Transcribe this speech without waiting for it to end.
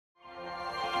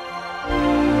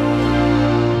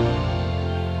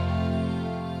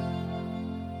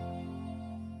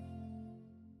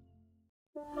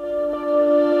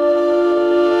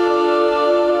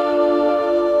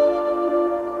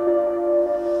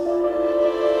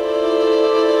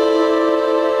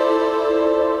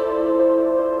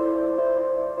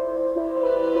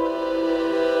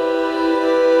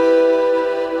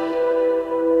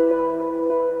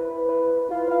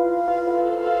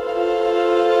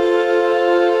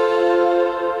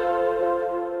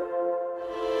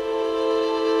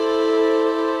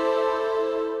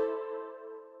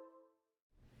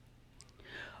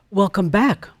Welcome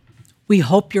back. We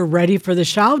hope you're ready for the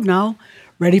shout now,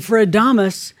 ready for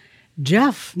Adamus.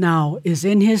 Jeff now is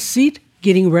in his seat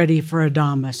getting ready for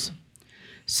Adamus.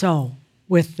 So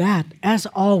with that, as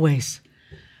always,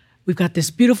 we've got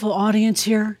this beautiful audience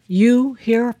here. You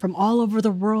here from all over the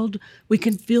world. We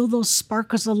can feel those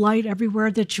sparkles of light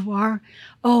everywhere that you are.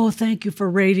 Oh, thank you for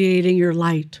radiating your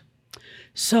light.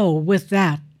 So with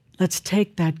that, let's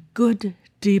take that good,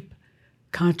 deep,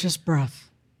 conscious breath.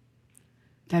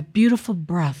 That beautiful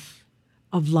breath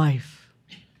of life.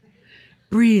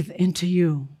 Breathe into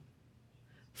you.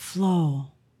 Flow.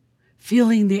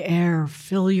 Feeling the air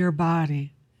fill your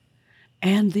body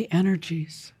and the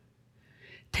energies.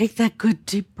 Take that good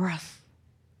deep breath.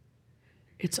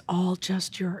 It's all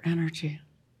just your energy.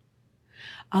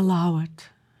 Allow it.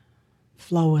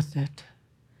 Flow with it.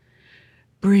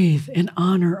 Breathe in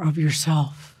honor of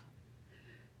yourself.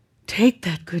 Take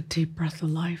that good deep breath of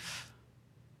life.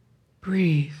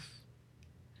 Breathe.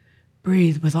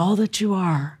 Breathe with all that you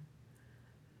are.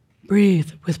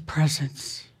 Breathe with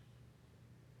presence.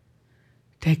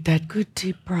 Take that good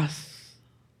deep breath,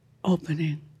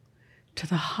 opening to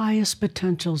the highest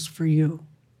potentials for you.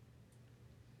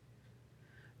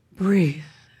 Breathe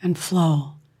and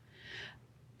flow.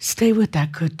 Stay with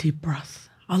that good deep breath.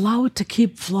 Allow it to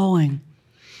keep flowing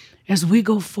as we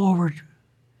go forward.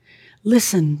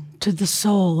 Listen to the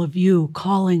soul of you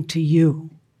calling to you.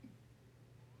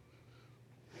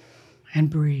 And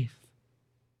breathe.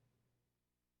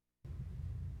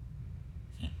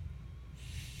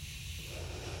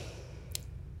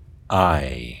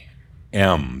 I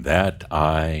am that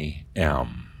I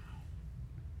am.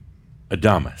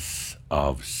 Adamus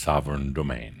of Sovereign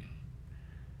Domain.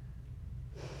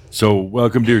 So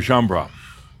welcome, dear Shambhala.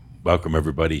 Welcome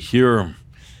everybody here.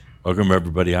 Welcome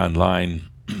everybody online.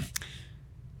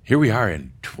 Here we are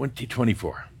in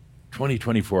 2024.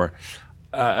 2024.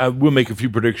 We'll make a few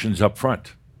predictions up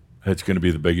front. It's going to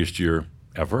be the biggest year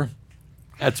ever.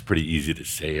 That's pretty easy to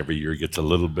say. Every year gets a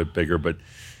little bit bigger, but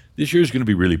this year is going to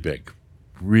be really big.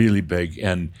 Really big.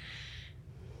 And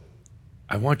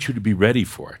I want you to be ready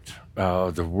for it.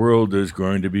 The world is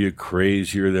going to be a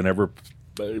crazier than ever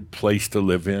place to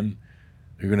live in.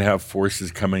 You're going to have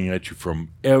forces coming at you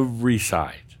from every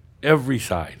side. Every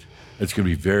side. It's going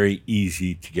to be very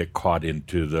easy to get caught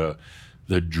into the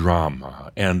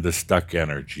drama and the stuck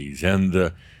energies and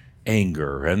the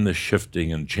anger and the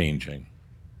shifting and changing.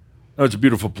 Now, it's a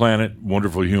beautiful planet,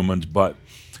 wonderful humans, but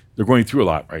they're going through a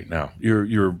lot right now.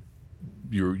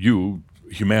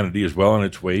 Humanity is well on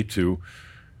its way to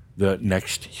the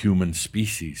next human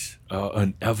species,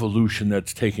 an evolution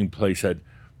that's taking place at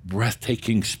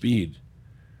breathtaking speed.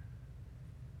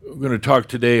 We're going to talk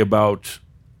today about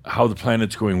how the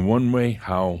planet's going one way,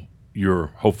 how you're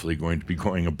hopefully going to be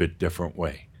going a bit different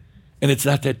way. And it's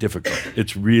not that difficult.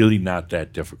 It's really not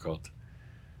that difficult.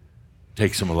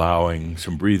 Take some allowing,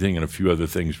 some breathing, and a few other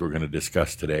things we're going to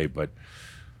discuss today. But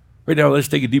right now, let's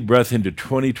take a deep breath into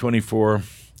 2024.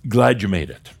 Glad you made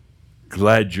it.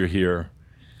 Glad you're here.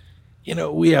 You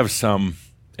know, we have some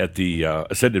at the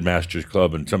Ascended Masters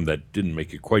Club and some that didn't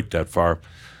make it quite that far,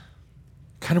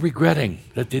 kind of regretting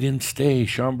that they didn't stay.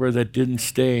 Shambhala, that didn't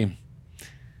stay.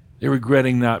 They're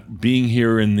regretting not being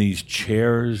here in these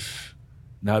chairs,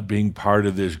 not being part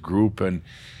of this group. And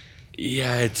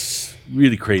yeah, it's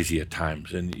really crazy at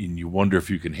times. And you wonder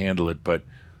if you can handle it. But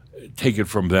take it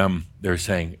from them. They're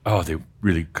saying, oh, they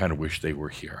really kind of wish they were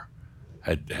here,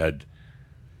 had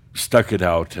stuck it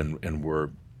out and were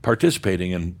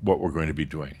participating in what we're going to be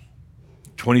doing.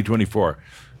 2024,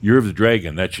 Year of the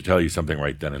Dragon. That should tell you something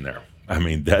right then and there. I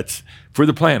mean, that's for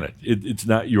the planet. It's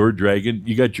not your dragon.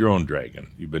 You got your own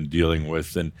dragon you've been dealing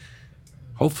with. And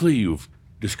hopefully you've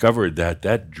discovered that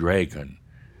that dragon,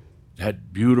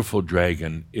 that beautiful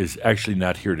dragon, is actually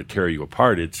not here to tear you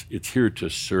apart. It's here to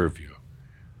serve you.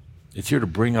 It's here to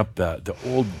bring up the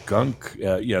old gunk.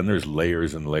 And there's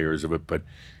layers and layers of it, but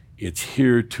it's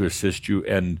here to assist you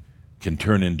and can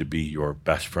turn into be your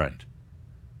best friend.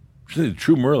 So the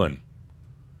true Merlin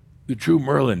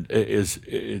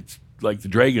it's like the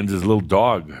dragon's his little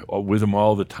dog with him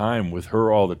all the time, with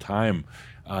her all the time.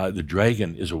 The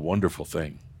dragon is a wonderful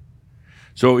thing.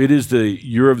 So it is the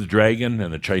Year of the Dragon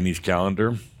and the Chinese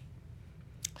calendar.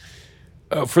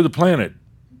 For the planet,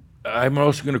 I'm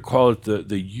also going to call it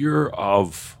the Year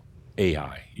of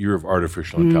AI, Year of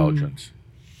Artificial Intelligence.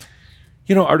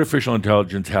 You know, artificial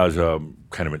intelligence has a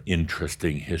kind of an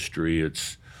interesting history.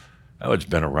 It's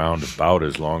been around about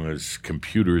as long as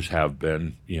computers have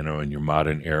been, in your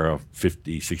modern era,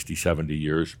 50, 60, 70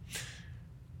 years.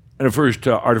 And at first,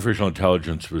 artificial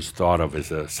intelligence was thought of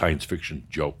as a science fiction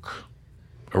joke,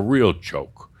 a real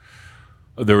joke.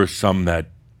 There were some that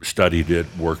studied it,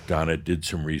 worked on it, did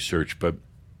some research, but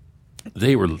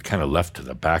they were kind of left to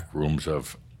the back rooms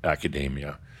of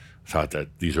academia. Thought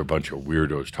that these are a bunch of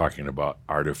weirdos talking about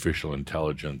artificial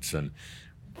intelligence and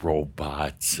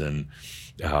robots and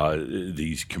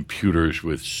these computers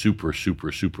with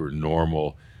super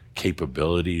normal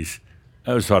capabilities.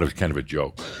 I always thought it was kind of a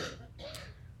joke.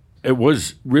 It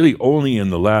was really only in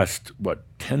the last,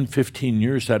 10, 15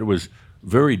 years that it was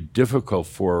very difficult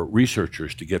for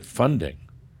researchers to get funding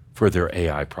for their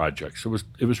AI projects.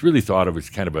 It was really thought of as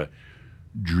kind of a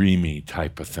dreamy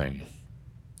type of thing.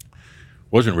 It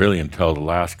wasn't really until the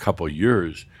last couple of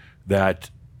years that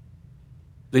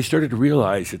they started to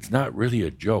realize it's not really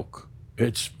a joke.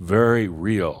 It's very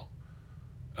real.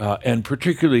 And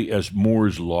particularly as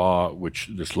Moore's law,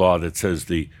 this law that says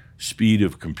the speed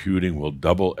of computing will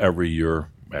double every year,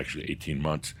 actually 18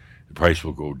 months, the price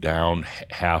will go down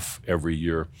half every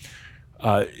year.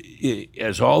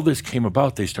 As all this came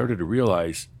about, they started to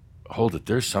realize, hold it,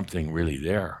 there's something really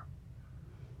there.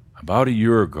 About a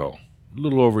year ago, a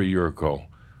little over a year ago,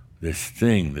 this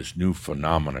new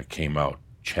phenomena came out,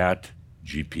 Chat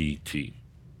GPT.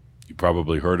 You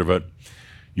probably heard of it.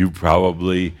 You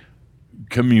probably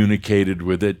communicated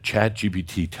with it. Chat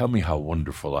GPT, tell me how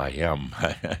wonderful I am,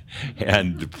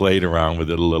 and played around with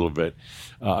it a little bit.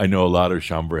 I know a lot of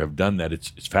Chambre have done that.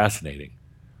 It's fascinating.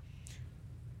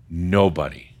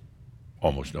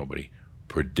 Almost nobody,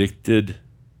 predicted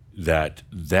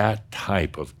that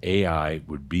type of AI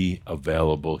would be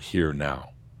available here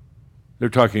now. They're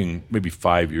talking maybe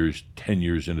 5 years, 10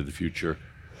 years into the future.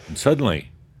 And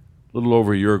suddenly, a little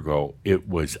over a year ago, it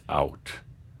was out.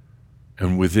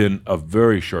 And within a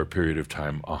very short period of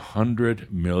time,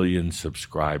 100 million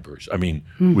subscribers. I mean,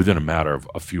 within a matter of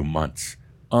a few months.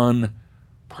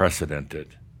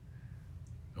 Unprecedented.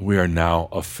 We are now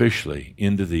officially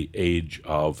into the age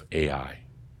of AI,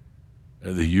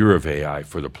 the year of AI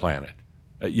for the planet.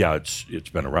 It's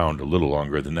been around a little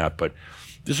longer than that, but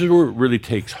this is where it really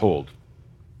takes hold.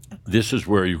 This is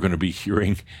where you're going to be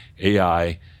hearing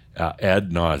AI ad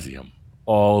nauseum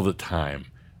all the time.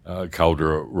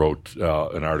 Calder wrote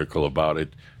an article about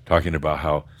it, talking about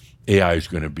how AI is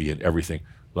going to be in everything.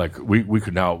 Like we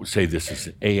could now say this is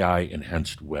an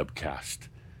AI-enhanced webcast.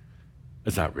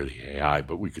 It's not really AI,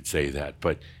 but we could say that.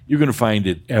 But you're going to find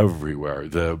it everywhere.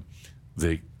 The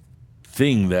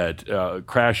thing that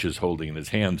Crash is holding in his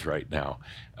hands right now,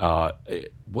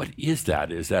 what is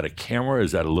that? Is that a camera?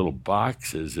 Is that a little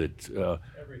box? Is it?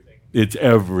 Everything. It's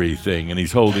everything, and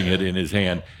he's holding it in his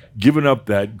hand, giving up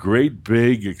that great,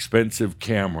 big, expensive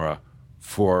camera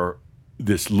for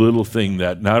this little thing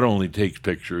that not only takes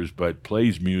pictures, but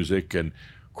plays music and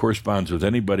corresponds with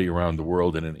anybody around the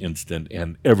world in an instant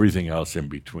and everything else in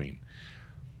between.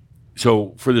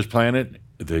 So for this planet,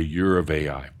 the year of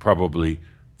AI, probably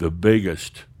the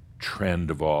biggest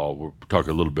trend of all. We'll talk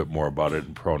a little bit more about it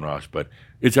in Pronos, but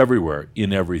it's everywhere,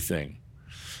 in everything.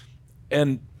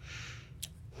 And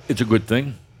it's a good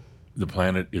thing. The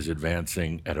planet is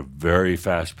advancing at a very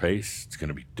fast pace. It's going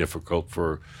to be difficult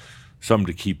for some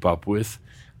to keep up with.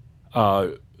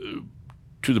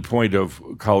 To the point of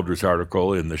Calder's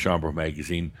article in the Chambre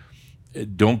magazine,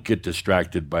 don't get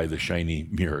distracted by the shiny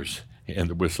mirrors and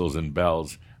the whistles and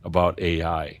bells about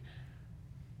AI.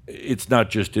 It's not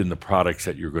just in the products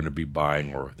that you're going to be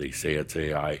buying, or they say it's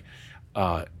AI.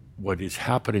 What is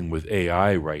happening with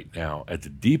AI right now at the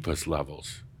deepest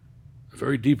levels, the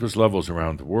very deepest levels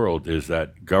around the world, is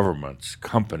that governments,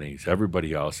 companies,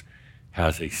 everybody else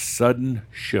has a sudden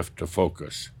shift of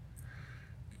focus.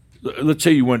 Let's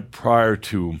say you went prior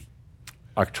to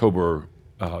October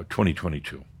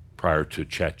 2022, prior to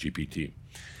ChatGPT.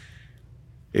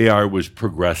 AI was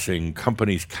progressing.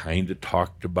 Companies kind of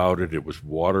talked about it. It was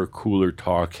water cooler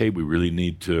talk. Hey, we really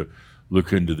need to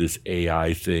look into this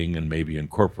AI thing and maybe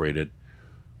incorporate it.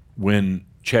 When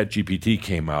ChatGPT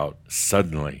came out,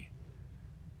 suddenly,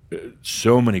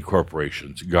 so many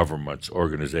corporations, governments,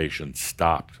 organizations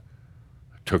stopped,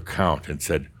 took count, and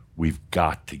said, we've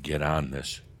got to get on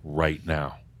this right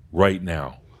now,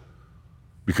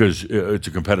 because it's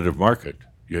a competitive market.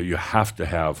 You have to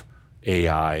have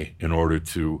AI in order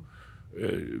to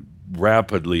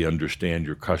rapidly understand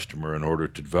your customer, in order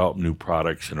to develop new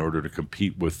products, in order to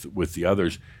compete with the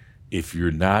others. If you're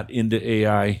not into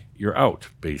AI, you're out,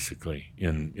 basically,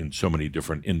 in so many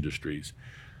different industries.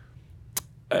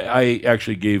 I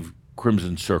actually gave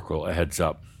Crimson Circle a heads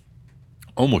up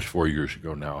almost 4 years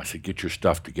ago now. I said, get your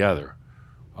stuff together,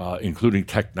 including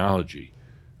technology,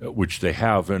 which they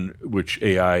have, and which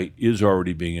AI is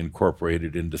already being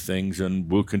incorporated into things and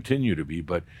will continue to be.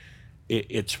 But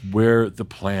it's where the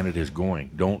planet is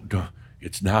going.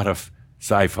 It's not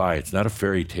sci-fi. It's not a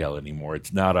fairy tale anymore.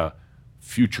 It's not a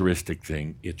futuristic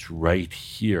thing. It's right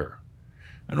here.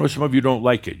 I know some of you don't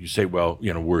like it. You say, well,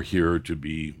 we're here to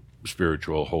be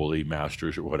spiritual, holy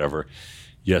masters or whatever.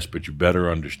 Yes, but you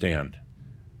better understand.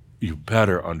 You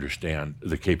better understand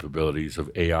the capabilities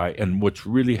of AI and what's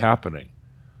really happening.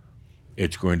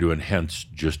 It's going to enhance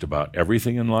just about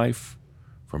everything in life,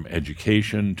 from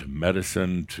education to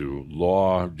medicine to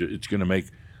law. It's going to make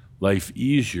life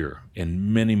easier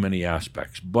in many, many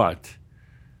aspects. But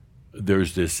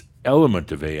there's this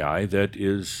element of AI that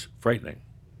is frightening.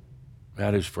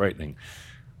 That is frightening.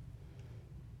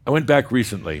 I went back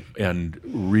recently and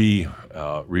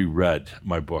reread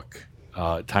my book,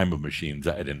 Time of Machines.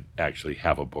 I didn't actually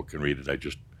have a book and read it. I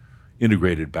just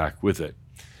integrated back with it.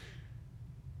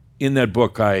 In that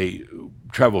book, I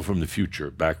travel from the future,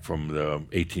 back from the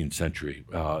 18th century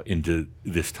into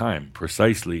this time,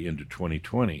 precisely into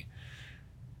 2020,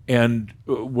 and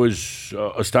was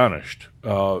astonished.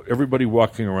 Everybody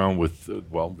walking around with,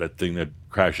 that thing that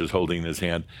Crash is holding in his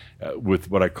hand, with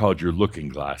what I called your looking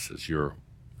glasses.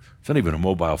 It's not even a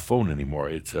mobile phone anymore.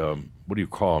 It's, what do you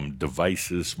call them,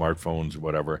 devices, smartphones,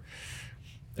 whatever.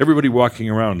 Everybody walking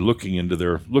around looking into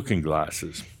their looking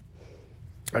glasses.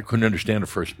 I couldn't understand at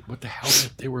first what the hell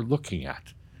they were looking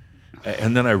at.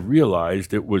 And then I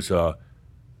realized it was a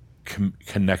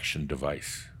connection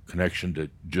device, connection to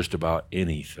just about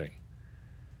anything.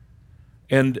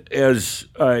 And as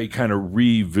I kind of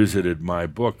revisited my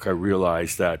book, I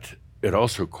realized that it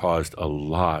also caused a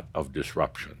lot of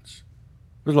disruptions.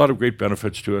 There's a lot of great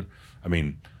benefits to it. I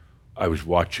mean, I was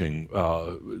watching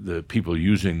the people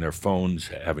using their phones,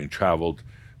 having traveled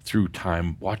through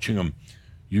time, watching them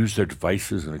use their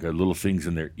devices, and they got little things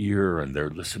in their ear, and they're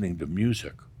listening to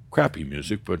music. Crappy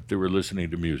music, but they were listening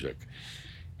to music.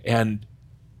 And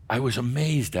I was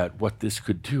amazed at what this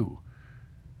could do.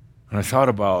 And I thought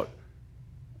about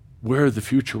where the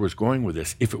future was going with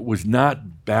this. If it was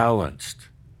not balanced,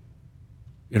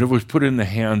 and it was put in the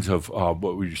hands of,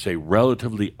 what would you say,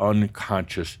 relatively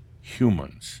unconscious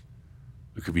humans,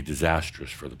 it could be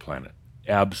disastrous for the planet.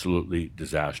 Absolutely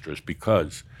disastrous,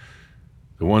 because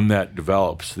the one that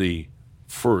develops the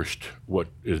first, what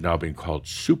is now being called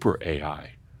super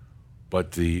AI,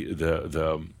 but the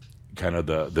kind of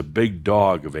the big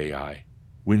dog of AI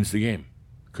wins the game,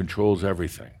 controls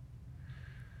everything.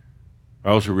 I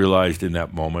also realized in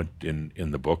that moment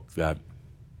in the book that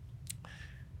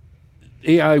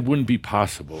AI wouldn't be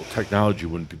possible, technology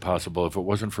wouldn't be possible if it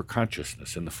wasn't for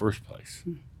consciousness in the first place.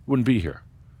 It wouldn't be here.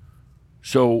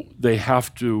 So they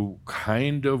have to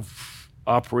kind of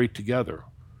operate together.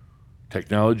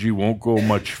 Technology won't go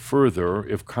much further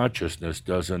if consciousness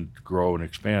doesn't grow and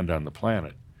expand on the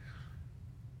planet.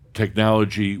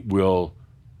 Technology will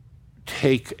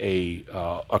take a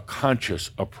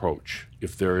conscious approach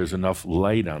if there is enough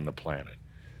light on the planet.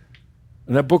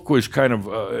 And that book was kind of,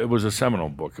 it was a seminal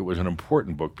book. It was an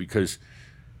important book because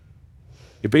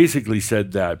it basically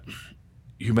said that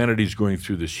humanity is going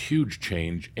through this huge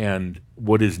change, and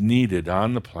what is needed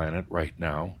on the planet right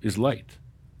now is light.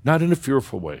 Not in a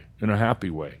fearful way, in a happy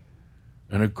way,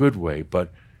 in a good way,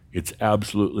 but it's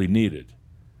absolutely needed.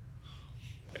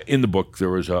 In the book, there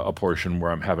was a portion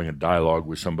where I'm having a dialogue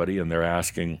with somebody, and they're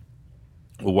asking,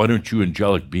 well, why don't you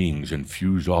angelic beings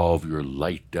infuse all of your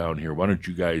light down here? Why don't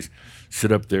you guys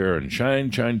sit up there and shine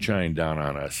down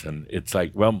on us? And it's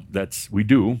like, well, we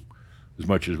do as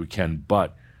much as we can,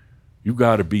 but you've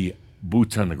got to be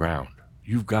boots on the ground.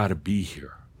 You've got to be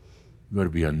here. You've got to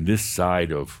be on this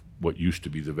side of what used to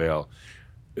be the veil,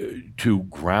 to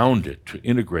ground it, to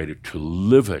integrate it, to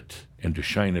live it, and to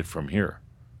shine it from here.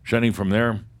 Shining from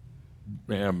there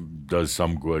does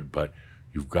some good, but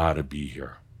you've got to be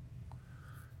here.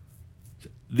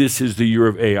 This is the year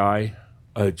of AI.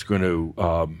 It's going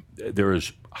to, there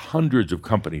is hundreds of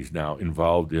companies now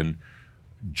involved in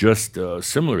just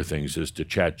similar things as to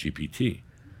ChatGPT.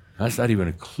 That's not even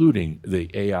including the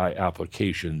AI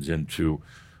applications into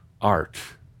art,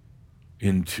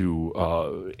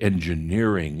 into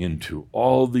engineering, into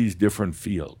all these different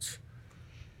fields,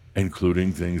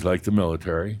 including things like the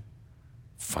military,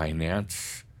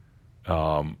 finance,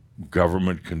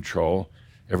 government control,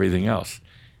 everything else.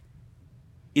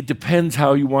 It depends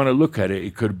how you want to look at it.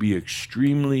 It could be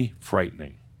extremely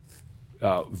frightening,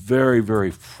 very,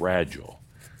 very fragile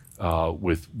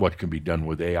with what can be done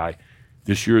with AI.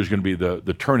 This year is going to be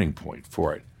the turning point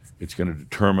for it. It's going to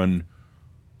determine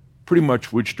pretty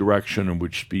much which direction and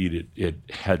which speed it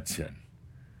heads in.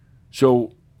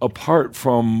 So apart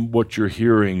from what you're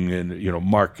hearing in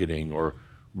marketing or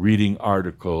reading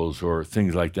articles or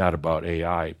things like that about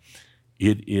AI,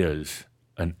 it is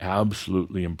an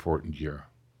absolutely important year.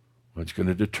 It's going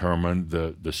to determine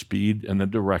the speed and the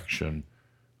direction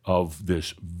of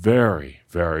this very,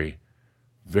 very,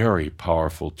 very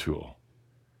powerful tool,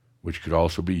 which could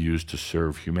also be used to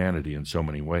serve humanity in so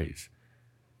many ways.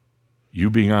 You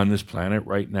being on this planet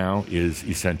right now is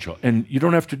essential. And you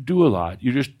don't have to do a lot.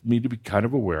 You just need to be kind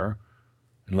of aware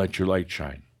and let your light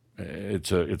shine.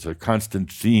 It's a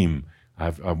constant theme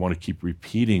I want to keep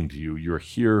repeating to you. You're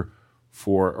here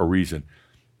for a reason.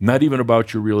 Not even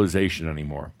about your realization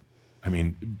anymore. I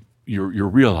mean, you're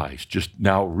realized. Just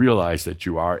now realize that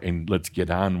you are, and let's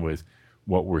get on with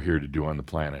what we're here to do on the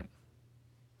planet.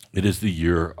 It is the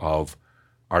year of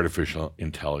artificial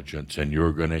intelligence, and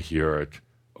you're going to hear it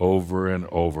over and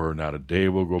over. Not a day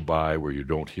will go by where you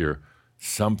don't hear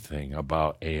something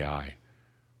about AI,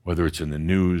 whether it's in the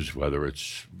news, whether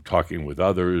it's talking with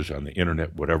others on the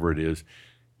internet, whatever it is.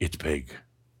 It's big.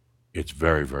 It's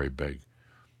very, very big.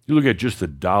 You look at just the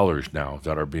dollars now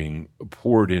that are being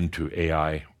poured into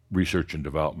AI research and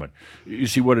development. You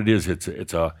see what it is.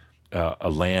 It's a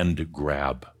land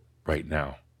grab right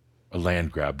now, a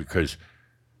land grab, because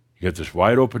you get this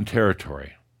wide open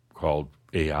territory called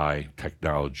AI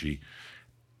technology.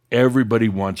 Everybody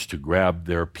wants to grab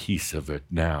their piece of it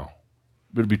now.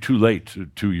 But it'll be too late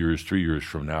 2 years, 3 years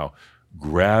from now.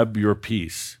 Grab your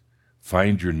piece.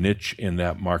 Find your niche in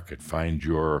that market. Find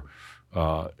your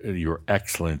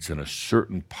excellence in a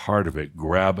certain part of it.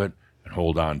 Grab it and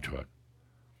hold on to it.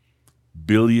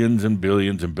 Billions and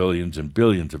billions and billions and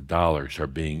billions of dollars are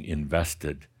being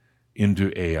invested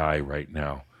into AI right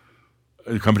now.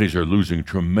 The companies are losing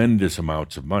tremendous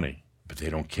amounts of money, but they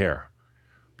don't care,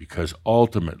 because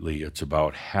ultimately it's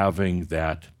about having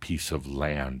that piece of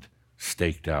land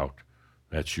staked out.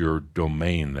 That's your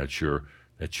domain. That's your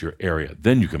area.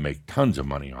 Then you can make tons of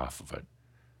money off of it.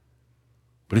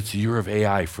 But it's the year of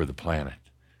AI for the planet.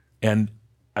 And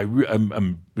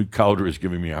Calder is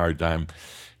giving me a hard time.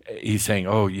 He's saying,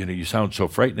 oh, you sound so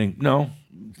frightening. No,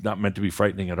 it's not meant to be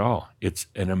frightening at all. It's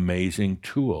an amazing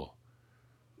tool.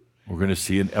 We're going to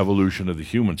see an evolution of the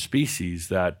human species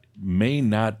that may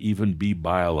not even be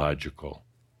biological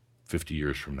 50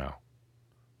 years from now.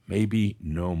 Maybe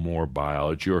no more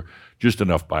biology, or just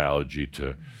enough biology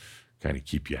to kind of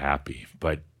keep you happy.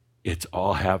 But it's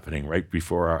all happening right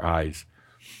before our eyes.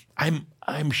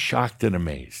 I'm shocked and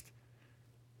amazed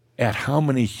at how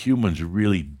many humans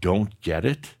really don't get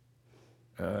it.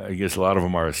 I guess a lot of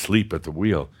them are asleep at the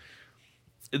wheel.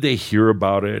 They hear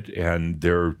about it and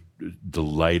they're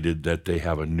delighted that they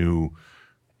have a new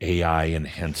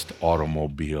AI-enhanced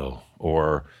automobile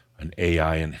or an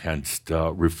AI-enhanced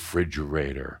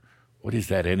refrigerator. What is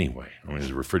that anyway? I mean, is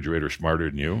a refrigerator smarter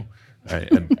than you?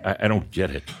 I don't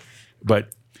get it.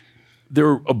 But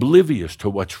they're oblivious to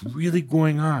what's really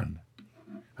going on.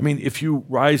 I mean, if you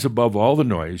rise above all the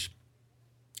noise,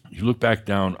 you look back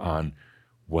down on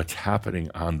what's happening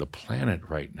on the planet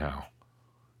right now,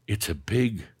 it's a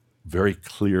big, very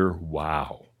clear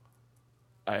wow.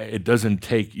 It doesn't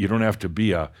take, you don't have to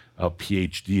be a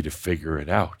PhD to figure it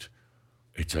out.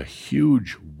 It's a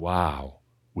huge wow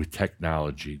with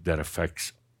technology that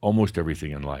affects almost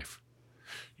everything in life.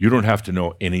 You don't have to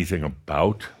know anything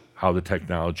about how the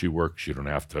technology works. You don't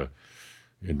have to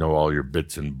know all your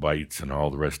bits and bytes and all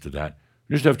the rest of that.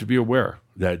 You just have to be aware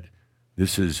that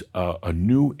this is a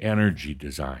new energy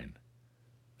design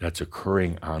that's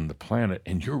occurring on the planet,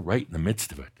 and you're right in the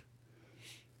midst of it.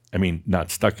 I mean,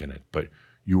 not stuck in it, but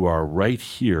you are right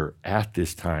here at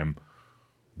this time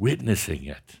witnessing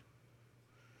it.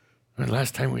 The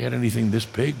last time we had anything this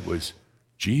big was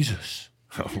Jesus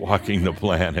walking the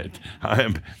planet.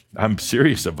 I'm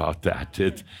serious about that.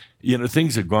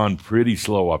 Things have gone pretty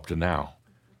slow up to now,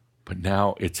 but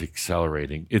now it's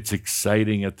accelerating. It's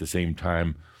exciting at the same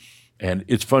time, and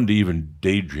it's fun to even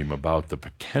daydream about the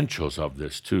potentials of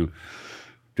this to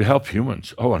help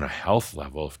humans. On a health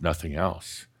level, if nothing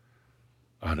else,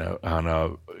 on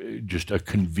a just a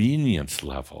convenience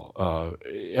level.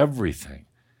 Everything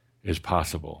is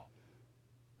possible.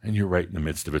 And you're right in the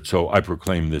midst of it. So I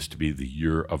proclaim this to be the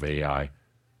year of AI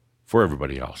for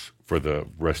everybody else, for the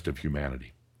rest of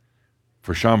humanity.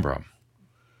 For Shambhala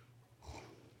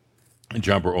and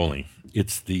Shambhala only,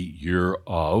 it's the year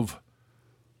of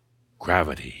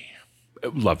gravity.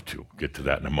 I'd love to get to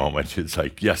that in a moment. It's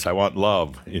like, yes, I want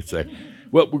love. It's like,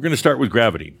 well, we're going to start with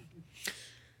gravity.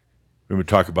 We're going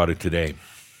to talk about it today.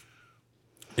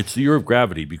 It's the year of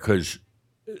gravity because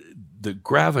the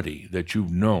gravity that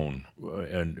you've known,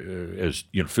 and as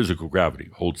physical gravity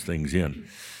holds things in,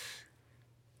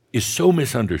 is so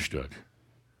misunderstood.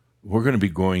 We're going to be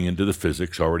going into the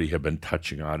physics, already have been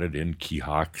touching on it in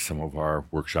Keehawk, some of our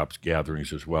workshops,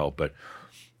 gatherings as well, but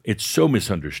it's so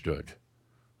misunderstood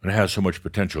and it has so much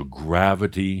potential.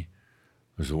 Gravity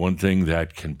is the one thing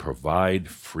that can provide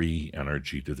free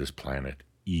energy to this planet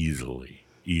easily,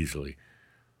 easily.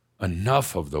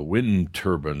 Enough of the wind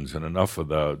turbines and enough of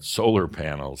the solar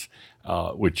panels,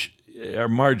 which are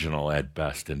marginal at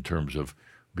best in terms of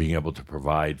being able to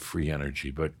provide free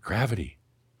energy. But gravity,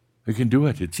 it can do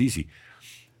it. It's easy.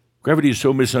 Gravity is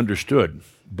so misunderstood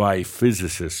by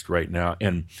physicists right now,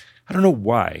 and I don't know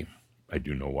why. I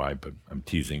do know why, but I'm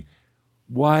teasing.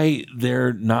 Why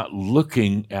they're not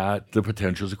looking at the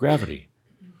potentials of gravity.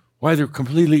 Why they're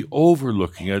completely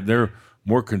overlooking it. They're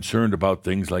more concerned about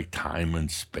things like time and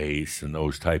space and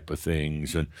those type of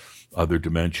things and other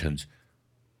dimensions.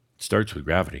 It starts with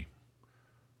gravity.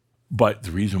 But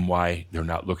the reason why they're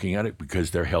not looking at it,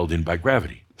 because they're held in by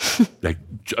gravity. Like,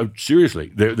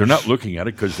 seriously, they're not looking at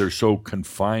it because they're so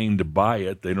confined by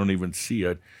it, they don't even see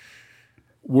it.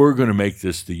 We're going to make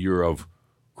this the year of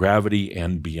gravity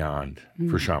and beyond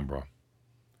for Shaumbra.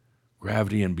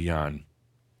 Gravity and beyond.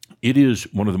 It is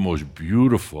one of the most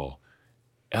beautiful,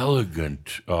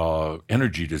 elegant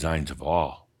energy designs of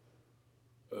all.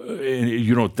 And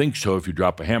you don't think so if you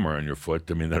drop a hammer on your foot.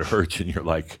 I mean, that hurts and you're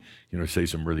like, say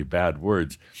some really bad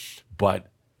words.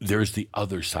 But there's the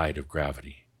other side of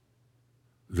gravity.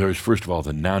 There's, first of all,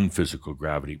 the non-physical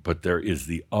gravity, but there is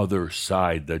the other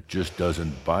side that just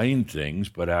doesn't bind things,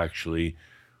 but actually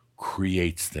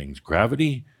creates things.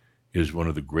 Gravity is one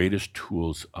of the greatest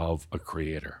tools of a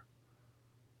creator.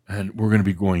 And we're going to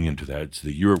be going into that. It's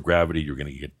the year of gravity. You're going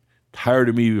to get tired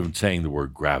of me even saying the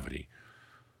word gravity.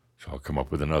 So I'll come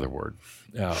up with another word.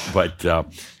 But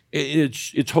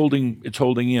it's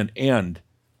holding in. And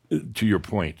to your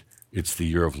point, it's the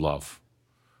year of love.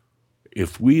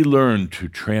 If we learn to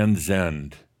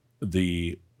transcend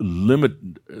the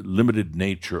limited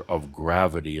nature of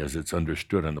gravity as it's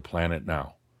understood on the planet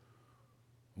now,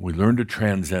 we learn to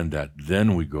transcend that,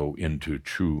 then we go into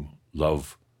true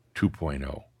love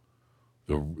 2.0,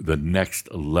 the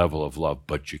next level of love.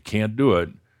 But you can't do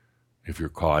it if you're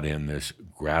caught in this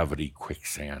gravity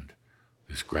quicksand,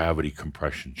 this gravity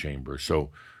compression chamber. So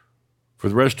for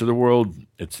the rest of the world,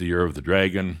 it's the year of the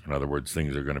dragon. In other words,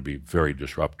 things are going to be very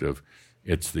disruptive.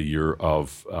 It's the year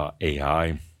of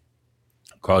AI,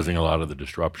 causing a lot of the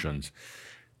disruptions.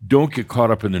 Don't get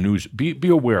caught up in the news. Be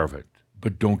aware of it,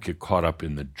 but don't get caught up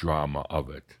in the drama of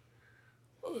it.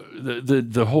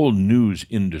 The whole news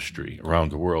industry around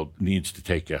the world needs to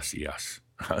take SES.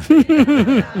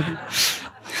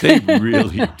 They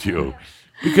really do.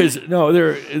 Because,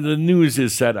 the news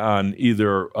is set on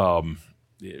either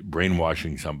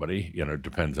brainwashing somebody, it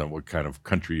depends on what kind of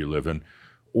country you live in,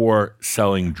 or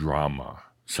selling drama.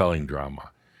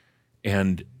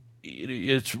 And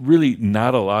it's really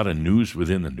not a lot of news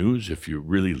within the news if you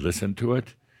really listen to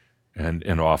it,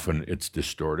 and often it's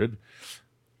distorted.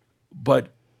 But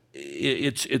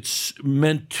it's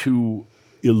meant to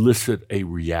elicit a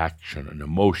reaction, an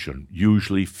emotion,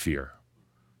 usually fear.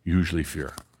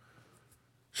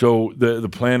 So the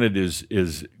planet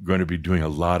is going to be doing a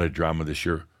lot of drama this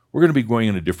year. We're going to be going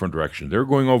in a different direction. They're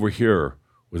going over here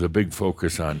with a big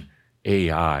focus on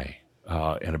AI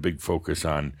and a big focus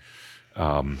on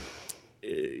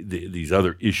these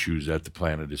other issues that the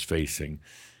planet is facing.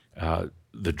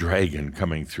 The dragon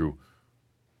coming through.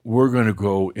 We're going to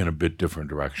go in a bit different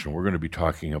direction. We're going to be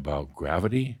talking about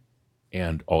gravity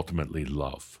and ultimately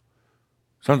love.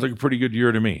 Sounds like a pretty good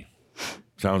year to me.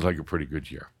 Sounds like a pretty good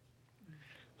year.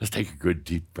 Let's take a good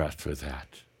deep breath for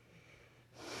that.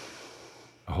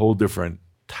 A whole different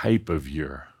type of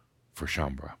year for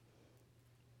Shaumbra.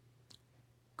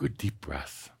 Good deep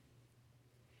breath.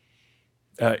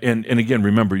 And again,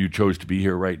 remember, you chose to be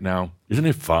here right now. Isn't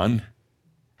it fun?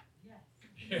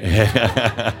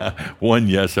 Yes. One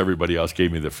yes, everybody else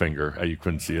gave me the finger. You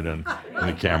couldn't see it in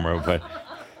the camera, but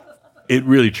it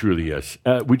really, truly is.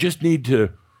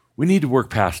 We need to work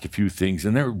past a few things,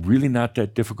 and they're really not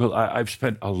that difficult. I've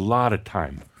spent a lot of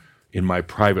time in my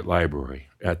private library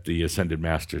at the Ascended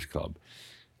Masters Club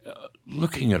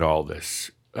looking at all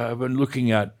this. I've been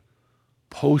looking at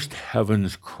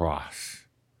post-Heaven's Cross.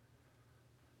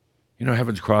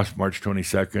 Heaven's Cross, March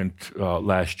 22nd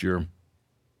last year,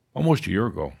 almost a year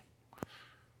ago.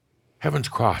 Heaven's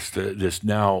Cross, this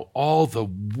now, all the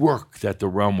work that the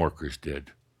realm workers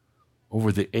did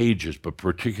over the ages, but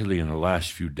particularly in the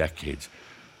last few decades,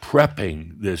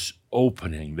 prepping this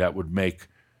opening that would make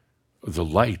the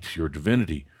light, your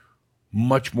divinity,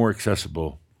 much more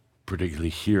accessible, particularly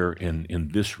here in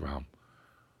this realm.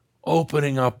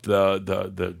 Opening up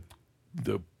the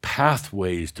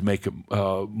pathways to make it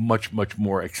much, much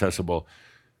more accessible.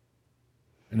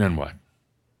 And then what?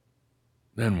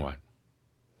 A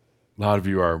lot of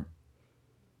you are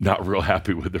not real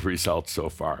happy with the results so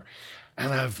far.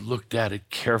 And I've looked at it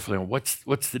carefully. And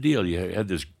what's the deal? You had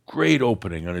this great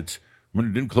opening, and when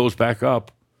it didn't close back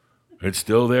up, it's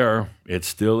still there. It's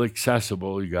still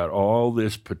accessible. You got all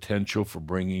this potential for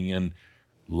bringing in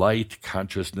light,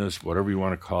 consciousness, whatever you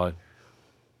want to call it.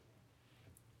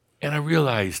 And I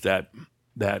realized that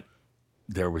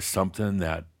there was something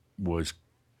that was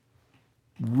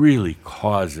really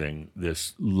causing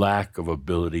this lack of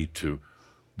ability to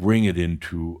bring it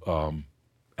into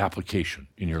application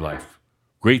in your life.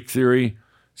 Great theory,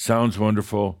 sounds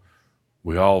wonderful.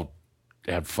 We all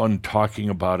had fun talking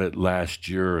about it last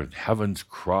year at Heaven's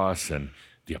Cross, and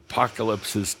the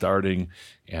apocalypse is starting,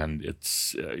 and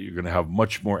it's you're going to have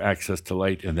much more access to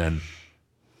light, and then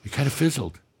it kind of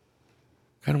fizzled,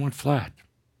 kind of went flat.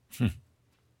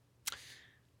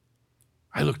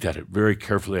 I looked at it very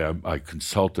carefully. I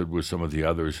consulted with some of the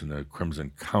others in the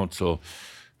Crimson Council,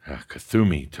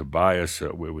 Kathumi, Tobias.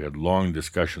 We had long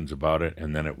discussions about it,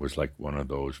 and then it was like one of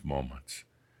those moments.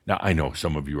 Now, I know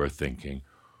some of you are thinking,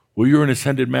 well, you're an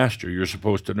ascended master. You're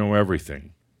supposed to know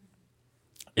everything.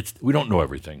 We don't know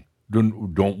everything.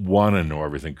 Don't want to know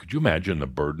everything. Could you imagine the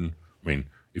burden? I mean,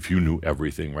 if you knew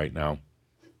everything right now,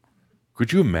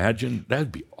 could you imagine?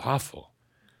 That'd be awful.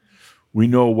 We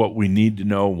know what we need to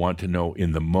know, want to know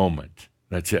in the moment.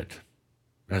 That's it.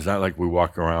 It's not like we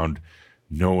walk around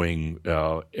knowing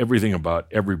everything about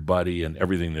everybody and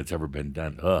everything that's ever been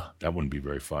done. That wouldn't be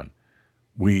very fun.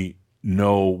 We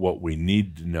know what we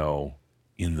need to know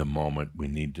in the moment we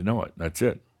need to know it. That's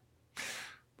it.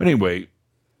 But anyway,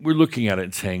 we're looking at it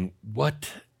and saying,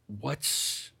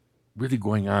 what's really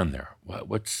going on there?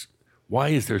 Why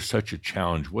is there such a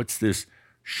challenge? What's this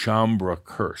Shambra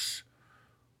curse?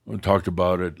 We talked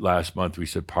about it last month. We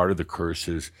said part of the curse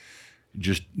is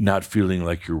just not feeling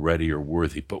like you're ready or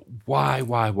worthy. But why?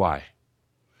 Why?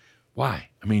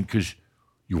 I mean, because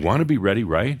you want to be ready,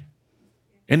 right?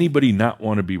 Anybody not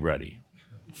want to be ready?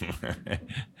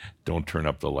 Don't turn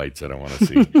up the lights. I don't want to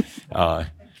see.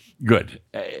 Good.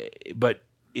 But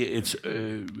it's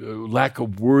lack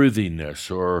of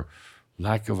worthiness or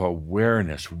lack of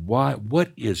awareness. Why?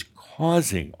 What is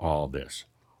causing all this?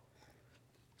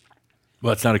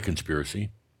 Well, it's not a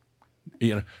conspiracy.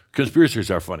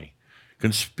 Conspiracies are funny.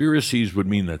 Conspiracies would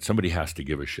mean that somebody has to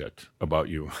give a shit about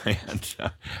you, and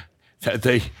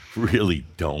they really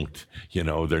don't.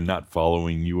 They're not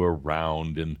following you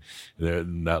around, and they're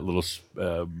not little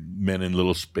men in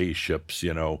little spaceships,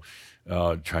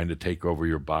 trying to take over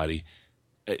your body.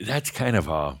 That's kind of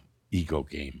a ego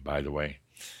game, by the way.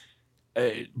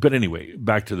 But anyway,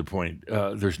 back to the point.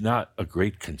 There's not a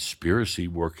great conspiracy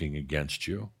working against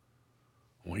you.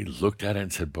 We looked at it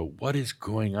and said, but what is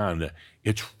going on?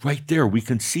 It's right there. We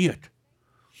can see it.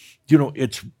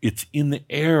 It's in the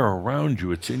air around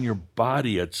you. It's in your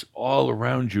body. It's all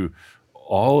around you.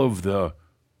 All of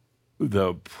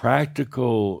the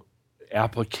practical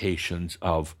applications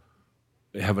of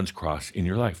Heaven's Cross in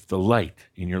your life, the light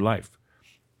in your life.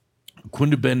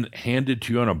 Couldn't have been handed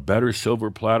to you on a better silver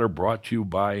platter, brought to you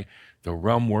by the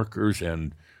realm workers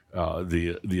and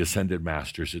the ascended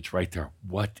masters. It's right there.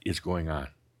 What is going on?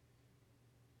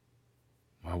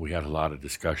 Well, we had a lot of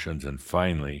discussions and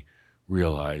finally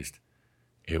realized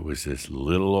it was this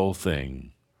little old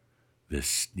thing, this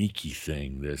sneaky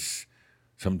thing, this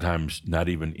sometimes not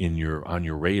even on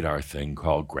your radar thing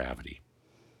called gravity.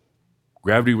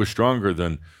 Gravity was stronger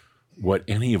than what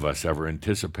any of us ever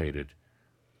anticipated.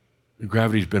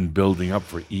 Gravity's been building up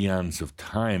for eons of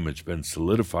time. It's been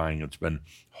solidifying. It's been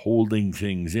holding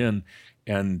things in.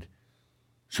 And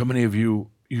so many of you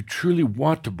truly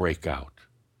want to break out.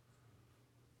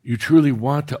 You truly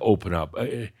want to open up.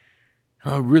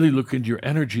 Really look into your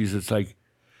energies. It's like,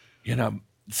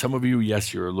 some of you,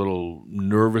 yes, you're a little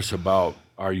nervous about,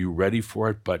 are you ready for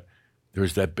it? But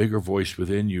there's that bigger voice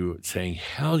within you saying,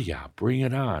 hell yeah, bring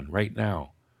it on right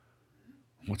now.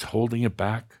 What's holding it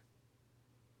back?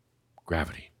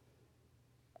 Gravity.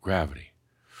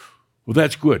 Well,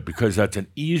 that's good because that's an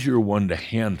easier one to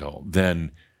handle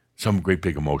than some great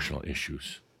big emotional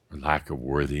issues or lack of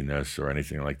worthiness or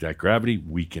anything like that. Gravity,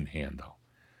 we can handle.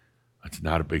 That's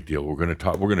not a big deal. We're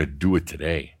going to do it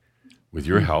today. With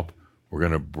your help, we're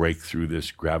going to break through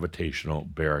this gravitational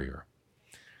barrier.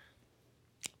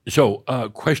 So,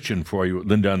 question for you,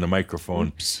 Linda, on the microphone.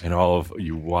 Oops. And all of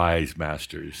you wise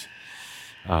masters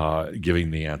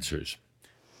giving the answers.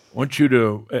 I want you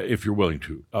to, if you're willing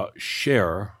to,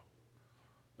 share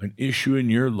an issue in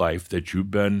your life that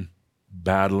you've been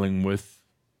battling with,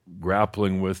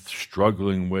 grappling with,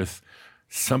 struggling with,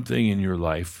 something in your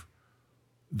life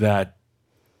that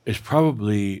is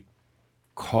probably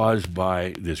caused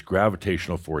by this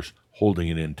gravitational force holding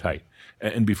it in tight.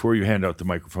 And before you hand out the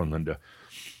microphone, Linda,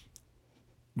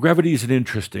 gravity is an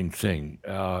interesting thing,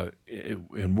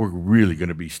 and we're really going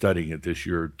to be studying it this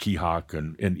year at Keyhawk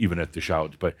and even at the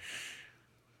Shouts. But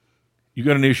you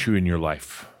got an issue in your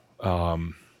life,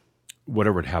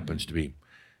 whatever it happens to be,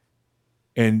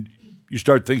 and you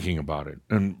start thinking about it.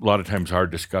 And a lot of times our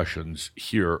discussions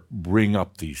here bring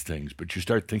up these things, but you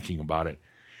start thinking about it.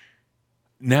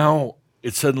 Now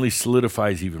it suddenly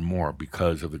solidifies even more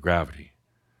because of the gravity.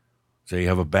 So you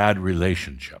have a bad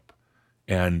relationship,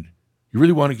 and you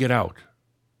really want to get out.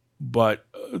 But,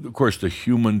 of course, the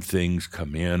human things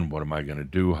come in. What am I going to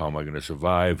do? How am I going to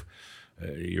survive?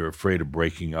 You're afraid of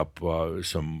breaking up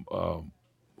some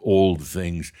old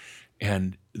things.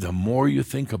 And the more you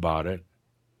think about it,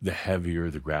 the heavier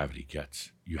the gravity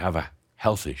gets. You have a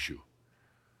health issue.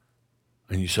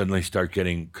 And you suddenly start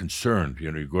getting concerned.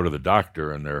 You go to the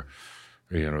doctor and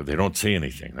they don't say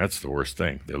anything. That's the worst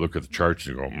thing. They look at the charts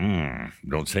and go,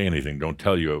 don't say anything. Don't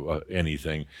tell you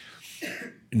anything.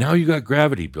 Now you got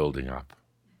gravity building up,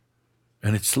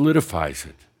 and it solidifies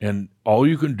it. And all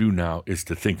you can do now is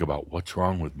to think about what's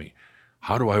wrong with me.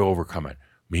 How do I overcome it?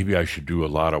 Maybe I should do a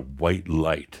lot of white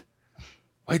light.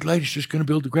 White light is just going to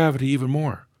build the gravity even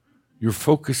more. You're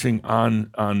focusing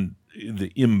on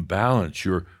the imbalance.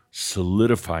 You're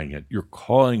solidifying it. You're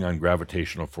calling on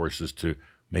gravitational forces to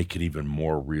make it even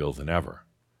more real than ever.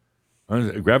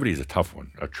 Gravity is a tough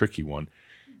one, a tricky one,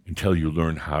 until you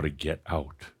learn how to get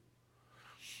out.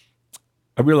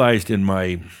 I realized in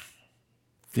my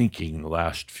thinking the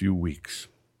last few weeks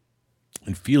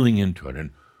and feeling into it,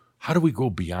 and how do we go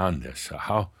beyond this?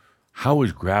 How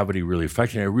is gravity really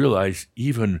affecting? I realized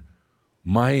even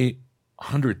my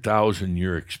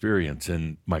 100,000-year experience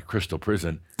in my crystal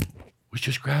prison was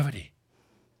just gravity.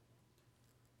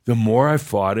 The more I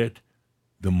fought it,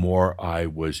 the more I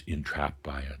was entrapped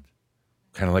by it.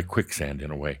 Kind of like quicksand in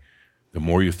a way. The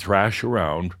more you thrash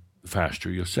around, the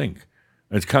faster you'll sink.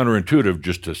 And it's counterintuitive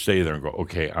just to stay there and go,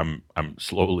 okay, I'm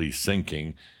slowly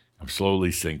sinking. I'm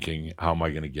slowly sinking. How am I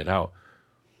going to get out?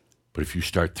 But if you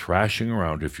start thrashing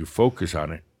around, if you focus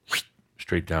on it,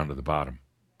 straight down to the bottom.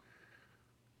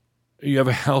 You have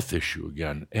a health issue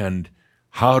again. And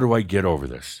how do I get over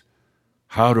this?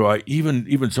 How do I,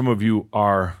 even some of you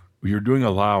you're doing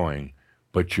allowing,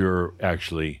 but you're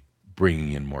actually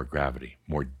bringing in more gravity,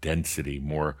 more density,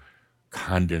 more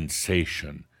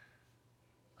condensation.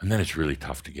 And then it's really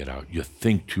tough to get out. You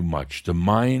think too much. The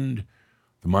mind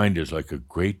is like a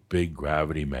great big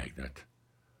gravity magnet.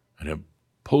 And it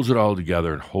pulls it all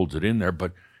together and holds it in there.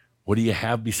 But what do you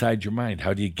have beside your mind?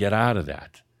 How do you get out of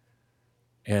that?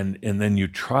 And then you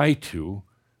try to,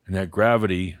 and that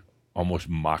gravity almost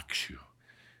mocks you.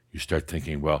 You start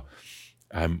thinking, well,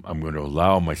 I'm going to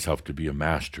allow myself to be a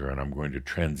master, and I'm going to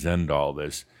transcend all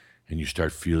this. And you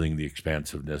start feeling the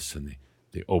expansiveness and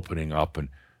the opening up and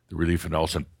the relief, and all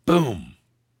of a sudden, boom,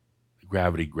 the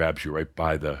gravity grabs you right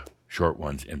by the short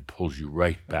ones and pulls you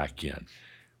right back in.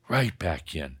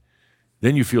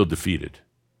 Then you feel defeated.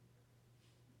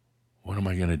 What am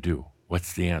I going to do?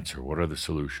 What's the answer? What are the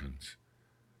solutions?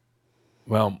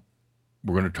 Well,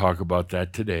 we're going to talk about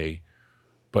that today.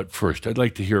 But first, I'd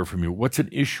like to hear from you. What's an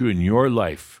issue in your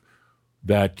life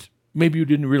that maybe you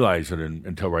didn't realize it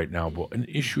until right now, but an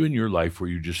issue in your life where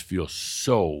you just feel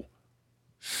so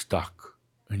stuck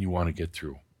and you want to get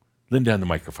through? Linda, on the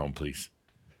microphone, please.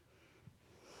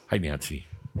 Hi, Nancy.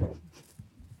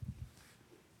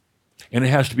 And it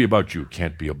has to be about you. It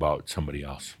can't be about somebody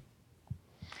else.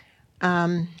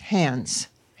 Hands.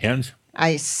 Hands?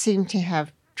 I seem to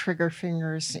have trigger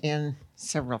fingers in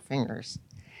several fingers,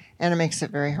 and it makes it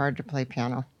very hard to play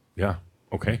piano. Yeah,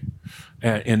 okay.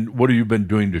 And what have you been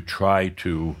doing to try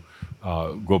to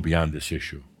go beyond this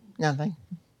issue? Nothing.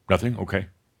 Nothing? Okay.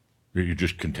 Are you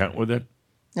just content with it?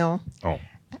 No. Oh.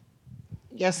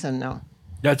 Yes and no.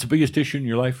 That's the biggest issue in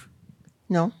your life?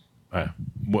 No.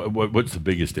 What's the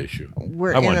biggest issue?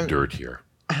 We're I want dirt here.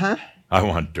 Huh? I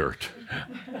want dirt.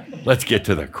 Let's get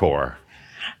to the core.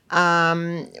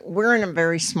 We're in a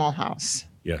very small house.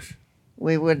 Yes.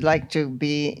 We would like to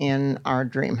be in our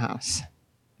dream house.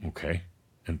 Okay.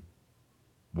 And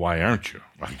why aren't you?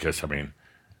 I guess,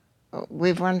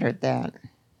 We've wondered that.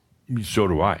 So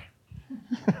do I.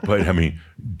 But,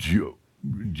 do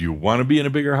you want to be in a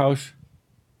bigger house?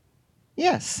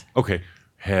 Yes. Okay.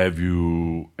 Have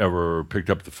you ever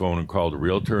picked up the phone and called a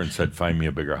realtor and said, find me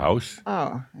a bigger house?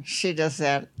 Oh, she does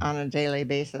that on a daily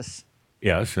basis.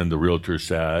 Yes, and the realtor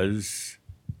says...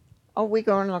 Oh, we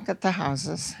go and look at the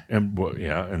houses. And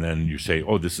and then you say,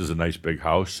 oh, this is a nice big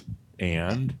house,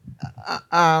 and?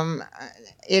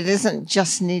 It doesn't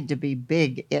just need to be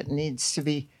big. It needs to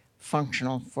be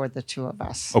functional for the two of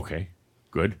us. Okay,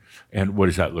 good. And what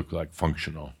does that look like,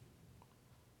 functional?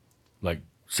 Like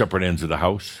separate ends of the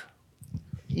house?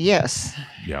 Yes,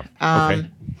 Yeah. Okay.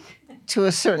 to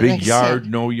a certain Big extent.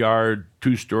 yard, no yard,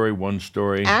 2-story,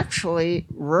 1-story, Actually,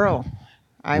 rural.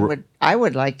 I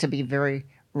would like to be very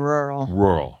rural.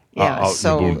 rural, Yeah, out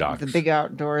so in the boondocks. the big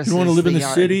outdoors. You don't want to is live in the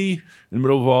yard. city in the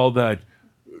middle of all that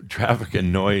traffic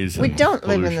and noise. We and don't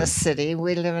live in pollution. the city.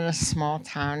 We live in a small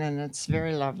town, and it's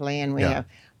very lovely, and we Yeah. have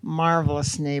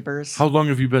marvelous neighbors. How long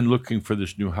have you been looking for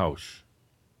this new house?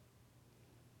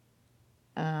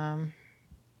 Um,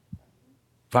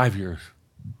 5 years.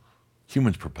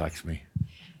 Humans perplex me.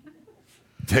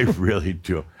 They really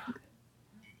do.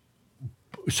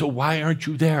 So why aren't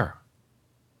you there?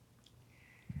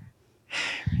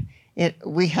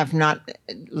 we have not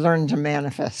learned to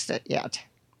manifest it yet.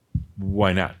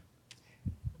 Why not?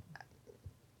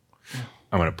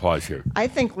 I'm going to pause here. I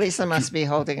think Lisa must be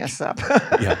holding us up.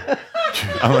 Yeah,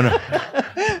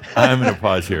 I'm gonna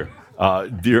pause here,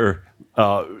 dear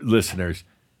listeners.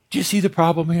 Do you see the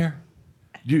problem here?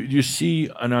 Do you see?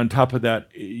 And on top of that,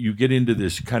 you get into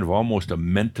this kind of almost a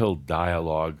mental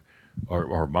dialogue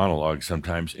or monologue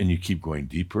sometimes, and you keep going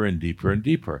deeper and deeper and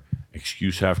deeper.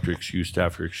 Excuse after excuse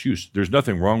after excuse. There's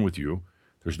nothing wrong with you.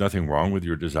 There's nothing wrong with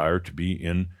your desire to be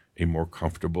in a more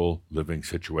comfortable living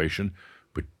situation,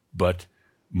 but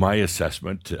my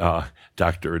assessment,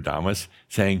 Dr. Adamus,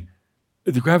 saying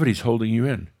the gravity's holding you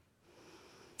in.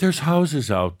 There's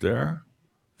houses out there.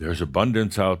 There's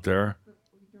abundance out there. But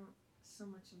we don't so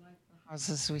much like the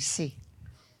houses we see.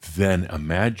 Then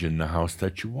imagine the house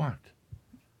that you want.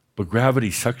 But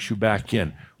gravity sucks you back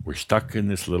in. We're stuck in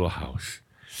this little house.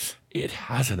 It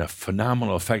has a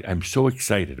phenomenal effect. I'm so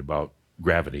excited about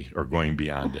gravity or going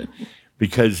beyond it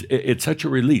because it's such a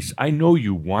release. I know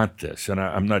you want this, and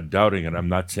I'm not doubting it. I'm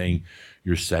not saying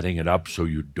you're setting it up so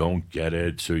you don't get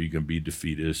it, so you can be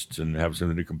defeatists and have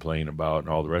something to complain about and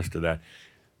all the rest of that.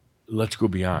 Let's go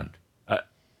beyond.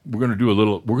 We're going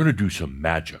to do some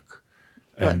magic.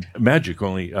 And magic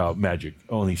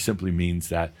only simply means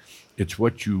that it's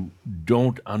what you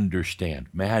don't understand.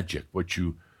 Magic, what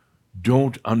you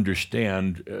don't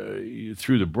understand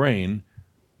through the brain,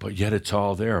 but yet it's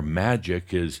all there.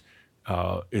 Magic is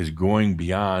going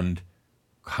beyond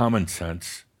common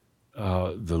sense,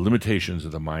 the limitations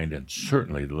of the mind, and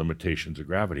certainly the limitations of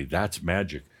gravity. That's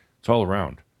magic. It's all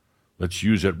around. Let's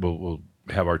use it. We'll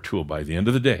have our tool by the end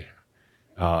of the day,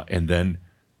 and then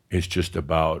it's just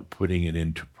about putting it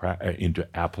into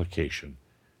application,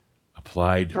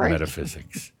 applied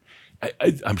metaphysics.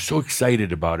 I'm so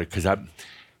excited about it because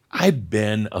I've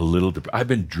been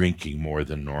drinking more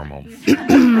than normal.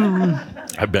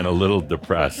 I've been a little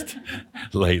depressed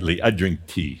lately. I drink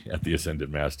tea at the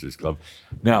Ascended Masters Club.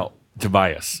 Now,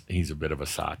 Tobias, he's a bit of a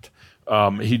sot.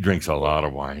 He drinks a lot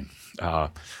of wine.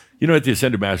 At the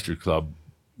Ascended Masters Club,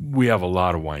 we have a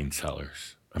lot of wine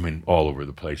cellars. I mean, all over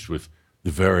the place with the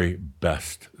very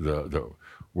best the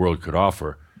world could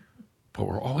offer. But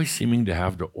we're always seeming to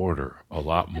have to order a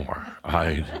lot more.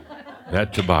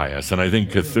 That Tobias, and I think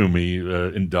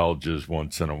Kathumi indulges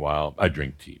once in a while. I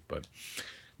drink tea, but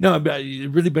no,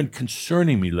 it's really been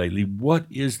concerning me lately. What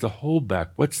is the holdback?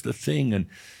 What's the thing? And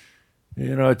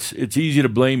it's easy to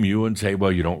blame you and say,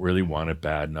 well, you don't really want it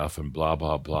bad enough, and blah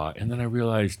blah blah. And then I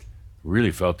realized,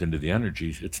 really felt into the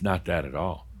energies. It's not that at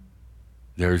all.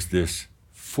 There's this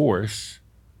force,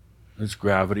 this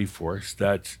gravity force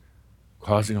that's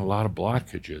causing a lot of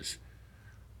blockages.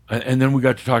 And then we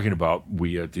at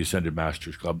the Ascended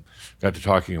Masters Club, got to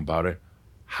talking about it.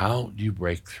 How do you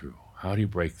break through? How do you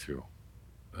break through?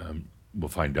 We'll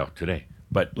find out today.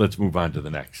 But let's move on to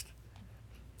the next.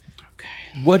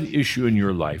 Okay. What issue in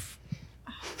your life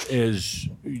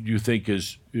you think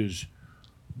is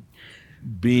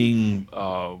being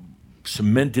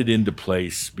cemented into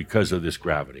place because of this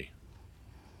gravity?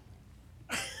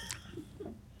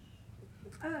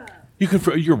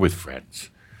 You're with friends.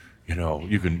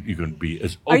 You can be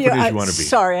as open as you want to be.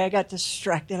 Sorry, I got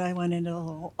distracted. I went into a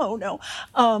little, oh no.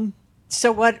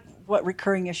 So what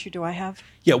recurring issue do I have?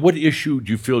 Yeah, what issue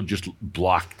do you feel just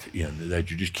blocked in that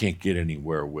you just can't get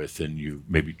anywhere with, and you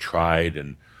maybe tried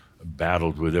and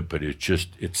battled with it, but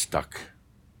it's stuck?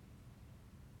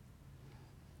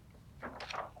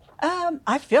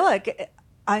 I feel like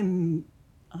I'm,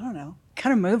 I don't know,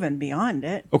 kind of moving beyond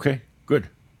it. Okay, good.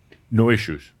 No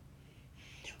issues.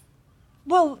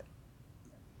 Well,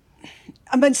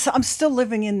 I'm still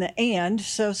living in the and,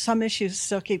 so some issues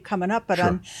still keep coming up, but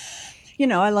Sure.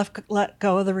 I let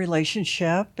go of the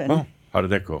relationship. And, Oh, how did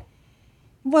that go?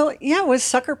 well, yeah, it was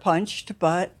sucker punched,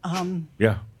 but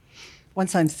Yeah.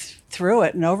 once I'm through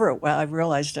it and over it, well, I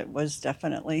realized it was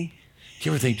definitely. Do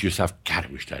you ever think to yourself, God,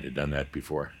 I wished I'd have done that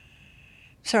before?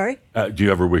 Sorry? Do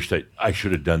you ever wish that I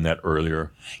should have done that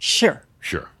earlier? Sure.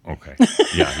 Sure. Okay.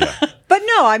 Yeah, yeah. But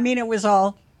no, I mean, it was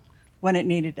all when it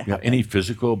needed to Yeah. happen. Any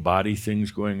physical body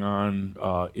things going on,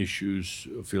 issues,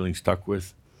 feeling stuck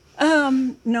with?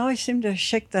 No, I seem to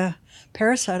shake the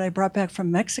parasite I brought back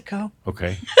from Mexico.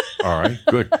 Okay. All right.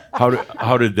 Good.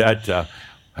 How did that?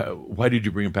 Why did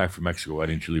you bring it back from Mexico? Why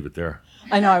didn't you leave it there?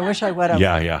 I know, I wish I would have.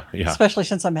 Yeah, yeah, yeah. Especially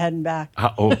since I'm heading back.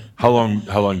 How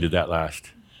long did that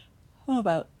last? Oh,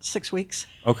 about 6 weeks.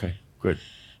 Okay. Good.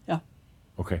 Yeah.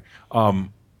 Okay.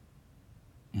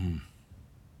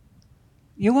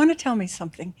 You want to tell me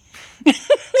something?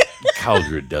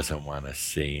 Caldra doesn't want to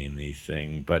say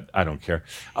anything, but I don't care.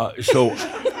 So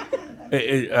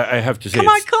I have to say, Come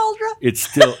on, Caldra.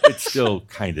 it's still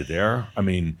kind of there. I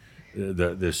mean,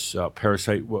 this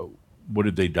parasite. What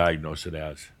did they diagnose it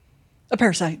as? A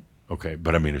parasite. Okay,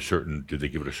 but I mean, did they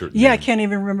give it a certain? Yeah, name? I can't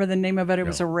even remember the name of it. It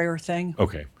was a rare thing.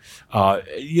 Okay,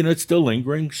 it's still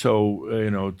lingering. So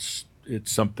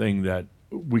it's something that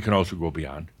we can also go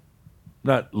beyond.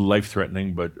 Not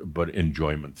life-threatening, but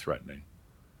enjoyment-threatening.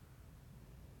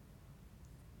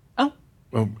 Oh.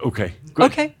 Okay.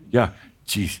 Good. Okay. Yeah.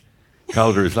 Jeez.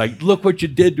 Calder is like, look what you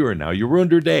did to her now. You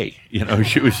ruined her day.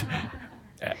 She was.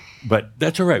 But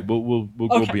that's all right. We'll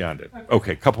go beyond it.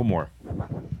 Okay. Couple more.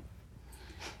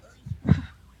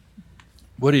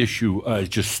 What issue is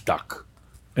just stuck?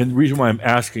 And the reason why I'm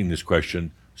asking this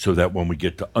question so that when we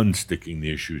get to unsticking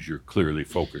the issues, you're clearly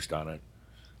focused on it.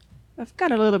 I've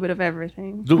got a little bit of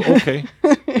everything. Okay.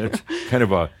 That's kind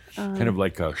of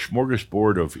like a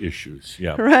smorgasbord of issues.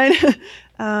 Yeah. Right.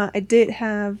 I did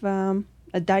have a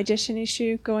digestion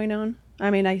issue going on. I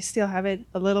mean, I still have it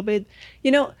a little bit.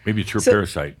 Maybe it's her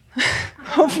parasite.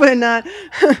 Hopefully not.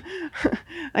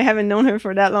 I haven't known her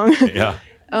for that long. Yeah.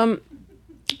 I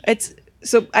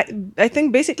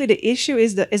think basically the issue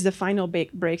is the final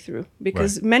breakthrough,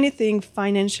 because many think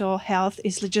financial health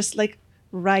is just like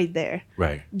right there.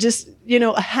 Right. Just,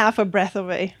 a half a breath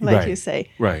away, like you say.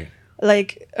 Right.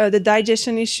 Like the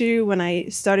digestion issue, when I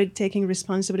started taking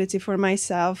responsibility for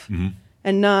myself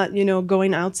and not,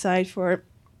 going outside for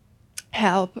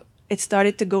help, it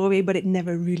started to go away, but it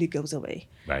never really goes away.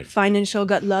 Right. Financial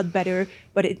got a lot better,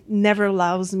 but it never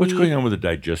allows me. What's going on with the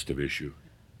digestive issue?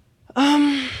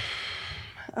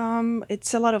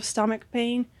 It's a lot of stomach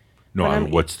pain. No,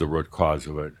 what's the root cause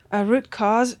of it? A root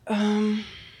cause.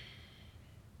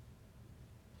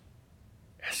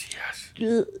 Yes.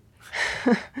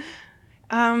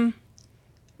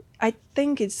 I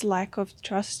think it's lack of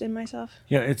trust in myself.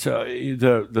 Yeah, it's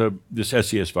this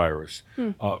SES virus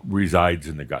resides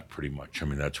in the gut pretty much. I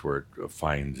mean, that's where it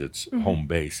finds its home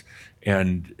base.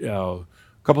 And a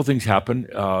couple things happen.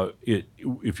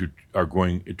 If you are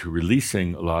going to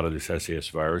releasing a lot of this SES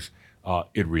virus,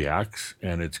 it reacts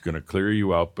and it's going to clear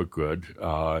you out, but good,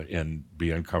 and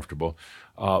be uncomfortable.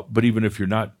 But even if you're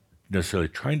not necessarily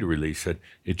trying to release it,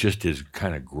 it just is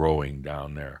kind of growing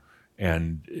down there.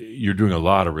 And you're doing a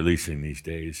lot of releasing these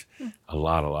days, a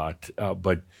lot.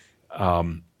 But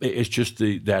it's just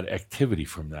that activity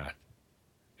from that.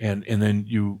 And then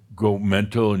you go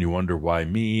mental and you wonder, why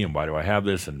me, and why do I have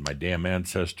this, and my damn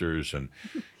ancestors, and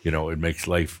it makes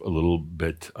life a little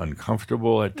bit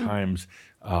uncomfortable at times.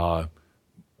 But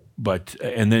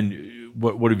then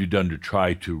what have you done to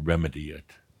try to remedy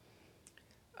it?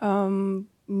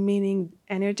 Meaning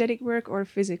energetic work or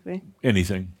physically?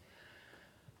 Anything.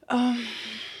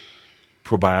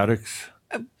 Probiotics.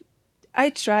 I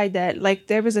tried that. Like,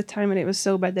 there was a time when it was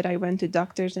so bad that I went to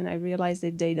doctors and I realized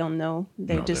that they don't know.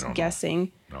 They're just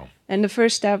guessing. No. And the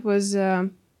first step was,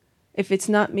 if it's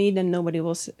not me, then nobody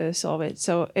will solve it.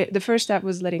 So the first step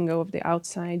was letting go of the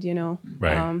outside,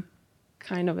 Right.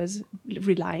 Kind of as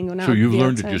relying on. So you've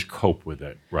learned outside. to just cope with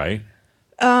it, right?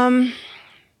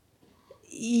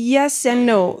 Yes and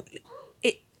no.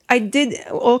 I did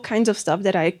all kinds of stuff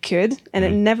that I could, and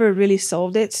it never really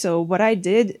solved it. So what I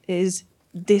did is,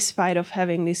 despite of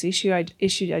having this issue, I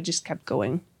just kept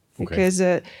going, because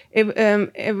it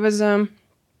was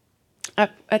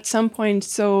at some point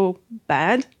so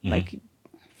bad, like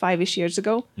 5-ish years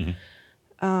ago,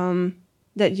 that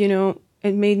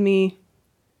it made me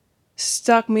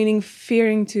stuck, meaning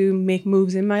fearing to make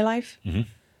moves in my life.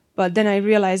 But then I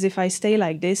realized if I stay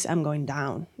like this, I'm going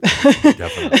down.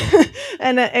 Definitely.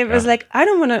 And it was like, I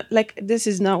don't want to, this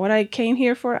is not what I came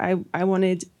here for. I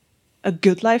wanted a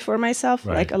good life for myself,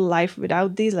 Right. like a life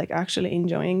without these, like actually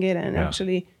enjoying it and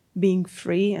actually being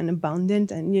free and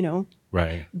abundant and,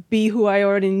 Right. be who I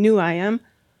already knew I am.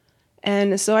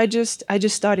 And so I just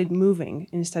started moving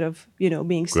instead of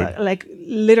being Good. stuck, like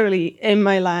literally in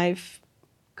my life,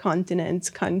 continents,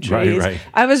 countries. Right.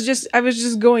 I was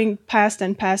just going past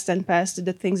and past and past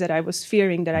the things that I was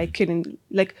fearing that I couldn't,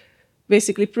 like,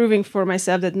 basically proving for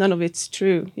myself that none of it's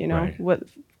true. Right. What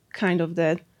kind of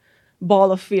that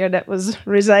ball of fear that was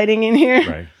residing in here.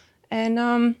 Right. And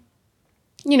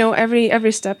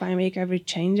every step I make, every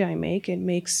change I make, it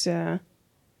makes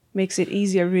it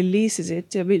easier, releases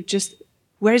it to be just,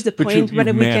 where's the But point you've when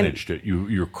we can. managed it.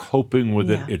 You're coping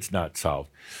with Yeah. it. It's not solved.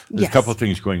 There's Yes. a couple of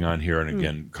things going on here, and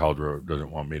again, Caldera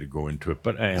doesn't want me to go into it,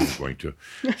 but I am going to.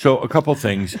 So a couple of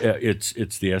things. It's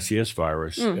the SES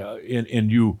virus,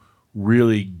 and you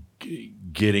really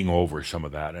getting over some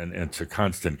of that, and it's a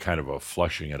constant kind of a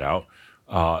flushing it out.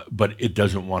 But it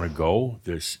doesn't want to go.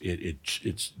 It's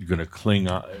going to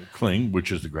cling,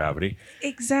 which is the gravity.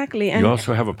 Exactly. And You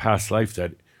also have a past life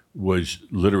that was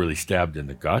literally stabbed in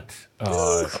the gut,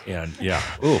 and yeah,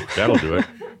 that'll do it.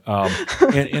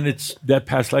 And it's that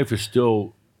past life is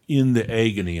still in the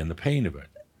agony and the pain of it.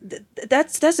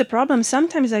 that's the problem.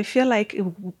 Sometimes I feel like,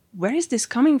 where is this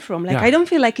coming from? Like, Yeah. I don't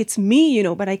feel like it's me,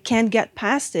 but I can't get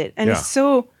past it. And Yeah. it's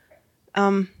so,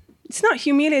 it's not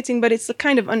humiliating, but it's a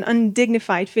kind of an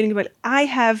undignified feeling. But I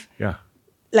have, Yeah,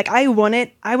 like, I want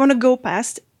it. I want to go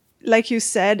past. Like you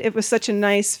said, it was such a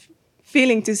nice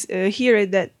feeling to hear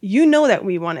it, that that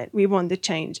we want it. We want the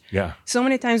change. yeah. So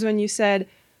many times when you said,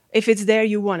 if it's there,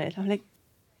 you want it. I'm like,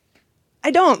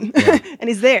 I don't. And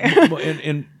it's there. Well,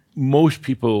 and most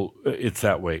people, it's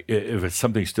that way. If it's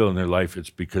something still in their life, it's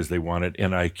because they want it.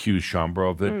 And I accuse Chambra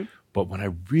of it. But when I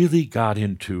really got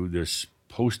into this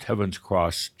post Heaven's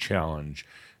Cross challenge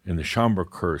and the Chambra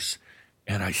curse,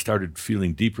 and I started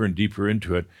feeling deeper and deeper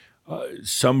into it,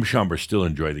 some Chambra still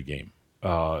enjoy the game,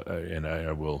 and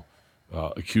I will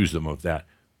accuse them of that.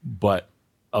 But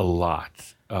a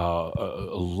lot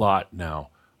now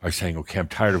are saying, "Okay, I'm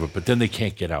tired of it," but then they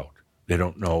can't get out. They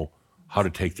don't know how to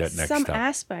take that next Some step.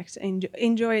 aspects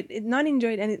enjoy it, not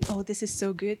enjoy it, and this is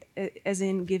so good, as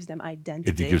in gives them It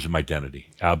identity. gives them identity,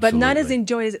 absolutely. But not as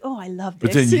enjoy as, I love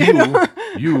But this. then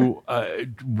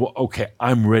okay,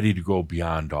 I'm ready to go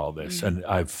beyond all this, and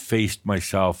I've faced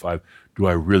myself. Do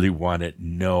I really want it?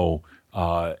 No.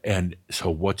 And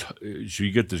so so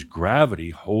you get this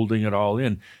gravity holding it all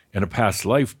in, and a past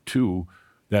life too.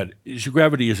 That so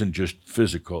gravity isn't just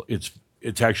physical; it's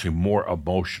actually more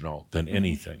emotional than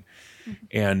anything,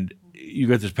 and you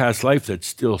got this past life that's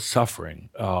still suffering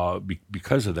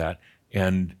because of that,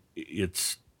 and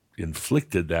it's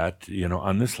inflicted that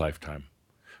on this lifetime.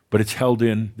 But it's held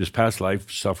in, this past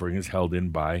life suffering is held in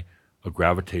by a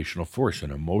gravitational force,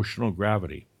 an emotional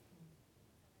gravity.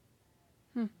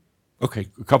 Okay,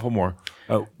 a couple more.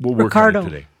 We'll work Ricardo. on it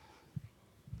today.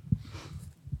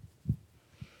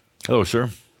 Hello, sir.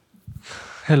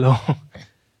 Hello.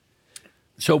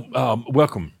 So,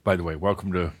 welcome, by the way.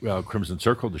 Welcome to Crimson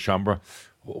Circle, the Chambra.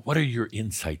 What are your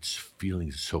insights,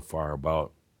 feelings so far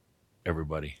about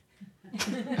everybody?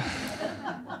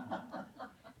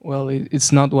 Well,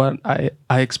 it's not what I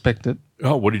expected.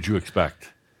 Oh, what did you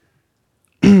expect?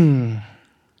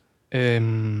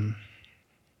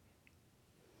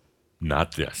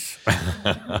 Not this.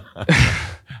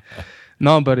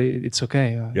 No, but it's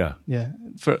okay. Yeah. Yeah.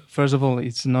 First of all,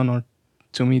 it's an honor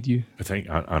to meet you. I think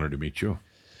honored to meet you.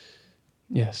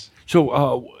 Yes.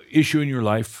 So, issue in your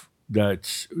life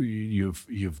that's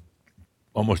you've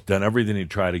almost done everything to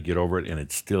try to get over it, and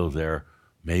it's still there.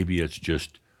 Maybe it's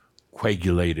just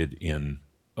coagulated in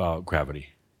gravity.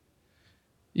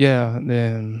 Yeah.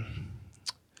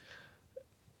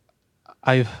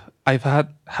 I've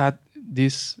had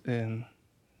this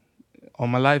all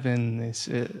my life, and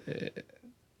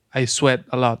I sweat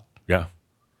a lot. Yeah,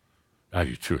 I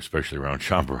do too, especially around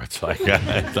Chambra. It's like,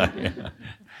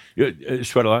 you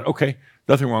sweat a lot. Okay,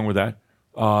 nothing wrong with that.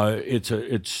 It's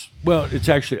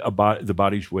actually the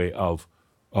body's way of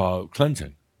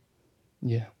cleansing.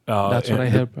 Yeah. That's what I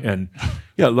heard. And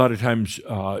yeah, a lot of times,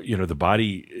 the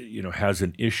body, has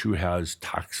an issue, has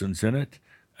toxins in it,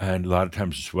 and a lot of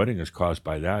times the sweating is caused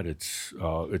by that. It's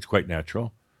quite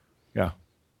natural. Yeah,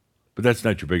 but that's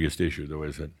not your biggest issue, though,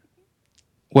 is it?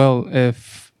 Well,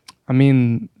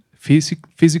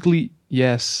 physically,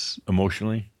 yes.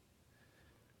 Emotionally?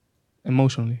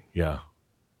 Emotionally, Yeah.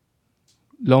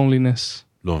 loneliness.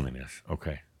 Loneliness.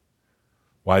 Okay.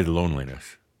 Why the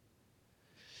loneliness?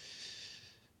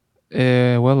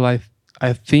 Well,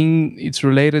 I think it's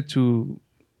related to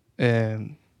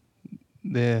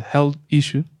the health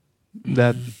issue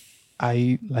that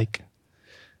I like.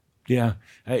 Yeah,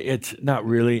 it's not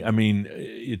really. I mean,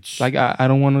 it's Like I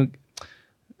don't want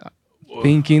to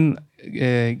thinking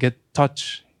get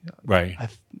touched Right.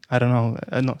 I don't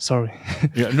know. No, sorry.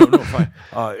 Yeah, no, fine.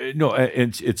 No,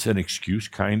 it's an excuse,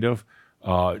 kind of,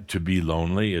 to be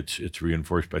lonely. It's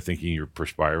reinforced by thinking you're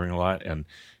perspiring a lot, and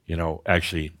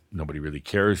actually nobody really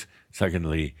cares.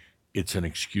 Secondly, it's an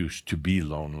excuse to be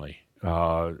lonely,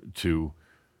 to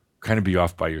kind of be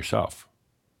off by yourself.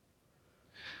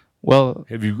 Well,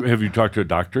 Have you talked to a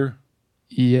doctor?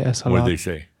 yes, a What lot. did they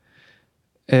say?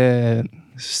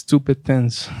 Stupid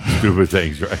things. Stupid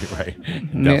things, right?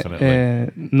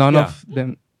 Definitely. None Yeah. of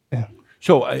them. Yeah.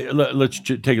 So let's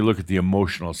take a look at the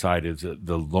emotional side of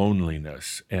the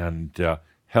loneliness and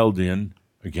held in,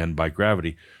 again, by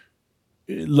gravity.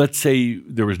 Let's say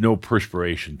there was no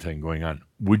perspiration thing going on.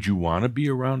 Would you want to be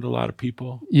around a lot of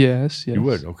people? Yes. You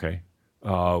would, okay.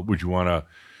 Would you want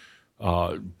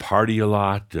to party a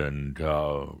lot and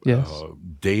Yes.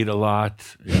 date a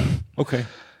lot? Yeah. Okay.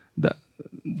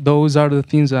 Those are the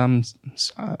things I'm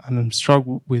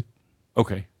struggle with.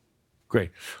 Okay.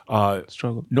 Great.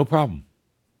 Struggle. No problem.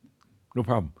 No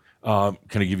problem.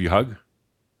 Can I give you a hug?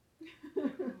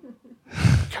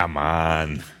 Come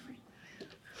on.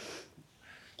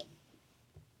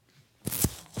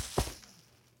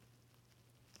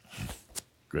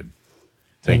 Good.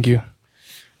 Thank you.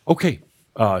 Okay.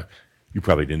 You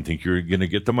probably didn't think you were going to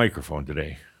get the microphone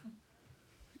today.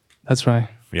 That's right.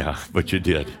 Yeah, but you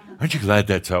did. Aren't you glad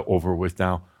that's over with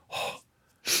now?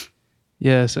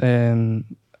 Yes,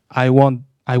 and I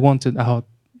wanted out.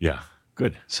 Yeah.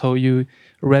 Good. So you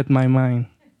read my mind.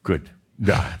 Good.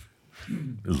 Yeah.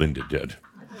 Linda did.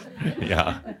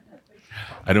 Yeah.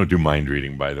 I don't do mind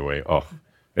reading, by the way. Oh,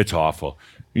 it's awful.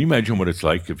 Can you imagine what it's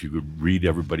like if you could read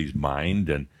everybody's mind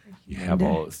and you have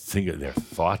all think of their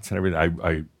thoughts and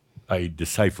everything? I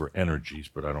decipher energies,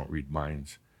 but I don't read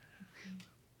minds.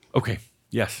 Okay.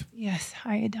 Yes. Yes.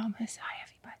 Hi, Adamus. Hi,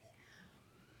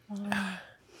 everybody.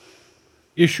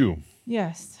 Issue.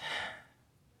 Yes.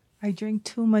 I drink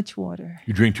too much water.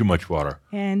 You drink too much water.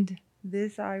 And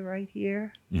this eye right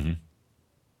here.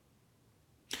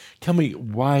 Tell me,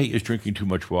 why is drinking too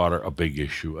much water a big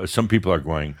issue? Some people are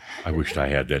going, I wished I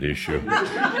had that issue.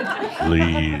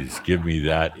 Please give me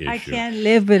that issue. I can't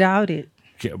live without it.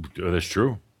 That's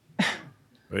true.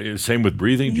 Same with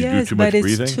breathing. Do you do Yes, too much but it's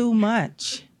breathing? too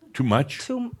much. Too much?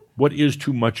 What is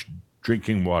too much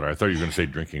drinking water? I thought you were going to say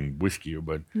drinking whiskey,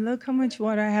 but Look how much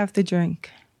water I have to drink.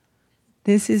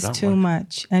 This is Not too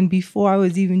much. And before I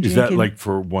was even is drinking. that like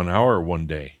for 1 hour or 1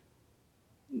 day?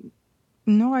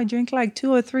 No, I drink like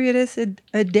 2 or 3 of this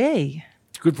a day.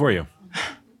 It's good for you.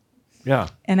 Yeah,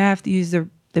 And I have to use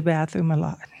the bathroom a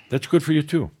lot. that's good for you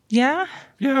too. Yeah?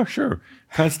 Yeah, sure.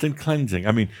 Constant cleansing.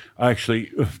 I mean,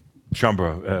 actually,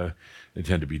 Chambra, they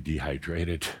tend to be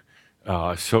dehydrated.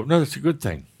 So, no, that's a good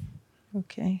thing.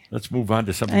 Okay. Let's move on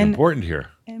to something And- important here.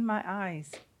 And my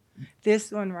eyes.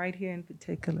 This one right here in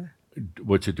particular.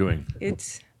 What's it doing?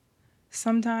 It's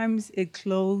sometimes it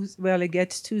closes, well, it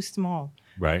gets too small.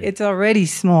 Right? It's already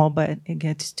small, but it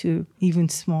gets to even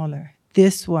smaller.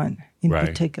 This one in Right.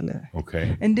 particular.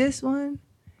 Okay. And this one,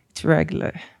 it's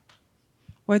regular.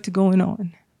 What's going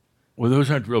on? Well, those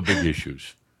aren't real big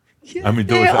issues. Yes, I mean,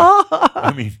 they those are.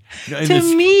 I mean, and To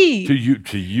it's- me. to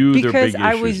you, they're Because big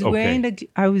I issues.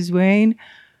 was wearing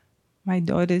my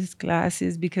daughter's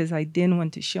glasses because I didn't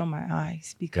want to show my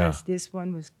eyes because this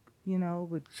one was,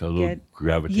 would So a little get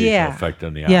gravitational effect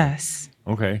on the eye. Yes.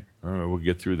 Okay. All right. We'll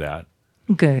get through that.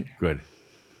 Good. Good.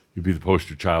 You'd be the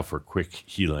poster child for quick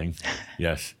healing.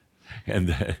 Yes.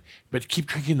 And but keep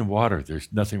drinking the water. There's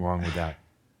nothing wrong with that.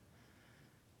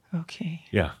 Okay.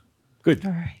 Yeah. Good.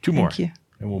 All right. 2 more. Thank you.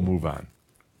 And we'll move on.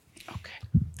 Okay.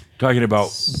 Talking about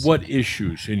what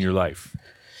issues in your life.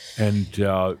 And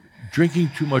drinking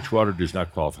too much water does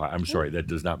not qualify. I'm sorry, that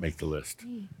does not make the list.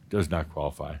 Does not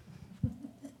qualify.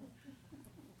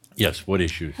 Yes, what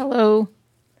issues? Hello.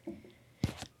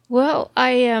 Well,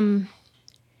 I am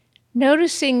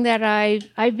noticing that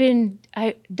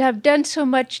I've done so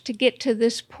much to get to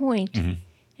this point,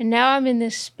 and now I'm in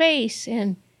this space,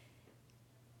 and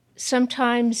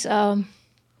sometimes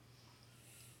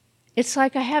it's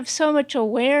like I have so much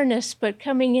awareness, but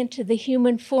coming into the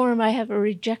human form, I have a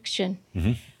rejection.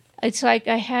 It's like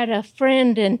I had a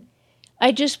friend, and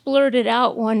I just blurted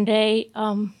out one day,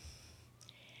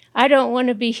 I don't want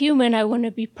to be human, I want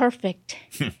to be perfect.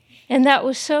 And that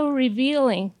was so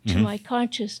revealing to my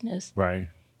consciousness. Right.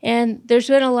 And there's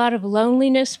been a lot of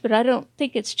loneliness, but I don't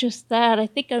think it's just that. I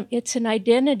think it's an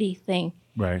identity thing.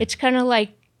 Right. It's kind of like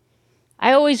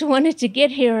I always wanted to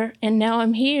get here, and now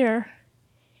I'm here.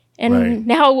 And Right.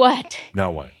 now what?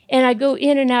 Now what? And I go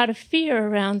in and out of fear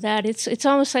around that. It's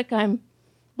almost like I'm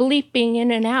bleeping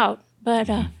in and out. But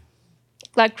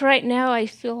like right now, I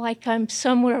feel like I'm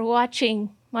somewhere watching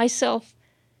myself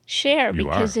share You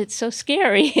because are. it's so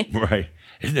scary. Right.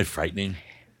 Isn't it frightening?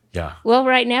 Yeah. Well,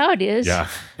 right now it is. Yeah.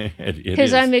 It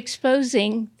Because is. I'm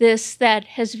exposing this that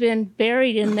has been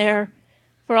buried in there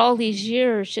for all these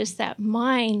years. Just that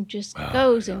mind just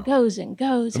goes and goes and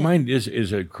goes. The mind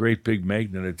is a great big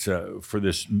magnet. It's for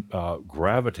this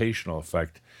gravitational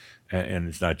effect, and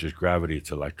it's not just gravity; it's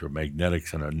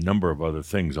electromagnetics and a number of other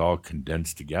things all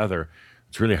condensed together.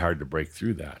 It's really hard to break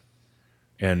through that.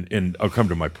 And I'll come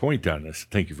to my point on this.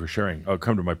 Thank you for sharing. I'll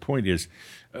come to my point is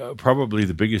probably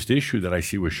the biggest issue that I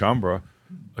see with Shambhala,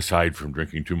 aside from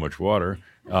drinking too much water,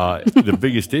 the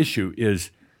biggest issue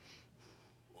is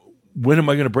when am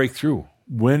I going to break through?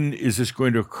 When is this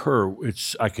going to occur?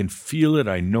 I can feel it.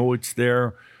 I know it's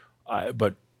there.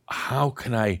 But how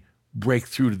can I break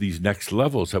through to these next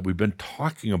levels that we've been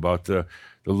talking about, the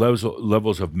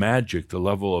levels of magic, the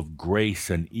level of grace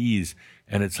and ease?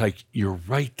 And it's like you're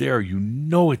right there. You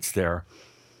know it's there.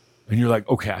 And you're like,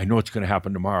 okay, I know it's going to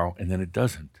happen tomorrow. And then it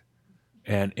doesn't.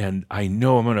 And I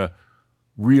know I'm going to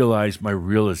realize my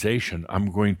realization.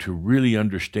 I'm going to really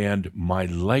understand my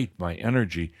light, my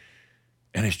energy.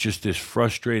 And it's just this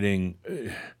frustrating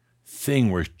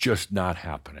thing where it's just not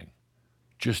happening,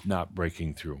 just not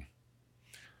breaking through.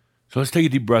 So let's take a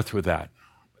deep breath with that.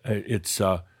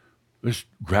 This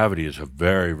gravity is a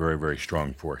very, very, very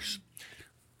strong force.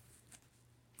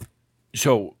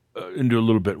 So into a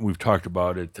little bit, we've talked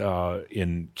about it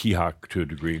in Kihak to a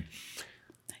degree.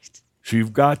 So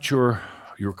you've got your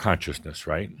consciousness,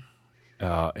 right?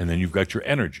 And then you've got your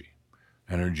energy.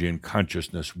 Energy and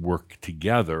consciousness work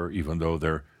together, even though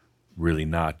they're really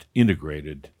not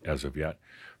integrated as of yet,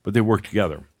 but they work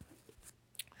together.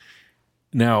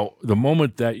 Now, the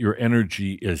moment that your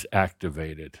energy is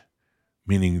activated,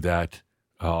 meaning that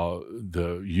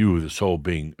the soul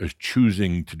being, is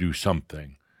choosing to do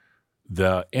something,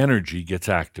 the energy gets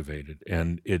activated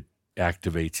and it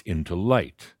activates into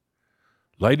light.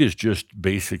 Light is just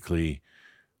basically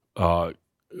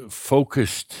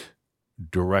focused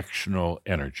directional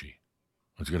energy.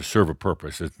 It's going to serve a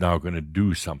purpose. It's now going to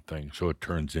do something, so it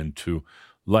turns into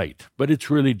light. But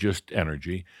it's really just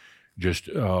energy, just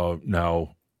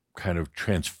now kind of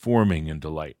transforming into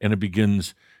light. And it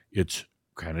begins its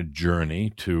kind of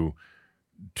journey to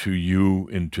you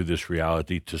into this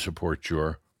reality to support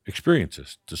your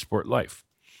experiences, to support life.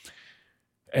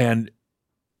 And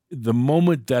the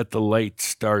moment that the light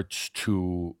starts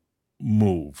to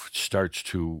move, starts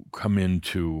to come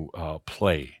into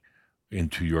play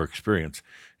into your experience,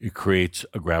 it creates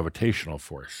a gravitational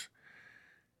force.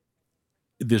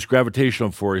 This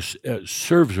gravitational force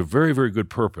serves a very, very good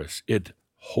purpose. It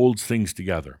holds things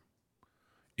together.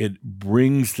 It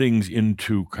brings things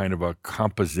into kind of a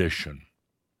composition.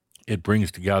 It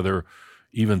brings together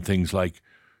even things like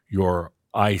your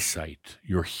eyesight,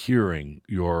 your hearing,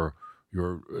 your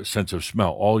sense of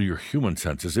smell, all your human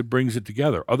senses. It brings it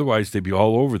together. Otherwise, they'd be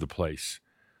all over the place.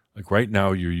 Like right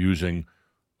now, you're using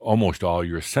almost all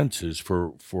your senses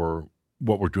for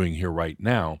what we're doing here right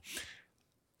now.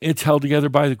 It's held together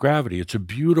by the gravity. It's a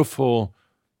beautiful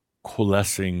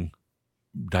coalescing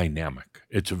dynamic.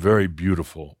 It's a very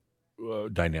beautiful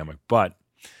dynamic. But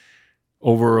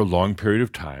over a long period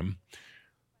of time,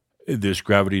 this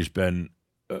gravity has been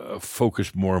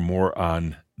focused more and more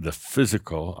on the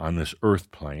physical, on this earth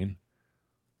plane,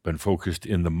 been focused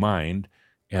in the mind,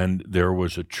 and there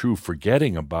was a true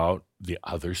forgetting about the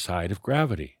other side of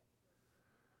gravity.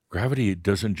 Gravity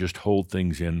doesn't just hold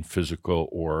things in physical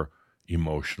or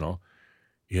emotional.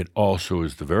 It also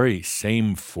is the very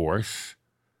same force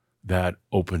that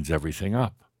opens everything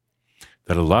up,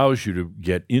 that allows you to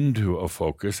get into a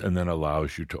focus and then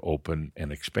allows you to open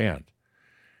and expand.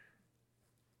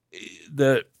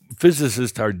 The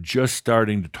physicists are just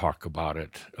starting to talk about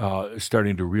it,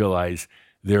 starting to realize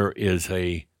there is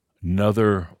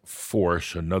another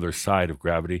force, another side of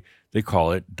gravity. They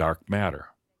call it dark matter.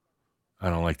 I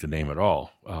don't like the name at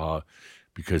all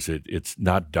because it's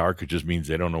not dark. It just means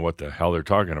they don't know what the hell they're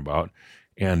talking about.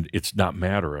 And it's not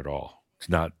matter at all. It's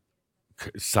not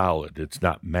solid. It's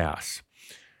not mass.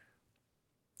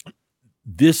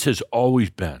 This has always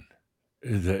been.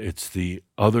 It's the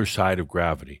other side of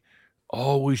gravity.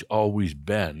 Always, always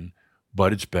been,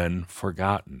 but it's been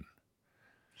forgotten.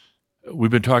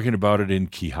 We've been talking about it in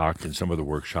Kihak and some of the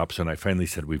workshops, and I finally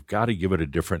said we've got to give it a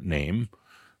different name.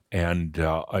 And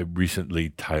I recently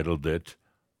titled it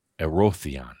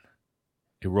Aerotheon.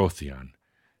 Aerotheon.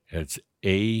 It's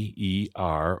Aerotheon.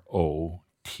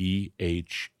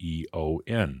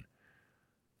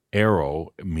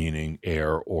 Aero meaning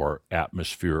air or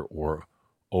atmosphere or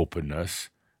openness.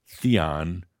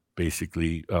 Theon,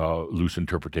 basically loose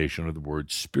interpretation of the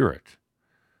word spirit.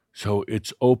 So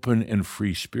it's open and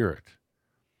free spirit.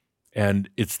 And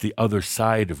it's the other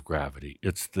side of gravity.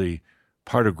 It's the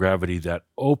part of gravity that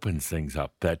opens things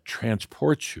up, that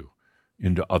transports you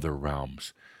into other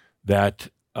realms, that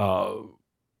that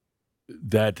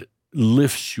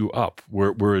lifts you up.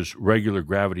 Whereas regular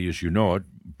gravity, as you know it,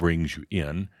 brings you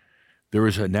in. There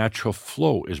is a natural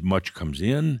flow. As much comes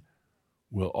in,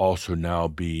 will also now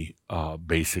be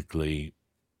basically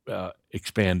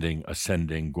expanding,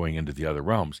 ascending, going into the other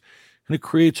realms. And it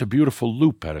creates a beautiful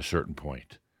loop at a certain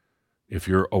point. If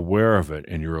you're aware of it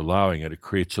and you're allowing it, it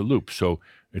creates a loop. So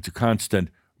it's a constant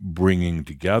bringing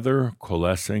together,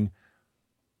 coalescing,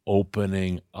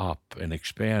 opening up, and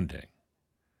expanding.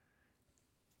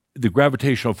 The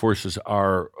gravitational forces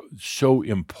are so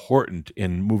important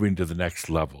in moving to the next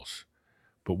levels.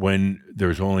 But when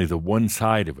there's only the one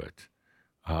side of it,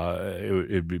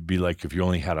 it'd be like if you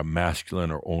only had a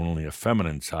masculine or only a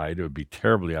feminine side, it would be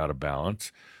terribly out of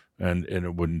balance, and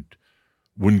it wouldn't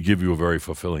give you a very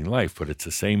fulfilling life. But it's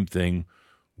the same thing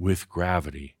with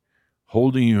gravity,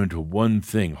 holding you into one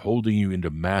thing, holding you into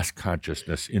mass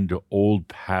consciousness, into old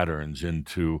patterns,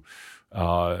 into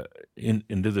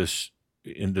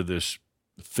this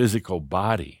physical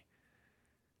body.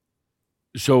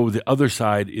 So the other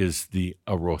side is the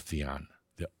arotheon,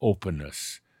 the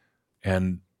openness.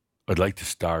 And I'd like to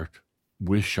start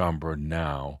with Shaumbra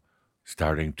now,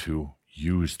 starting to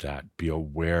use that, be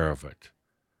aware of it,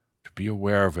 to be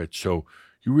aware of it. So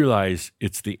you realize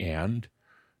it's the and.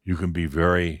 You can be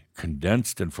very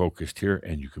condensed and focused here,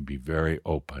 and you can be very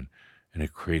open. And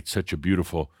it creates such a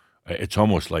beautiful, it's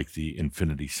almost like the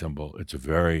infinity symbol. It's a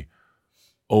very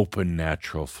open,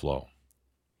 natural flow.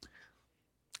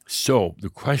 So the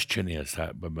question is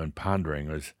that I've been pondering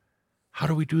is, how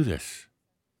do we do this?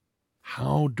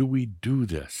 How do we do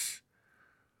this?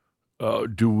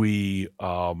 Do we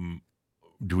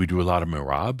do a lot of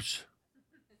mirabs?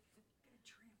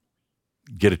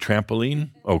 Get a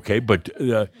trampoline? Okay, but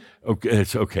okay,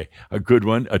 it's okay. A good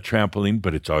one, a trampoline,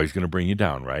 but it's always going to bring you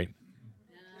down, right?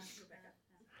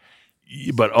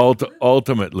 But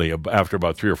ultimately, after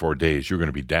about 3 or 4 days, you're going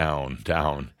to be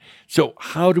down. So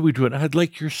how do we do it? I'd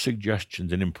like your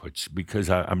suggestions and inputs because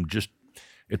I'm just,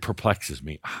 it perplexes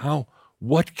me.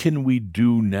 What can we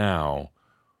do now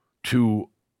to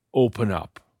open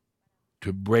up,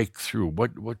 to break through?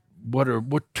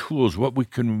 What tools?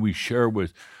 Can we share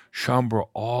with Shaumbra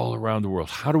all around the world?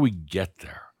 How do we get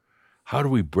there? How do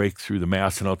we break through the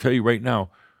mass? And I'll tell you right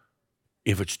now,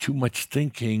 if it's too much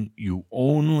thinking, you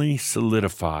only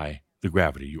solidify the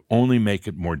gravity. You only make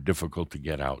it more difficult to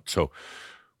get out. So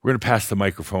we're going to pass the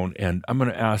microphone, and I'm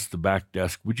going to ask the back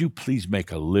desk, would you please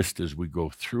make a list as we go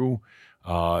through?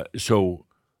 So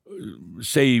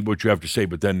say what you have to say,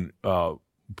 but then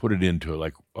put it into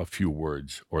like a few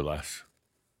words or less.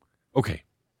 Okay.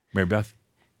 Mary Beth?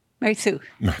 Mary Sue.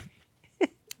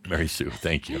 Mary Sue,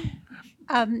 thank you.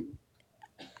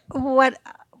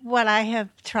 What I have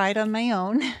tried on my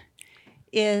own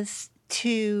is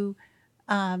to,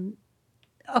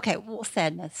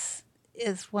 sadness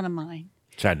is one of mine.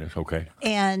 Sadness, okay.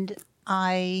 And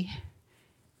I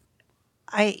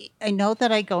know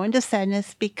that I go into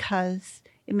sadness because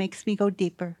it makes me go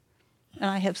deeper. And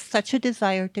I have such a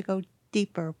desire to go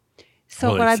deeper.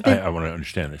 So I want to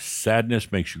understand this.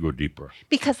 Sadness makes you go deeper.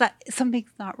 Because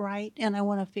something's not right and I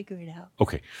want to figure it out.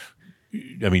 Okay.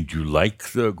 I mean, do you like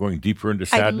going deeper into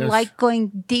sadness? I like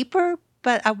going deeper,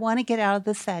 but I want to get out of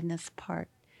the sadness part.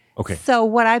 Okay. So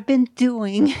what I've been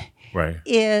doing right.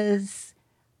 is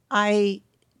I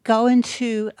go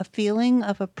into a feeling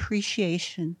of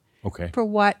appreciation for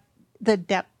what the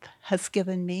depth has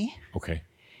given me. Okay.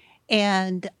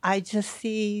 And I just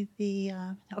see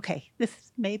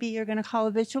this maybe you're going to call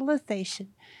a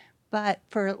visualization, but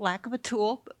for lack of a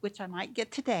tool, which I might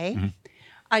get today,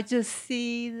 I just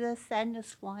see the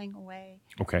sadness flying away.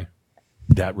 Okay.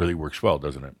 That really works well,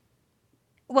 doesn't it?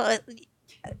 Well,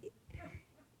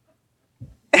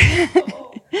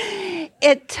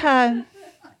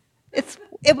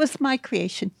 it was my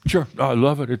creation. Sure. Oh, I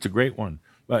love it. It's a great one.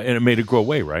 And it made it go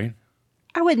away, right?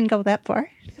 I wouldn't go that far.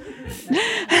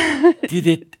 Did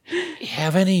it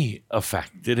have any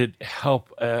effect? Did it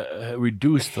help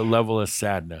reduce the level of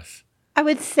sadness? I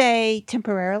would say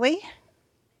temporarily.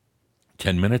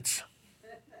 10 minutes?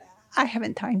 I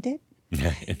haven't timed it.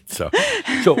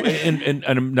 And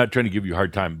I'm not trying to give you a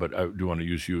hard time, but I do want to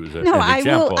use you as an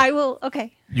example. I will.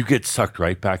 Okay. You get sucked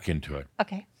right back into it.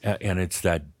 Okay. And it's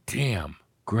that damn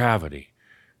gravity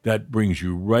that brings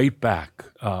you right back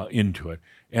into it.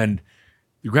 And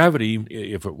the gravity,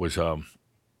 if it was a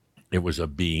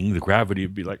being, the gravity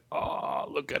would be like, oh, oh,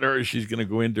 look at her. She's going to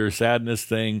go into her sadness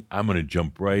thing. I'm going to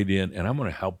jump right in, and I'm going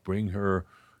to help bring her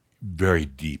very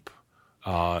deep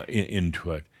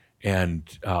into it. And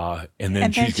then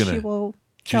And she's then going she to... will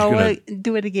she's go gonna-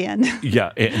 do it again.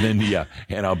 Yeah,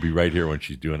 and I'll be right here when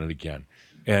she's doing it again.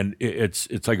 And it's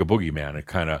like a boogeyman. It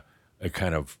kind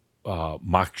of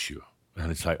mocks you,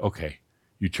 and it's like, okay,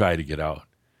 you try to get out,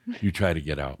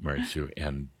 Mary Sue,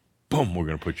 and boom, we're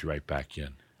going to put you right back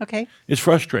in. Okay. It's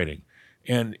frustrating,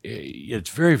 and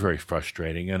it's very, very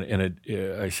frustrating. And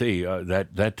I say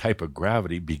that type of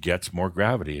gravity begets more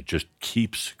gravity. It just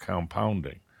keeps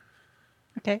compounding.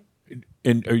 Okay.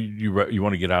 And you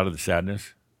want to get out of the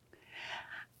sadness?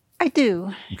 I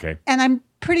do. Okay. And I'm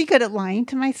pretty good at lying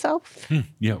to myself.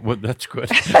 Yeah, well, that's good.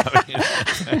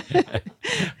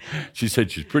 She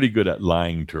said she's pretty good at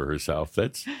lying to herself.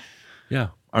 Yeah,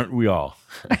 aren't we all?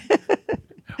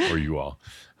 Or you all?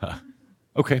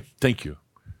 Okay, thank you.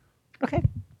 Okay.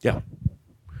 Yeah.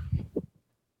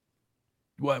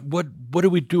 What do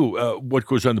we do? What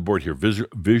goes on the board here?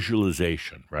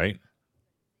 Visualization, right?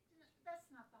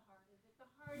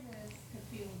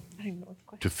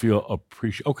 To feel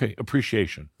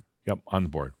appreciation. Yep, on the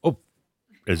board. Oh,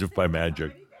 as if by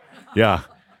magic. Yeah.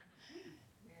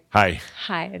 Hi.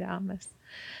 Hi, Adamus.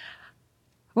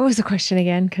 What was the question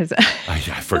again? Because I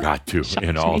forgot to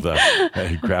in all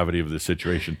the gravity of the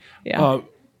situation. Yeah.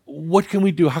 What can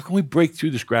we do? How can we break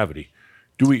through this gravity?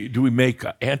 Do we make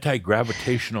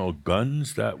anti-gravitational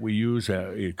guns that we use,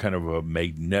 kind of a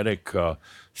magnetic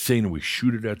thing, and we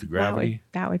shoot it at the gravity?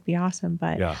 that would be awesome.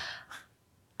 But Yeah.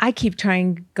 I keep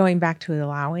going back to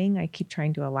allowing. I keep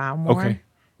trying to allow more. Okay.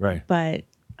 Right. But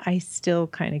I still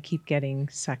kind of keep getting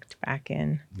sucked back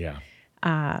in. Yeah.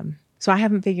 So I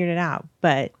haven't figured it out.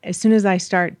 But as soon as I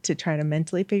start to try to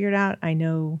mentally figure it out, I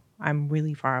know I'm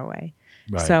really far away.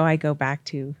 Right. So I go back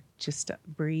to just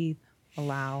breathe,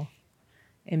 allow,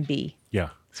 and be. Yeah.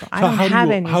 So I don't have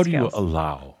any How do you skills.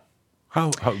 allow? How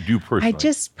do you personally? I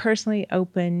just personally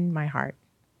open my heart.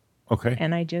 Okay.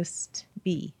 And I just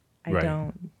be. I Right.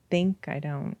 don't think. I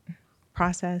don't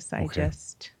process. I Okay.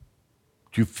 just,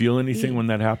 Do you feel anything when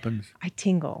that happens? I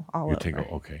tingle all You over. tingle.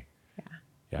 Okay.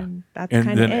 Yeah. And that's And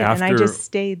kind of then it. And I after- just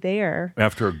stay there.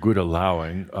 After a good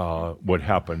allowing, what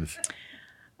happens?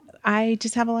 I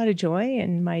just have a lot of joy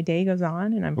and my day goes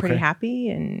on and I'm pretty Okay. happy.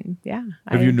 And yeah.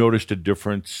 Have you noticed a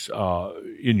difference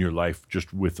in your life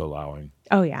just with allowing?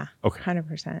 Oh, yeah. Okay.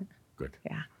 100%. Good.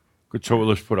 Yeah. Good. So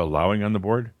let's put allowing on the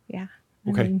board. Yeah.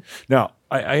 Okay. Now,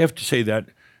 I have to say that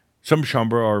some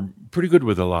Shambra are pretty good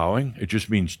with allowing. It just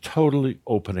means totally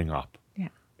opening up. Yeah.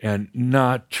 And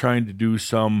not trying to do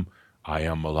some, I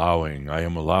am allowing,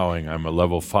 I'm a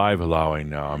level 5 allowing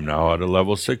now. I'm now at a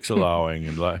level 6 allowing.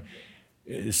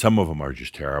 And some of them are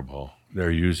just terrible. They're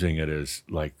using it as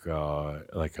like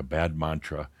a bad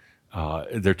mantra.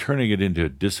 They're turning it into a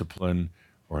discipline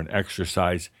or an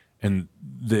exercise. And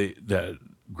the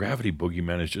gravity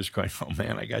boogeyman is just going, oh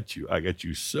man, I got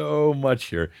you so much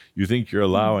here. You think you're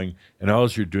allowing, and all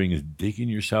you're doing is digging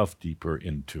yourself deeper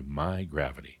into my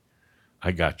gravity.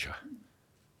 I gotcha.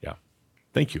 Yeah.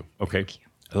 Thank you. Okay. Thank you.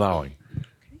 Allowing.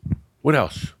 What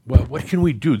else? Well, what can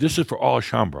we do? This is for all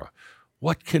Shambra.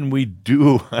 What can we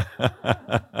do?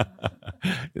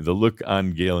 The look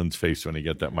on Galen's face when he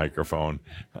got that microphone.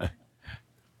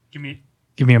 Give me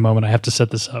a moment. I have to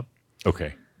set this up.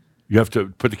 Okay. You have to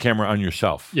put the camera on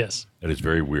yourself. Yes. That is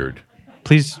very weird.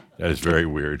 Please. That is very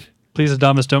weird. Please,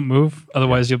 Adamus, don't move.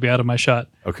 Otherwise, you'll be out of my shot.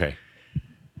 Okay.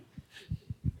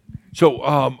 So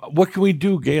what can we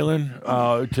do, Galen,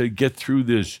 to get through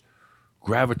this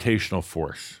gravitational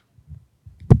force?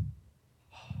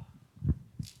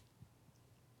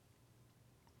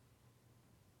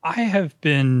 I have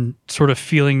been sort of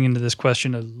feeling into this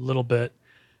question a little bit.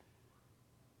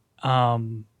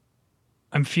 I'm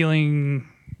feeling...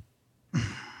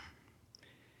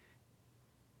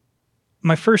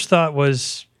 My first thought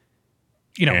was,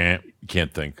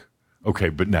 Can't think. Okay,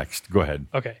 but next. Go ahead.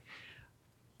 Okay.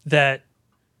 That,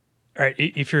 all right,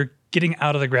 if you're getting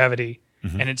out of the gravity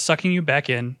and it's sucking you back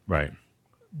in, right,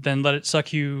 then let it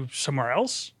suck you somewhere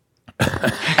else.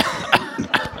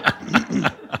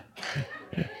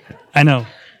 I know.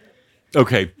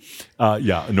 Okay.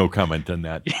 Yeah, no comment on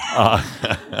that.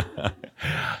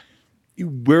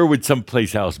 Where would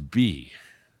someplace else be?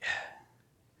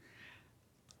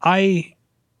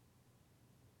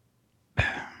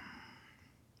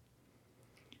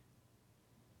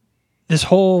 This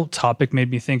whole topic made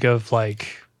me think of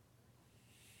like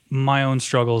my own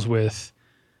struggles with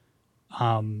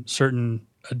certain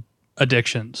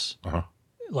addictions,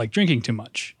 like drinking too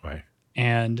much. Right.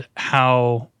 And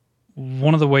how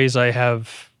one of the ways I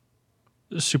have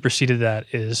superseded that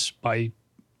is by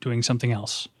doing something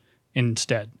else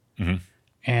instead,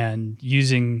 and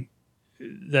using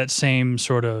that same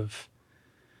sort of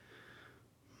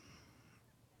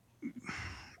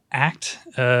act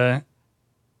in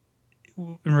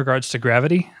regards to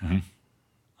gravity.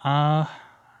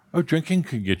 Drinking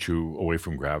can get you away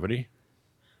from gravity.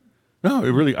 No, it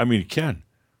really, I mean, it can.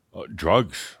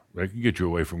 Drugs, they can get you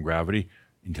away from gravity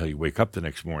until you wake up the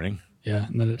next morning. Yeah,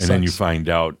 and then and then you find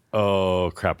out,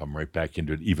 oh, crap, I'm right back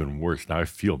into it. Even worse. Now I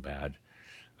feel bad.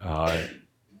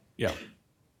 Yeah.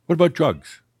 What about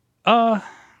drugs? Not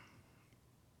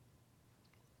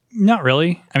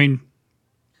really. I mean,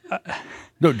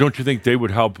 no, don't you think they would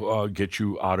help get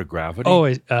you out of gravity? Oh,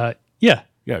 yeah.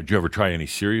 Yeah. Did you ever try any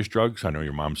serious drugs? I know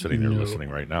your mom's sitting there listening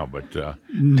right now, but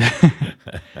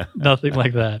nothing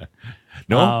like that.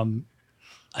 No.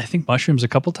 I think mushrooms a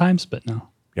couple times, but no.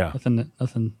 Yeah.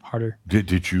 Nothing harder.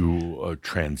 Did you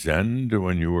transcend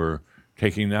when you were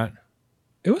taking that?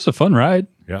 It was a fun ride.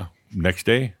 Yeah. Next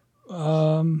day?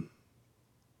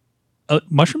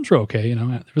 Mushrooms were okay. You know,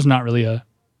 there was not really a.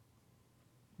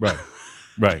 Right.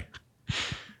 Right.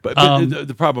 But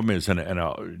the problem is, and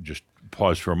I'll just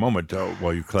pause for a moment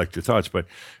while you collect your thoughts. But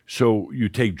so you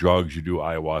take drugs, you do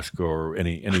ayahuasca or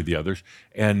any of the others,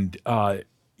 and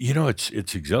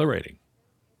it's exhilarating.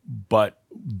 But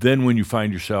then when you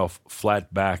find yourself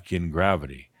flat back in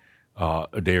gravity,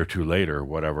 a day or two later,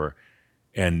 whatever,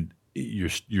 and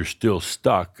you're still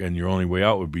stuck, and your only way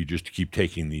out would be just to keep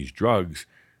taking these drugs.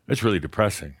 That's really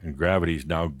depressing. And gravity's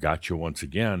now got you once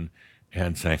again.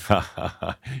 And saying, ha, ha,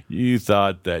 ha, you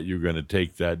thought that you're going to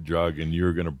take that drug and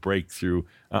you're going to break through.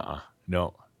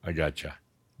 No, I gotcha.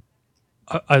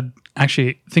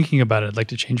 Actually, thinking about it, I'd like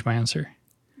to change my answer.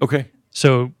 Okay.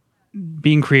 So,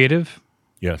 being creative,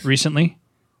 yes, recently,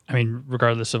 I mean,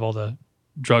 regardless of all the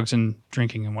drugs and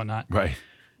drinking and whatnot. Right.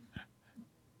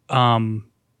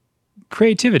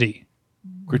 Creativity.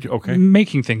 Okay.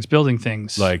 Making things, building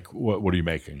things. Like, what are you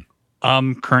making?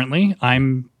 Currently,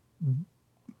 I'm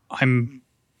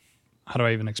how do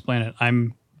I even explain it?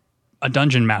 I'm a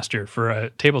dungeon master for a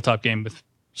tabletop game with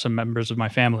some members of my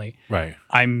family. Right.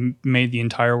 I made the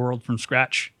entire world from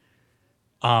scratch,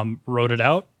 wrote it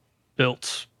out,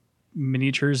 built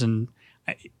miniatures,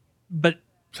 but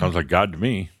sounds like God to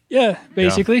me. Yeah,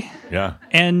 basically. Yeah.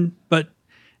 But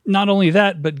not only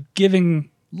that, but giving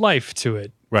life to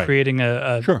it, right. Creating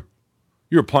a sure.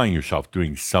 You're applying yourself,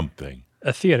 doing something.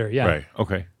 A theater, yeah. Right.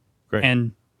 Okay. Great.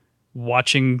 And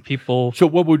watching people. So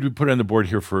what would we put on the board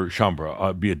here for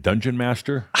Shambra? Be a dungeon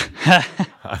master?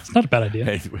 It's not a bad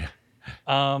idea.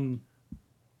 And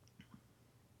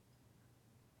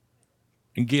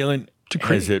Galen,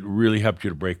 has it really helped you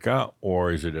to break out,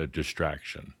 or is it a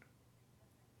distraction?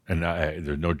 And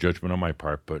there's no judgment on my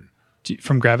part, but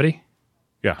from gravity?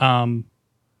 Yeah.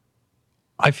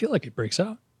 I feel like it breaks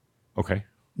out. Okay.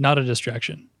 Not a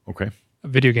distraction. Okay.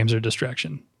 Video games are a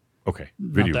distraction. Okay.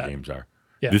 Video games are.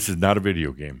 Yeah. This is not a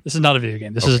video game. This is not a video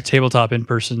game. This is a tabletop in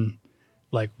person.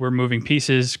 Like, we're moving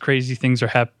pieces, crazy things are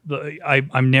happening.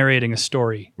 I'm narrating a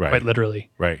story, right. Quite literally.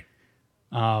 Right.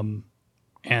 And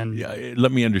yeah,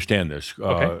 let me understand this.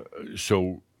 Okay.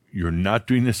 So you're not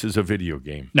doing this as a video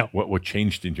game. No. What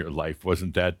changed in your life?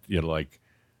 Wasn't that, like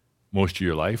most of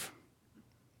your life?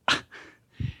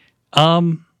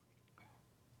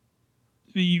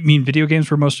 You mean video games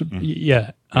were most of,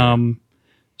 yeah.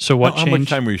 So what changed? How much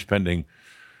time were you spending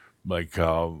like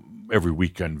every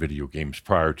week on video games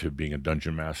prior to being a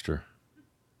dungeon master?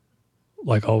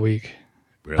 Like all week.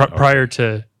 Really? Prior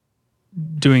to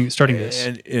starting this.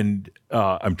 And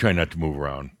I'm trying not to move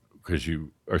around because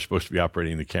you are supposed to be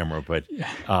operating the camera, but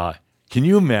can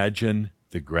you imagine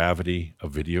the gravity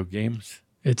of video games?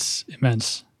 It's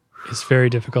immense. It's very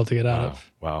difficult to get out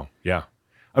of. Wow. Yeah.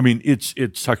 I mean,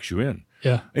 it sucks you in.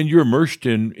 Yeah. And you're immersed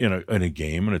in a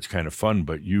game, and it's kind of fun,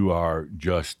 but you are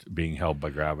just being held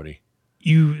by gravity.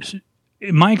 In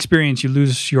my experience, you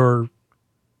lose your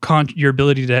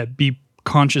ability to be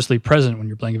consciously present when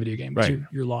you're playing a video game. Right.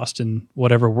 You're lost in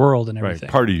whatever world and everything.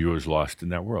 Right. Part of you is lost in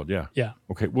that world. Yeah. Yeah.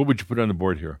 Okay. What would you put on the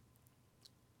board here?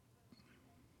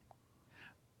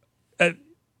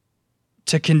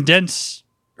 To condense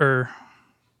or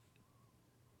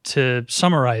to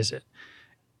summarize it,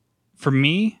 for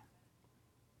me,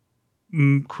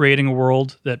 creating a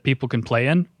world that people can play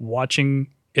in, watching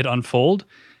it unfold,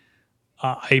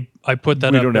 I put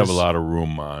that. We up don't have as, a lot of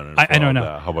room on. I don't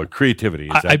know. How about creativity?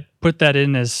 I put that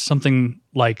in as something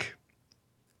like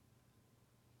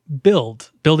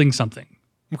building something.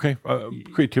 Okay,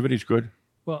 creativity is good.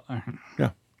 Well,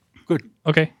 yeah, good.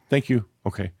 Okay, thank you.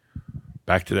 Okay,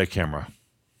 back to that camera.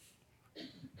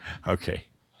 Okay,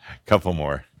 couple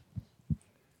more.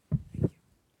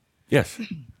 Yes.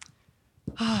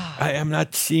 I am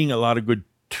not seeing a lot of good.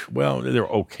 Well, they're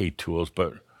okay tools,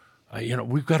 but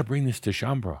we've got to bring this to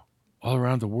Shambhala all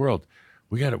around the world.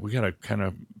 We got to kind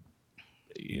of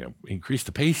increase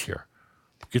the pace here.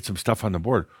 Get some stuff on the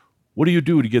board. What do you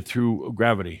do to get through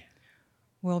gravity?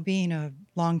 Well, being a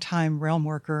longtime realm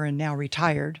worker and now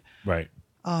retired, Right.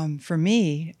 For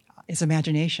me, it's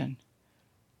imagination.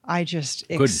 I just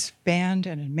expand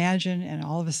and imagine, and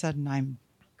all of a sudden I'm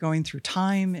going through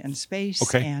time and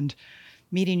space and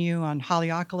meeting you on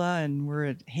Haleakala, and we're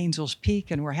at Hainzel's Peak,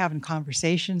 and we're having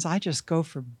conversations. I just go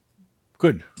for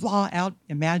flaw out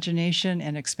imagination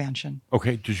and expansion.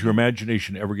 Okay. Does your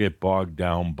imagination ever get bogged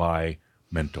down by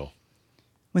mental?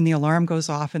 When the alarm goes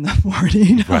off in the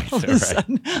morning, all of a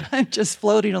sudden I'm just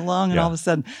floating along, and all of a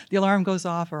sudden the alarm goes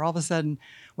off, or all of a sudden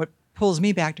what pulls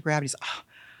me back to gravity is,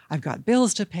 I've got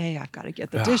bills to pay. I've got to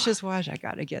get the dishes washed. I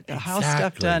got to get the house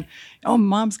stuff done. Oh,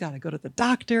 mom's got to go to the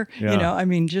doctor. Yeah.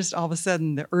 Just all of a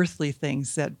sudden the earthly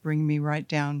things that bring me right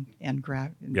down and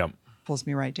pulls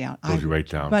me right down. Pulls you right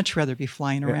down. Much rather be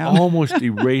flying around. It almost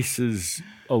erases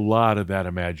a lot of that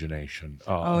imagination.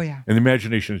 And the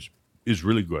imagination is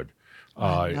really good.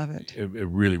 I love it.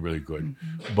 Really, really good.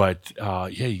 Mm-hmm. But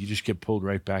you just get pulled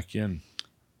right back in.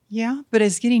 Yeah, but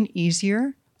it's getting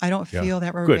easier. I don't feel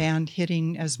that rubber band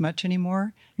hitting as much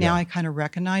anymore. Now I kind of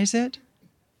recognize it.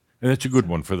 And that's a good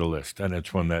one for the list. And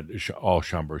it's one that all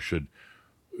Shambhala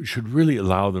should really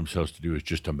allow themselves to do, is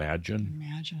just imagine.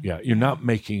 Imagine. Yeah, you're not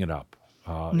making it up.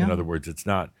 In other words, it's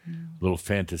not little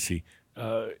fantasy.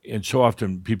 And so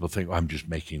often people think, I'm just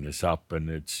making this up, and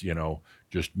it's,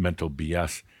 just mental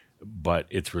BS. But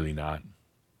it's really not.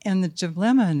 And the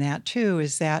dilemma in that, too,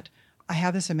 is that I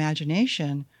have this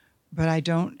imagination, but I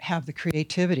don't have the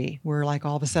creativity where, like,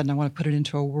 all of a sudden I want to put it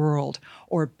into a world,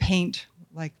 or paint,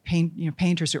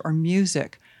 painters, or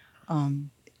music.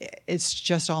 It's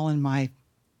just all in my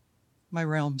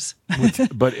realms.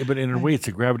 but in a way, it's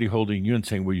a gravity holding you and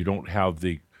saying, well, you don't have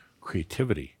the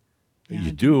creativity.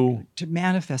 You do. To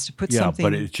manifest, to put something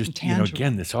but it's just, tangible.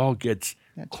 Again, this all gets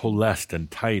coalesced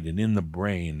and tight and in the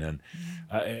brain. And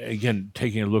again,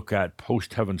 taking a look at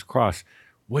post Heaven's Cross,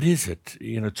 what is it?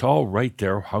 It's all right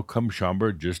there. How come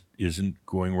Shambhala just isn't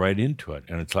going right into it?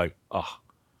 And it's like,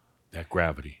 that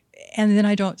gravity. And then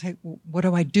I don't think, what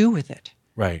do I do with it?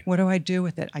 Right. What do I do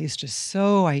with it? I used to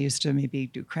sew. I used to maybe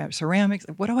do ceramics.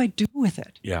 What do I do with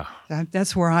it? Yeah.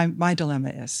 That's where my dilemma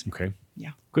is. Okay.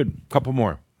 Yeah. Good. Couple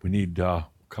more. We need a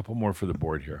couple more for the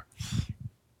board here.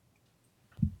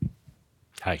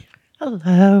 Hi.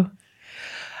 Hello.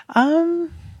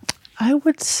 I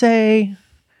would say,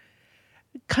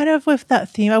 kind of with that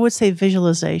theme, I would say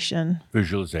visualization.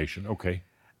 Visualization. Okay.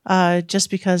 Just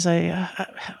because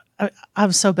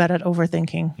I'm so bad at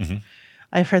overthinking. Mm-hmm.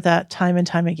 I've heard that time and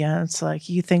time again. It's like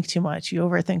you think too much, you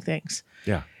overthink things.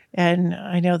 Yeah. And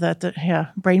I know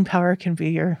that brain power can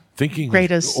be your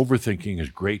greatest. Overthinking is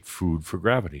great food for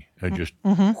gravity. It just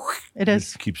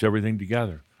it keeps everything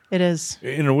together. It is.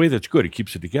 In a way that's good. It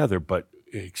keeps it together, but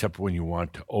except when you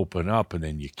want to open up and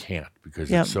then you can't because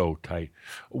it's so tight.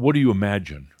 What do you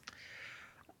imagine?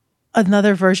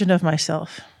 Another version of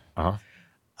myself. Uh-huh.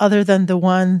 Other than the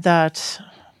one that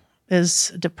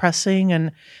is depressing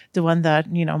and the one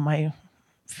that, my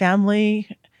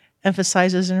family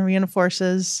emphasizes and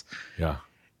reinforces. Yeah.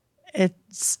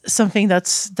 It's something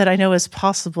that I know is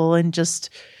possible and just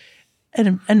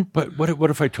But what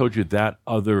if I told you that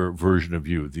other version of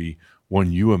you, the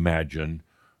one you imagine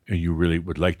and you really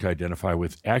would like to identify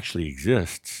with, actually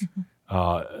exists,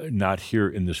 not here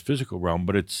in this physical realm,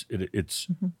 but it's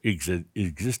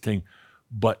existing,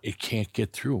 but it can't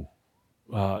get through.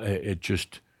 It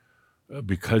just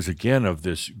because again of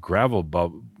this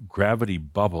gravity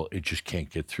bubble, it just can't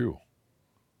get through.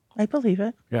 I believe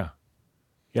it. Yeah,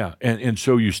 yeah, and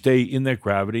so you stay in that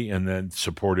gravity, and then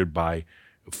supported by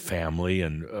family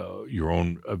and your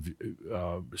own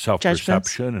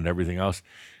self-perception and everything else.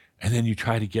 And then you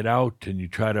try to get out and you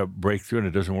try to break through and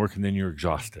it doesn't work and then you're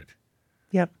exhausted.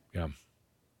 Yep. Yeah.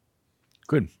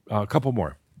 Good. A couple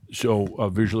more. So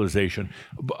visualization.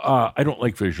 I don't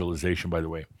like visualization, by the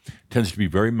way. It tends to be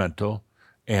very mental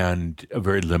and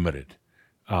very limited.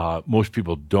 Most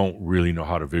people don't really know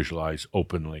how to visualize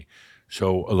openly.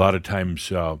 So a lot of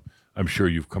times, I'm sure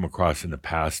you've come across in the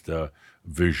past a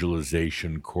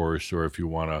visualization course, or if you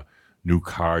want a new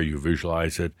car, you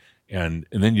visualize it. And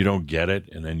then you don't get it,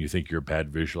 and then you think you're a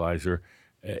bad visualizer,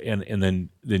 and then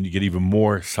you get even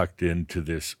more sucked into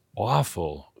this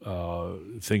awful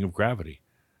thing of gravity.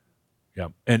 Yeah,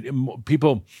 and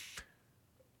people,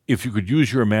 if you could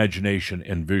use your imagination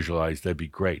and visualize, that'd be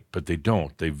great, but they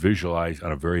don't. They visualize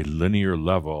on a very linear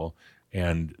level,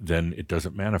 and then it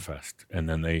doesn't manifest, and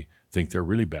then they think they're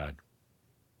really bad.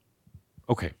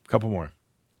 Okay, a couple more.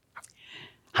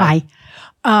 Hi.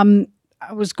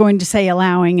 I was going to say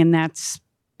allowing, and that's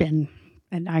been,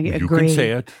 and I agree. You can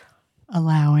say it.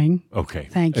 Allowing. Okay.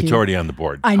 Thank you. It's already on the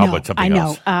board. I know. How about something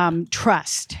else?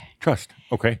 Trust. Trust.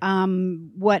 Okay.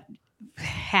 What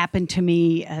happened to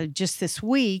me just this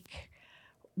week,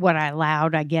 what I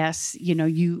allowed, I guess,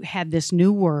 you had this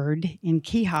new word in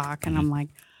Kehawk, and I'm like,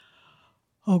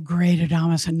 oh, great,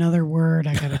 Adamus, another word.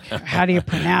 How do you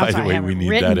pronounce it? I have it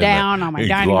written down on my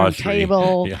dining room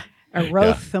table. Yeah.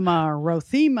 Erothema,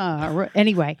 erothema.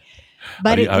 Anyway,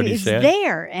 but how do you it's say it?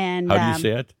 there. And how do you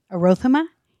say it? Erothema?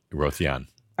 Erothian.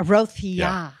 Erothia.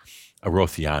 Yeah.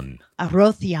 Erothian.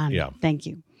 Erothian. Yeah. Thank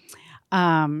you.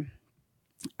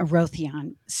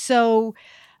 Erothian. So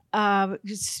I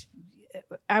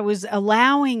was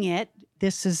allowing it.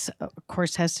 This is, of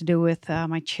course, has to do with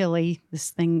my chili, this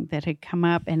thing that had come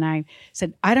up. And I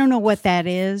said, I don't know what that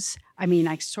is. I mean,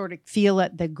 I sort of feel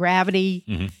it, the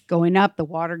gravity going up, the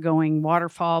water going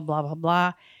waterfall, blah, blah,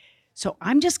 blah. So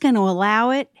I'm just going to allow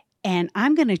it, and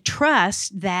I'm going to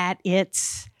trust that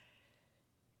it's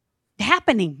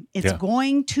happening. It's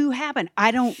going to happen.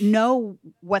 I don't know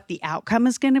what the outcome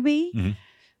is going to be,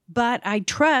 but I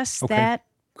trust that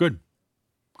Good.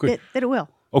 that it will.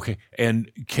 Okay.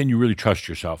 And can you really trust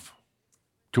yourself?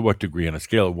 To what degree? On a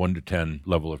scale of 1 to 10,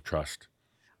 level of trust?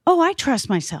 Oh, I trust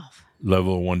myself.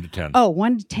 Level of 1 to 10. Oh,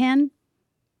 1 to 10?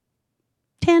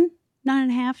 10,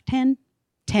 9.5, 10,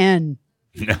 10.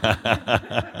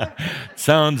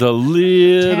 Sounds a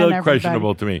little 10,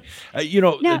 questionable to me.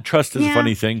 Trust is a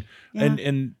funny thing. Yeah.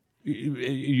 And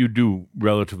you do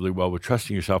relatively well with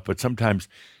trusting yourself, but sometimes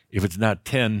if it's not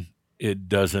 10,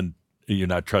 you're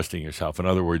not trusting yourself. In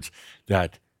other words,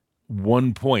 that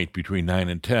 1 point between 9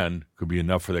 and 10 could be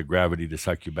enough for the gravity to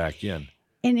suck you back in.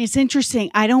 And it's interesting.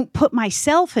 I don't put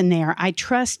myself in there. I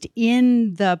trust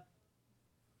in the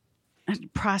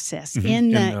process,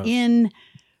 in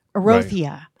Erothia.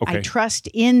 Right. Okay. I trust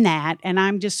in that, and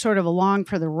I'm just sort of along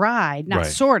for the ride. Not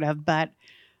sort of, but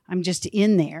I'm just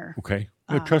in there. Okay.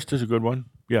 Trust is a good one.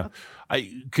 Yeah.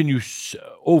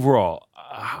 Overall,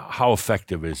 how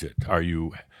effective is it? Are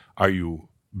you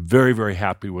very, very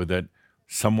happy with it,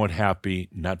 somewhat happy,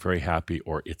 not very happy,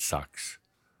 or it sucks?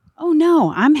 Oh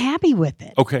no, I'm happy with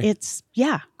it. Okay. It's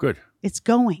good. It's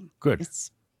going. Good. It's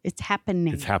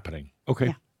happening. It's happening. Okay.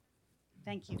 Yeah.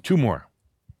 Thank you. 2 more,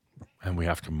 and we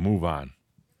have to move on.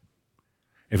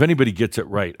 If anybody gets it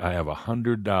right, I have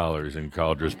 $100 in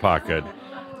Caldra's pocket.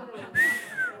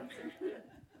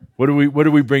 What do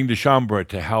we bring to Shaumbra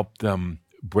to help them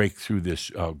break through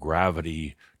this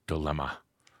gravity dilemma?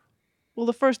 Well,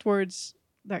 the first words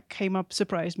that came up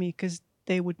surprised me because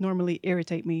they would normally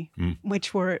irritate me,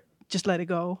 which were just let it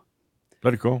go.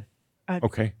 Let it go.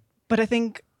 Okay. But I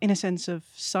think in a sense of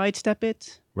sidestep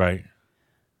it. Right.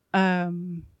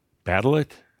 Battle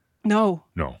it? No.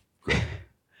 No. Good.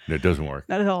 It doesn't work.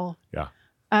 Not at all. Yeah.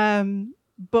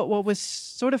 But what was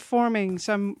sort of forming,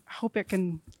 so I hope I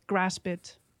can grasp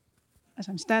it as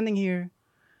I'm standing here,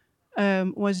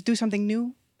 was do something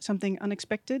new, something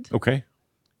unexpected. Okay.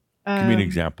 Give me an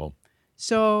example.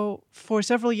 So for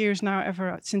several years now,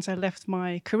 ever since I left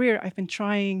my career, I've been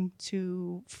trying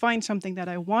to find something that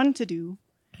I want to do,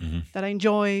 that I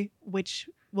enjoy, which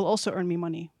will also earn me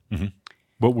money.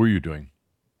 What were you doing?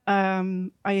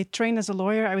 I trained as a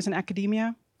lawyer. I was in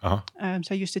academia. Uh-huh.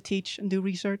 So I used to teach and do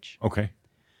research. Okay.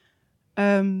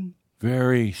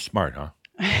 Very smart, huh?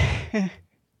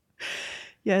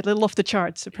 Yeah, a little off the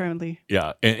charts, apparently.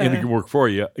 Yeah, and it can work for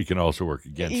you. It can also work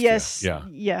against you. Yes. Yeah.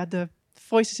 Yeah, the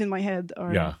voices in my head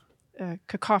are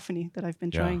cacophony that I've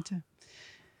been trying to.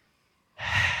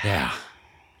 Yeah.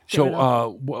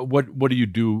 So, what do you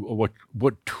do?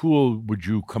 What tool would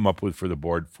you come up with for the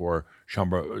board for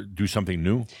Shaumbra? Do something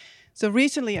new? So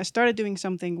recently, I started doing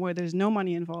something where there's no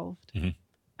money involved,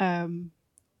 and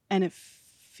it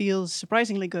feels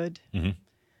surprisingly good,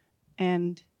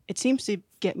 and it seems to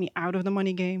get me out of the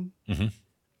money game.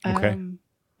 Okay.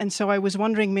 And so I was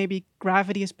wondering, maybe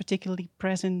gravity is particularly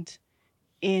present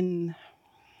in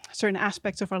certain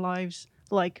aspects of our lives,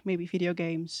 like maybe video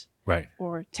games. Right.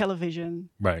 Or television,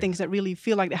 right. Things that really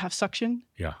feel like they have suction.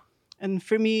 Yeah. And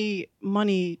for me,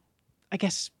 money, I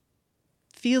guess,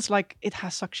 feels like it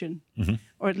has suction,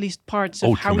 or at least parts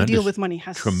of how we deal with money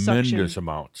has tremendous suction.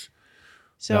 Amounts.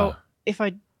 So if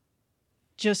I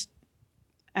just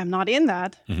am not in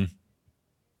that,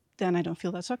 then I don't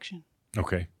feel that suction.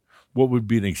 Okay. What would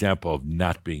be an example of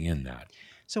not being in that?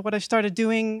 So what I've started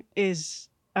doing is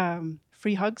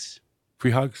free hugs.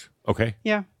 Free hugs? Okay.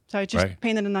 Yeah. So I just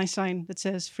painted a nice sign that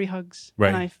says free hugs. Right.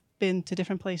 And I've been to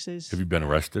different places. Have you been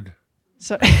arrested?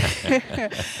 So,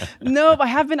 no, I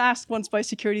have been asked once by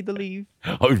security to leave.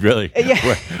 Oh, really? Yeah.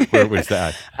 Where was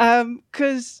that?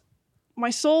 Because my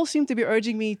soul seemed to be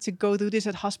urging me to go do this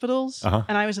at hospitals,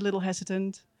 and I was a little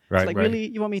hesitant. Right, It's like, right. really,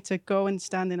 you want me to go and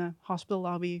stand in a hospital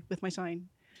lobby with my sign?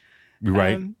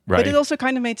 Right, right. But it also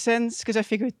kind of made sense because I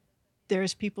figured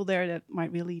there's people there that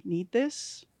might really need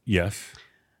this. Yes.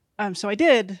 So I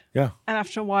did. Yeah. And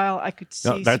after a while, I could see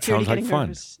No, that security sounds like getting fun.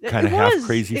 nervous. Kind of half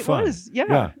crazy fun. It was.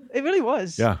 Yeah. It really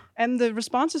was. Yeah. And the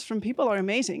responses from people are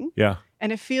amazing. Yeah.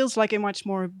 And it feels like a much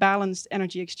more balanced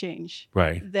energy exchange.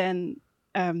 Right. Than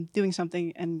doing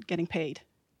something and getting paid.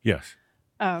 Yes.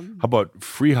 How about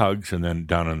free hugs and then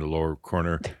down in the lower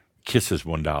corner, kisses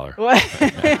 $1?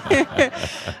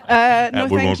 No,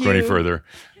 we won't thank go any you. further.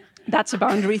 That's a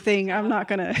boundary thing. I'm not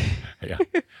gonna. Yeah.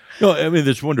 No, I mean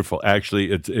it's wonderful.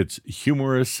 Actually, it's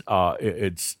humorous.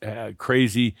 It's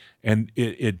crazy, and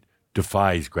it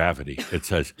defies gravity. It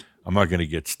says, "I'm not going to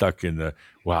get stuck in the.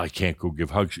 Well, I can't go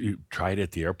give hugs. You try it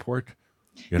at the airport.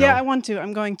 You know? Yeah, I want to.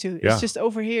 I'm going to. Yeah. It's just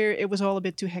over here. It was all a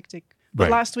bit too hectic. But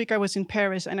Right. last week I was in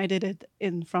Paris and I did it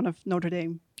in front of Notre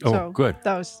Dame. Oh, so good.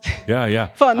 That was Yeah.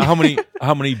 fun.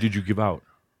 How many did you give out?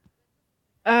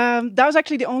 That was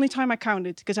actually the only time I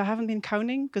counted because I haven't been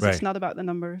counting because Right. it's not about the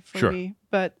number for Sure. me.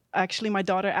 But actually, my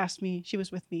daughter asked me. She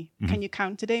was with me. Mhm. Can you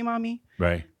count today, mommy?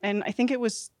 Right. And I think it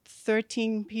was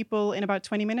 13 people in about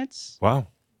 20 minutes. Wow.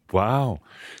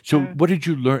 So what did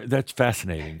you learn? That's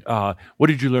fascinating. What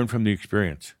did you learn from the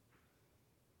experience?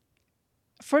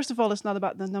 First of all, it's not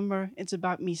about the number. It's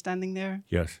about me standing there.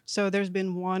 Yes. So there's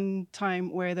been one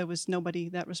time where there was nobody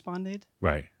that responded.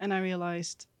 Right. And I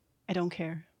realized I don't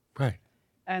care. Right.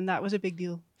 And that was a big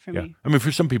deal for Yeah. me. I mean,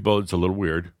 for some people, it's a little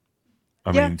weird.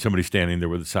 I Yeah. mean, somebody standing there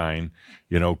with a sign,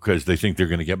 because they think they're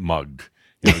going to get mugged.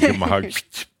 Give them a hug.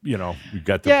 You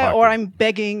got the Yeah, pocket. or I'm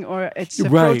begging, or it's a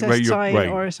Right, protest right, you're sign right.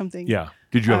 or something. Yeah.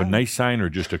 Did you have a Um, nice sign or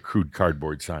just a crude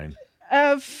cardboard sign?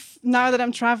 Now that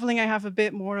I'm traveling, I have a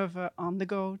bit more of a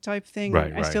on-the-go type thing.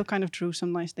 Right, I right. still kind of drew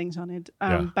some nice things on it.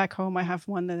 Yeah. Back home, I have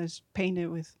one that is painted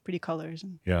with pretty colors.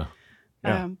 And, Yeah.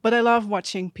 Yeah. But I love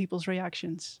watching people's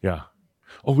reactions. Yeah.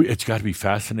 Oh, it's got to be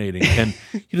fascinating. And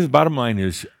the bottom line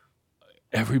is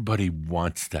everybody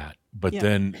wants that. But Yeah.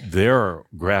 then their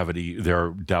gravity, their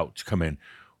doubts come in.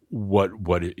 What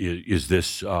is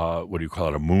this? What do you call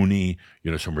it? A Mooney?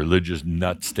 Some religious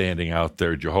nut standing out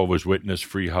there. Jehovah's Witness,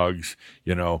 free hugs.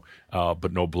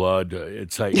 But no blood.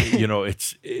 It's like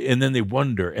it's, and then they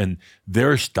wonder, and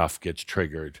their stuff gets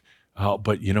triggered.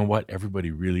 But you know what?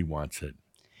 Everybody really wants it.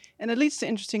 And it leads to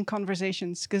interesting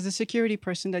conversations because the security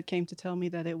person that came to tell me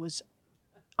that it was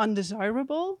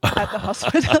undesirable at the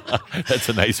hospital. That's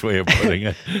a nice way of putting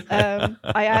it.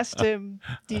 I asked him,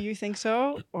 do you think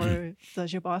so? Or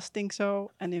does your boss think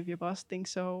so? And if your boss thinks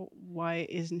so, why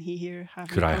isn't he here having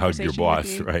Could a I hug your conversation boss,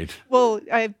 with me? right? Well,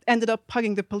 I ended up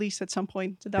hugging the police at some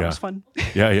point. So that was fun.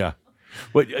 Yeah.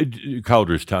 Well,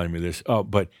 Calder's telling me this,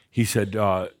 but he said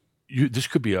this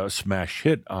could be a smash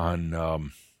hit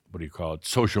on what do you call it?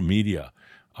 Social media.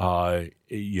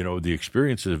 The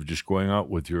experiences of just going out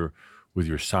with your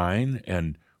sign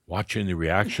and watching the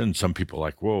reaction. Some people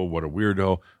like, whoa, what a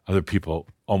weirdo. Other people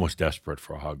almost desperate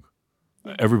for a hug.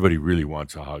 Yeah. Everybody really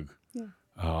wants a hug.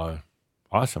 Yeah.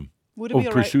 Awesome. Would it be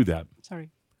all pursue right? that. Sorry.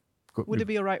 Go- Would it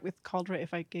be all right with Calder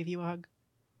if I gave you a hug?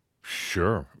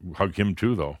 Sure. Hug him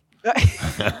too, though. Well,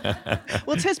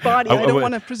 it's his body. I don't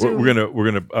want to presume.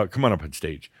 We're gonna come on up on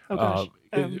stage. Oh,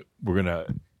 gosh.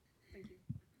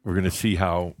 We're gonna see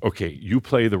how. Okay, you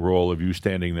play the role of you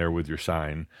standing there with your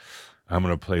sign. I'm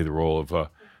gonna play the role of a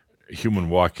human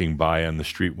walking by on the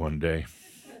street one day.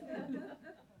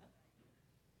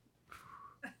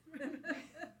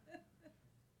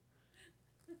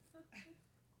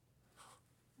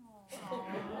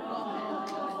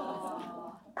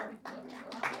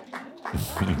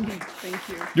 Thank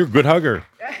you. You're a good hugger.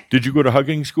 Did you go to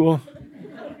hugging school?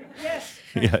 Yes.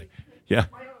 Yeah.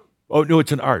 Oh no,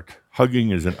 it's an art.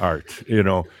 Hugging is an art.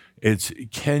 It's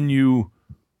can you,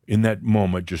 in that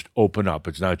moment, just open up.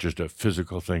 It's not just a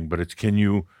physical thing, but it's can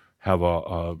you have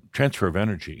a transfer of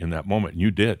energy in that moment? And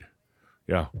you did.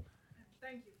 Yeah.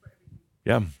 Thank you for everything.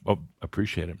 Yeah. Oh,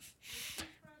 appreciate it.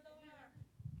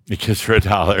 A kiss for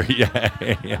 $1.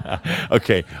 Yeah.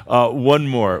 Okay. One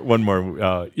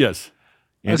more. Yes.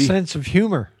 Andy? A sense of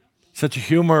humor. Sense of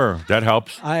humor. That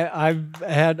helps. I've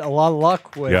had a lot of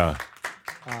luck with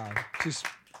just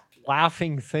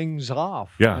laughing things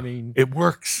off. Yeah. I mean, it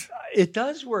works. It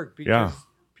does work because Yeah.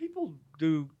 people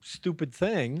do stupid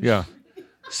things. Yeah.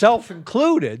 Self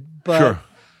included. But Sure.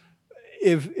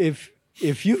 if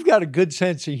if you've got a good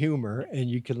sense of humor and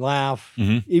you can laugh,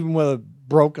 Mm-hmm. even with a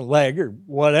broken leg or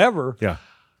whatever, Yeah.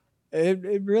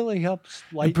 it really helps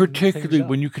And lighten particularly things up.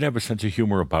 when you can have a sense of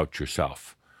humor about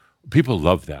yourself. People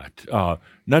love that.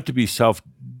 Not to be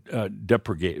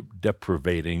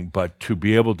self-deprecating, but to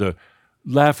be able to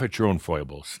laugh at your own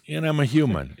foibles. And I'm a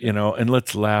human, and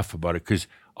let's laugh about it, because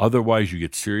otherwise you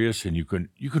get serious, and you can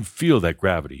feel that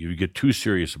gravity. You get too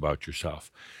serious about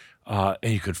yourself.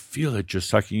 And you can feel it just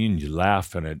sucking in. You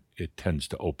laugh, and it tends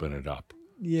to open it up.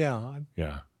 Yeah. I've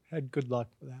Yeah. had good luck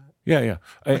with that. Yeah.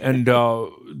 And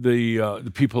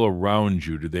the people around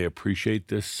you, do they appreciate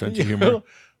this sense of humor?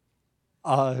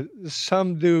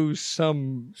 Some do,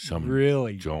 some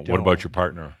really don't. What about your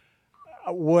partner?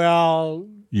 Well,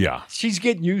 Yeah. she's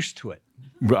getting used to it.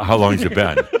 How long has it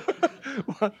been?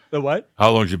 The what?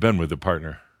 How long has it been with the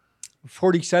partner?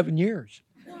 47 years.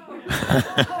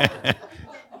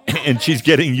 And she's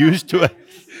getting used to it.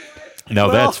 Now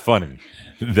Well- that's funny.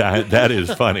 That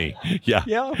is funny. Yeah.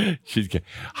 Yeah.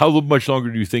 How much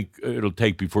longer do you think it'll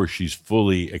take before she's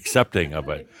fully accepting of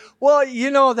it? Well,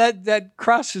 that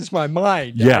crosses my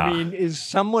mind. Yeah. I mean, is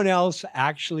someone else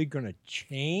actually going to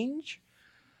change?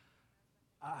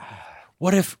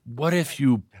 What if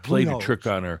you played a knows? trick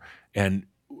on her, and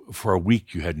for a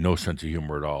week you had no sense of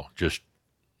humor at all, just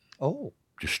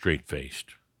straight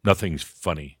faced, nothing's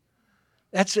funny?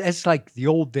 That's like the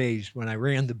old days when I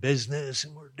ran the business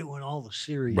and we're doing all the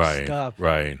serious stuff.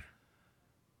 Right.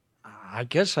 I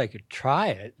guess I could try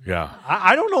it. Yeah.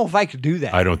 I don't know if I could do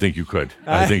that. I don't think you could.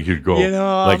 I think you'd go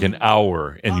like an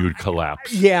hour and you would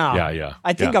collapse. Yeah.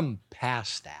 I think yeah. I'm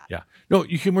past that. Yeah. No,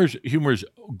 humor's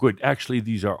good. Actually,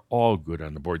 these are all good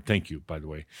on the board. Thank you, by the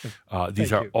way.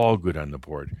 These are all good on the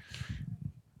board.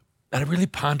 And I really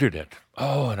pondered it.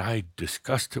 And I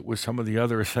discussed it with some of the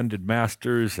other ascended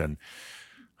masters, and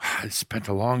I spent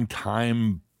a long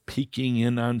time peeking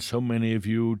in on so many of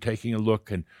you, taking a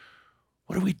look, and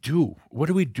what do we do? What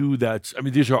do we do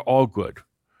these are all good,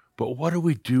 but what do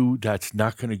we do that's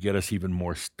not going to get us even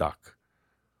more stuck?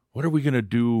 What are we going to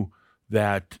do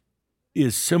that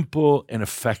is simple and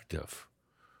effective,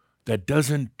 that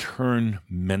doesn't turn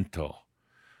mental?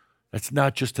 That's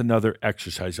not just another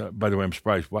exercise. By the way, I'm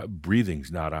surprised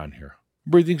breathing's not on here.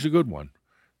 Breathing's a good one.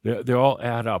 They all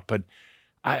add up, but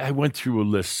I went through a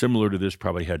list similar to this,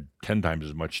 probably had 10 times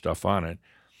as much stuff on it.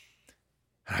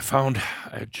 And I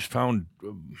just found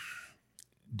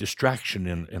distraction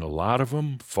in a lot of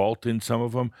them, fault in some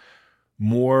of them,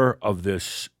 more of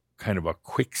this kind of a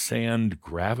quicksand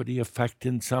gravity effect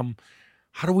in some.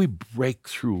 How do we break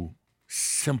through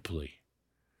simply,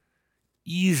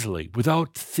 easily,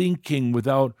 without thinking,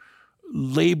 without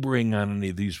laboring on any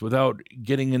of these, without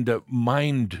getting into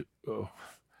mind,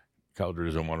 Calder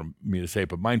doesn't want me to say it,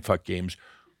 but mind fuck games,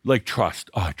 like trust.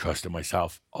 I trust in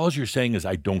myself. All you're saying is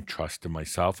I don't trust in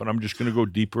myself, and I'm just going to go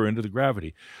deeper into the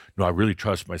gravity. No, I really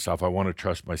trust myself. I want to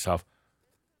trust myself.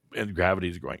 And gravity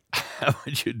is going,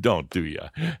 but you don't, do you?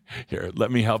 Here,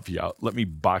 let me help you out. Let me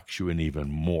box you in even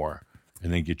more,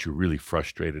 and then get you really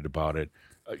frustrated about it.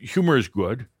 Humor is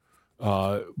good,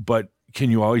 but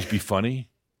can you always be funny?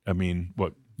 I mean,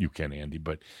 you can, Andy,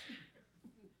 but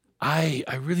I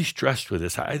really stressed with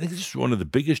this. I think this is one of the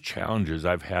biggest challenges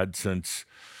I've had since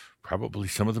probably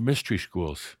some of the mystery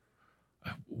schools.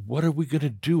 What are we going to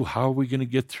do? How are we going to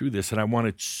get through this? And I want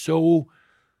it so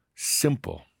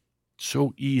simple,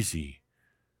 so easy,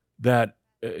 that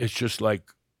it's just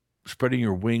like spreading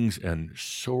your wings and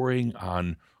soaring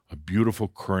on a beautiful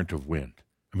current of wind.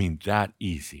 I mean, that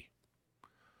easy.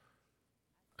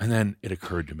 And then it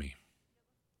occurred to me.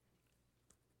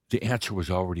 The answer was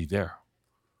already there.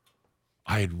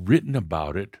 I had written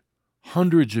about it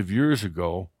hundreds of years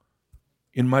ago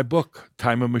in my book,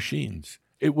 Time of Machines.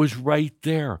 It was right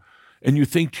there. And you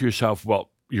think to yourself,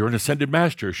 well, you're an ascended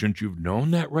master. Shouldn't you have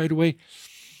known that right away?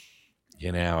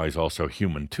 I was also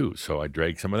human too, so I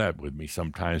drag some of that with me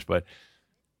sometimes. But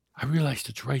I realized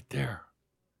it's right there.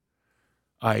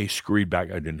 I scurried back.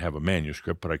 I didn't have a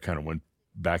manuscript, but I kind of went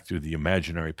back through the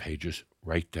imaginary pages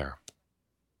right there.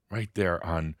 Right there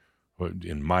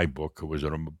in my book, it was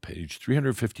on page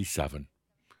 357.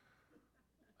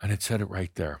 And it said it right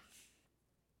there.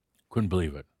 Couldn't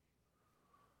believe it.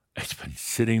 It's been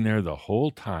sitting there the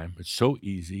whole time. It's so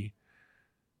easy.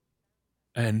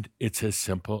 And it's as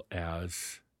simple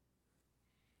as,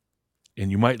 and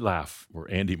you might laugh, or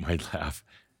Andy might laugh,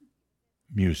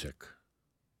 music.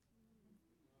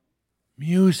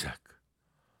 Music.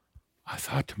 I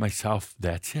thought to myself,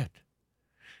 that's it.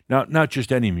 Now, not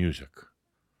just any music.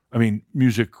 I mean,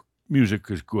 music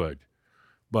is good,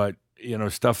 but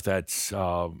stuff that's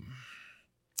not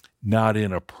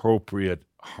inappropriate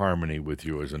harmony with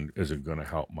you isn't going to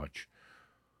help much.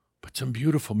 But some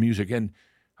beautiful music. And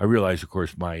I realize, of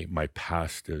course, my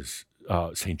past is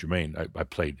Saint Germain. I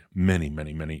played many,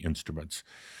 many, many instruments,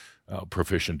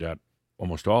 proficient at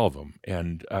almost all of them.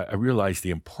 And I realized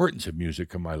the importance of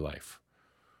music in my life.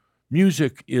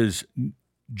 Music is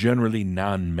generally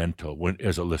non-mental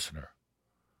as a listener.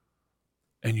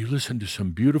 And you listen to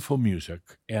some beautiful music,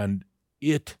 and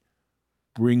it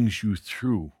brings you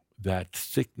through that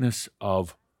thickness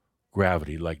of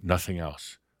gravity like nothing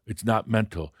else. It's not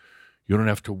mental. You don't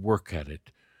have to work at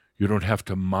it. You don't have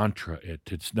to mantra it.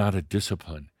 It's not a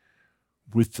discipline.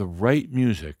 With the right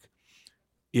music,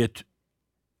 it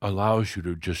allows you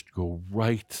to just go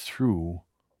right through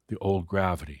the old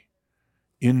gravity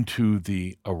into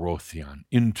the arotheon,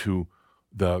 into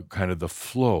the kind of the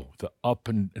flow, the up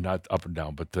and not up and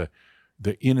down, but the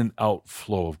in and out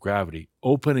flow of gravity,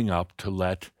 opening up to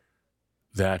let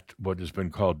that what has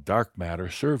been called dark matter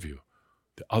serve you,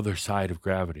 the other side of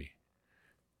gravity.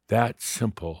 That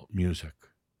simple music.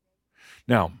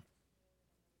 Now,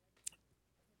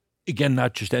 again,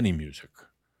 not just any music.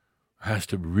 It has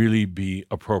to really be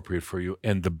appropriate for you.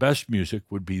 And the best music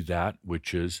would be that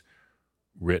which is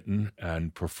written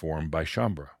and performed by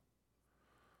Shambra.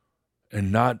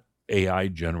 And not AI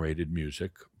generated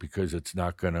music, because that's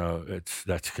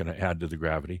gonna add to the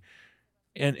gravity.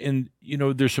 And you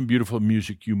know, there's some beautiful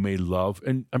music you may love,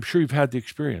 and I'm sure you've had the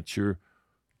experience. You're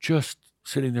just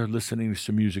sitting there listening to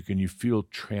some music and you feel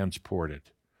transported.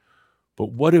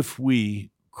 But what if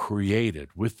we created,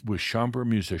 with Shambra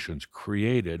musicians,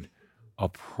 created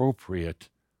appropriate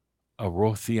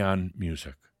Arotheon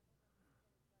music?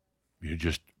 You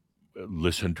just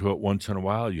listen to it once in a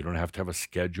while. You don't have to have a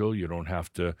schedule. You don't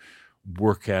have to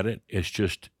work at it. It's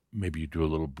just maybe you do a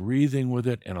little breathing with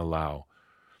it and allow.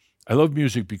 I love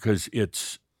music because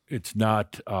it's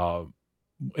not,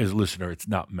 as a listener, it's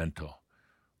not mental.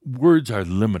 Words are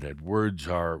limited. Words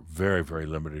are very, very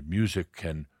limited. Music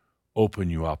can open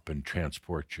you up and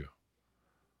transport you.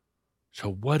 So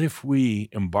what if we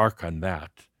embark on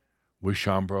that with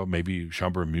Shambra, maybe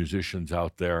Shambra musicians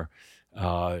out there,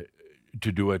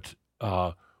 to do it,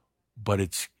 but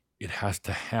it has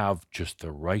to have just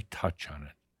the right touch on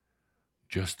it,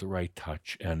 just the right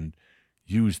touch, and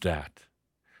use that.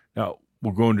 Now,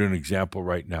 we'll go into an example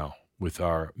right now with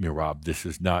our Mirab. This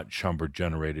is not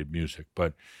Shambra-generated music,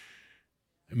 but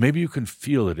maybe you can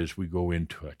feel it as we go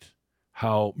into it,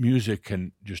 how music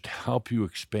can just help you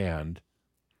expand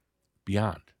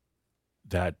beyond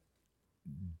that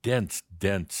dense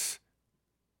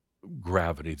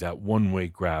gravity, that one-way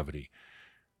gravity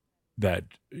that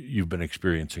you've been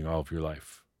experiencing all of your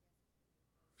life.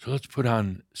 So let's put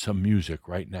on some music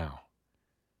right now.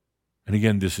 And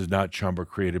again, this is not Shambra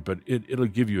created, but it'll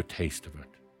give you a taste of it.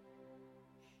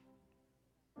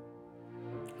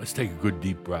 Let's take a good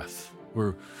deep breath.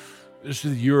 This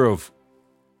is the year of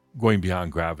going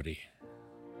beyond gravity.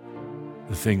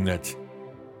 The thing that's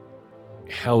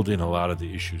held in a lot of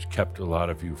the issues, kept a lot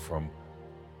of you from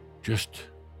just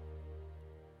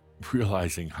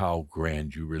realizing how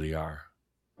grand you really are.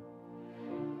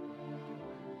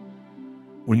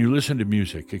 When you listen to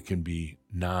music, it can be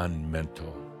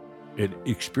non-mental,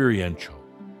 experiential.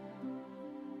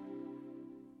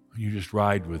 You just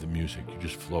ride with the music, you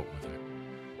just float with it.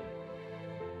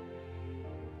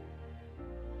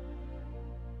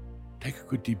 Take a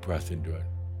good deep breath into it.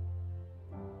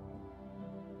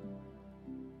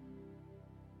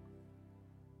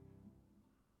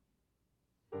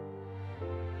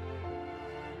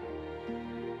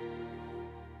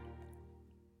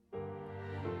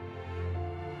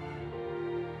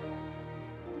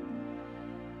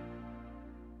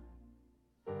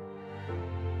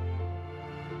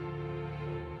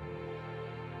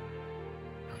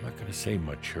 I'm not going to say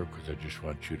much here because I just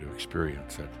want you to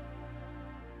experience it.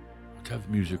 Let's have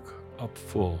music up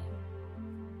full.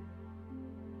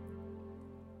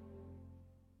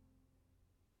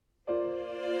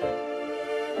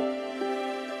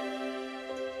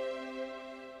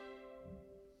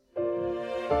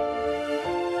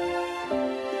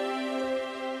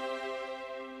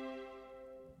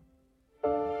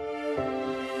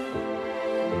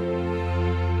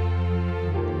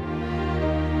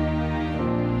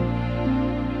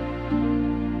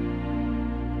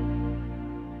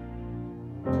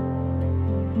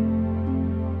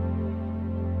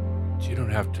 You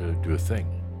don't have to do a thing.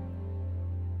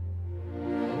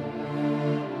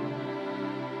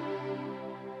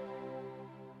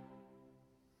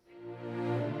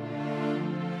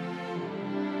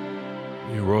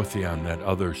 The Arotheon, that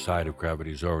other side of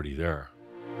gravity, is already there.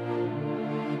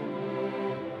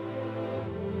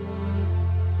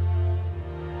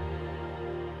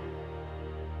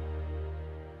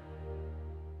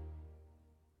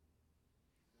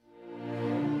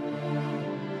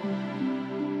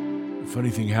 funny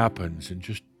thing happens, and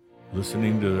just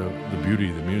listening to the beauty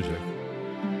of the music,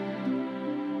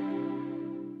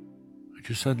 it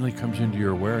just suddenly comes into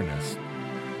your awareness.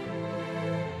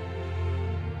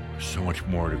 There's so much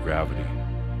more to gravity.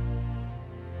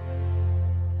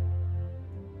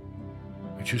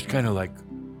 It's just kind of like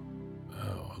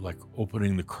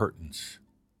opening the curtains.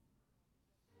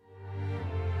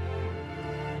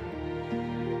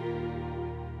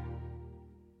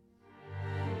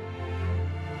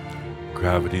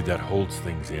 Gravity that holds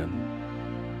things in.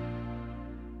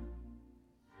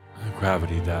 The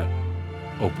gravity that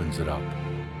opens it up.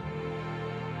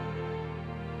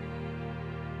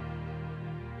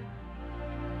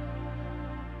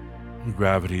 The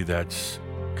gravity that's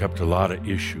kept a lot of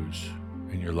issues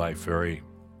in your life very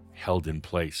held in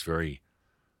place, very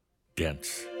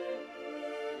dense.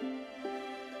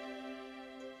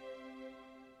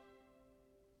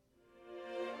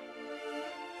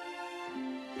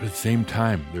 But at the same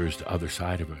time, there's the other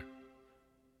side of it.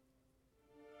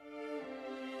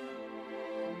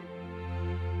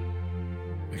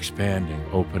 Expanding,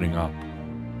 opening up.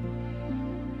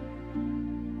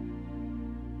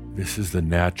 This is the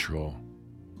natural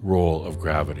role of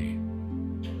gravity.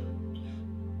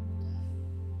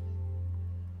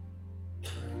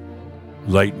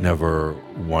 Light never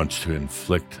wants to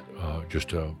inflict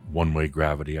just a one-way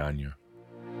gravity on you.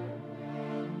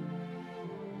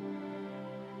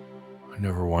 It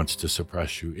never wants to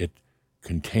suppress you. It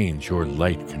contains, your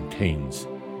light contains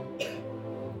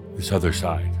this other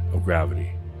side of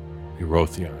gravity, the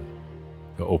Erotheon,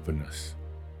 the openness.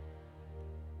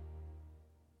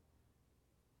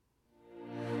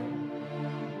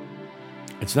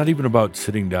 It's not even about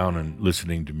sitting down and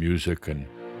listening to music and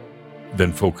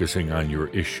then focusing on your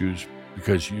issues,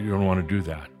 because you don't want to do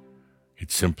that.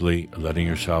 It's simply letting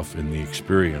yourself in the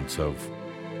experience of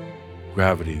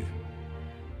gravity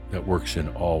that works in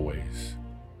all ways.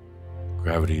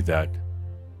 Gravity that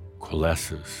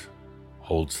coalesces,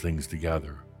 holds things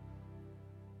together.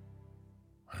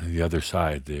 And the other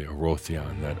side, the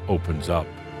Erotheon, that opens up,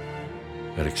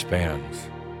 that expands.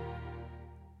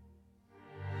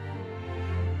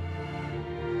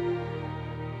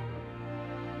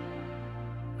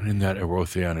 And in that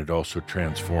Erotheon, it also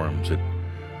transforms. It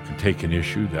can take an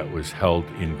issue that was held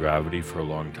in gravity for a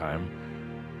long time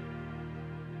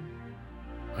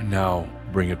and now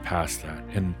bring it past that.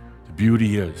 And the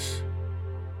beauty is,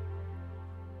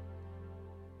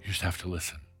 you just have to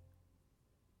listen.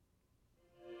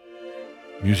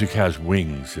 Music has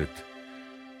wings.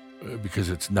 Because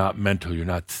it's not mental, you're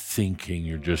not thinking,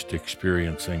 you're just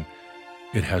experiencing.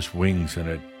 It has wings, and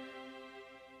it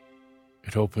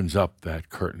opens up that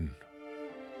curtain.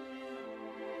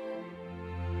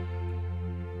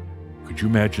 Could you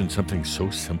imagine something so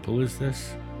simple as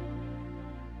this?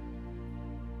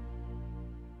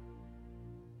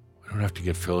 You don't have to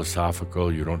get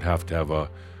philosophical. You don't have to have a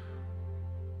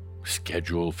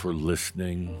schedule for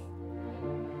listening.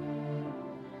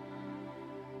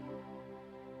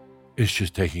 It's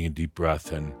just taking a deep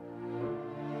breath and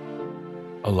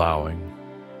allowing.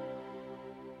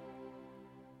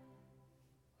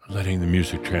 Letting the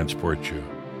music transport you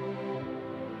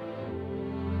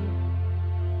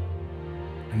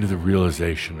into the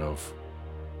realization of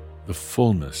the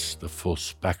fullness, the full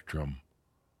spectrum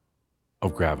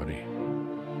of gravity.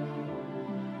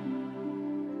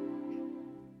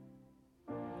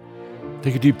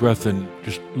 Take a deep breath and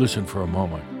just listen for a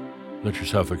moment. Let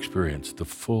yourself experience the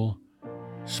full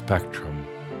spectrum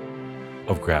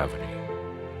of gravity.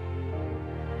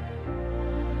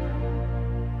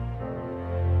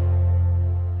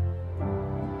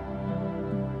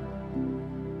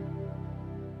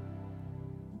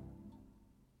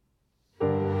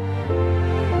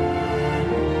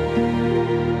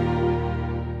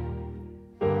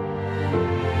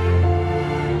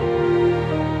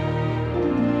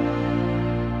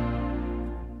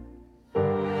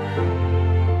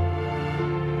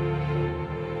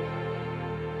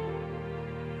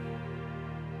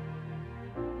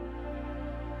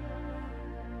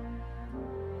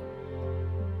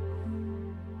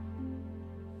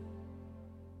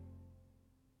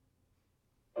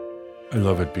 I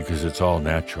love it because it's all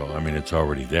natural. I mean, it's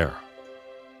already there.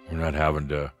 We're not having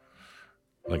to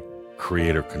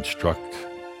create or construct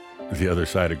the other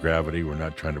side of gravity. We're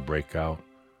not trying to break out.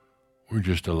 We're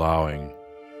just allowing,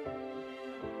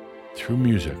 through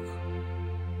music,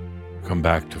 come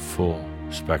back to full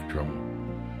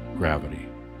spectrum gravity.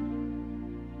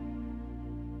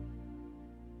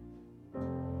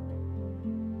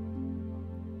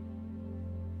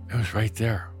 It was right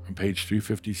there on page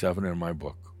 357 in my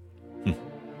book.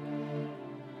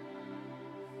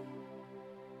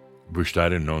 Wished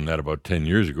I'd have known that about 10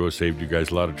 years ago. Saved you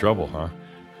guys a lot of trouble, huh?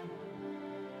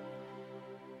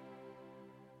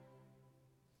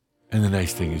 And the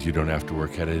nice thing is you don't have to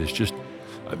work at it. It's just,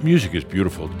 music is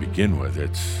beautiful to begin with.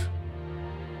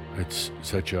 It's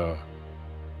such a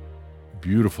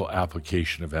beautiful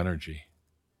application of energy.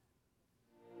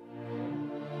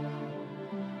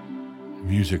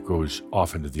 Music goes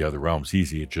off into the other realms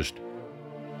easy. It just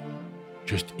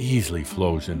easily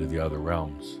flows into the other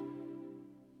realms.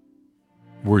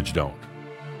 Words don't.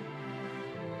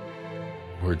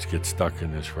 Words get stuck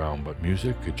in this realm, but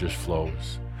music, it just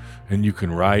flows. And you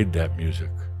can ride that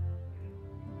music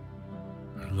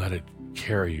and let it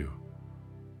carry you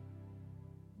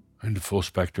into full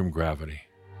spectrum gravity.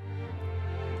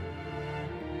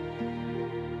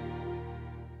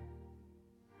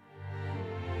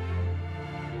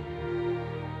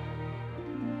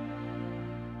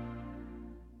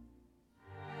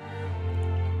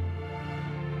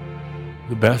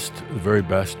 The very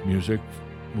best music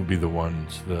will be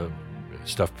the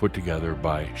stuff put together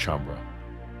by Shambra.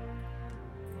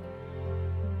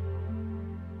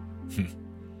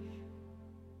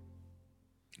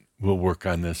 We'll work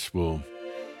on this. We'll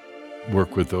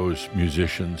work with those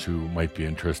musicians who might be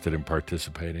interested in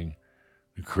participating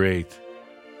and create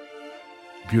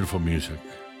beautiful music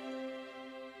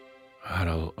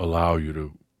that'll allow you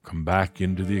to come back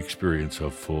into the experience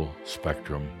of full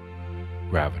spectrum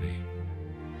gravity.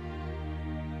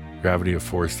 Gravity, a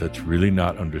force that's really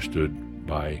not understood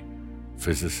by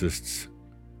physicists.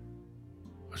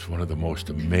 It's one of the most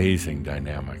amazing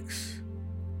dynamics.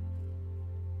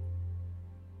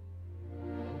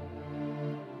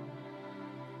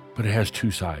 But it has two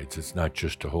sides. It's not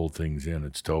just to hold things in,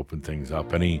 it's to open things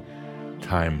up. Any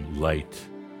time light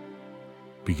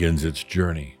begins its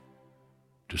journey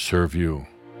to serve you,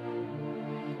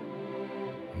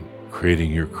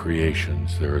 creating your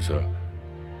creations, there is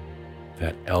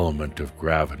that element of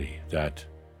gravity that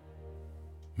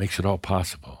makes it all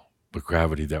possible, but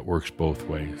gravity that works both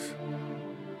ways.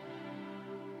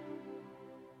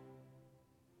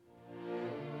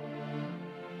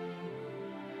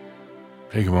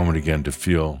 Take a moment again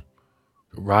to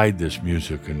ride this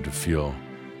music and to feel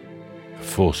the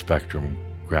full spectrum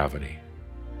gravity.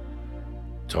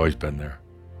 It's always been there.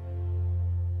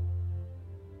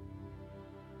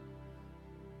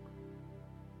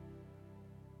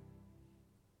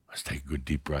 Let's take a good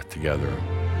deep breath together.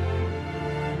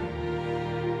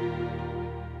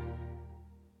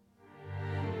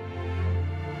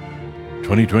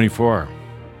 "2024.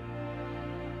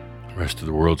 The rest of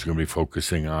the world's going to be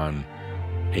focusing on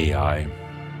AI.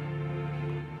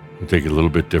 We'll take a little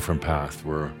bit different path.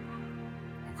 We're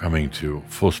coming to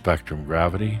full spectrum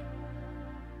gravity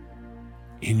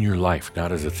in your life,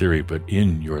 not as a theory, but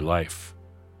in your life.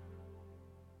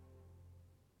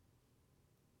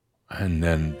 And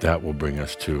then that will bring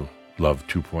us to Love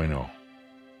 2.0.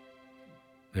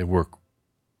 They work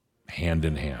hand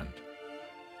in hand.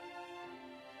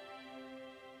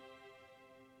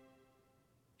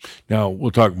 Now,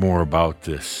 we'll talk more about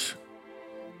this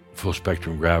full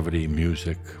spectrum gravity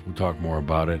music. We'll talk more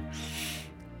about it.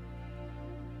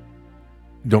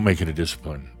 Don't make it a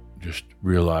discipline. Just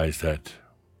realize that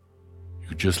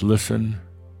you just listen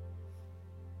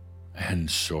and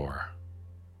soar.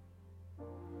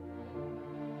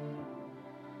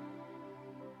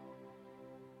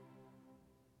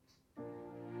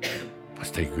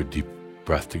 Let's take a good deep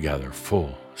breath together.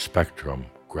 Full spectrum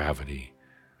gravity.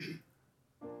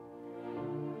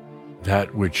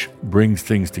 That which brings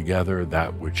things together,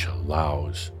 that which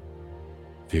allows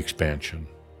the expansion.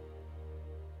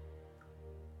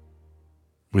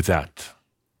 With that,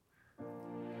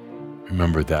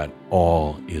 remember that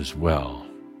all is well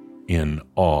in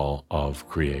all of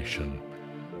creation.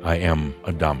 I am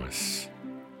Adamus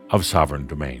of Sovereign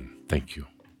Domain. Thank you.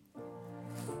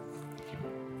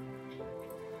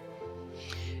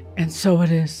 And so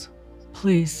it is.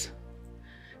 Please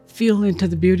feel into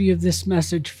the beauty of this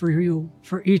message for you,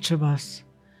 for each of us.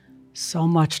 So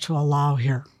much to allow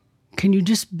here. Can you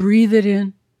just breathe it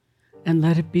in and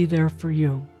let it be there for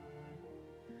you?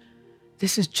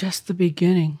 This is just the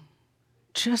beginning.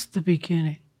 Just the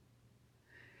beginning.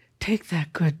 Take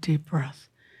that good deep breath,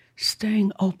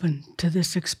 staying open to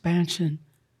this expansion,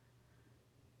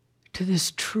 to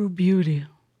this true beauty.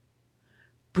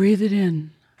 Breathe it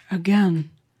in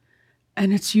again,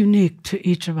 and it's unique to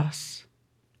each of us.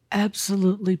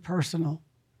 Absolutely personal.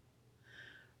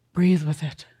 Breathe with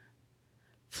it.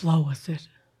 Flow with it.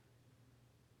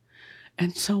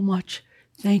 And so much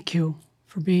thank you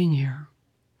for being here,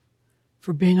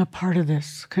 for being a part of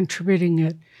this, contributing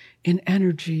it in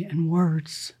energy and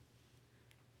words.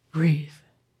 Breathe.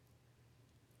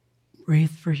 breathe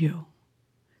for you.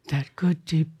 That good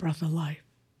deep breath of life.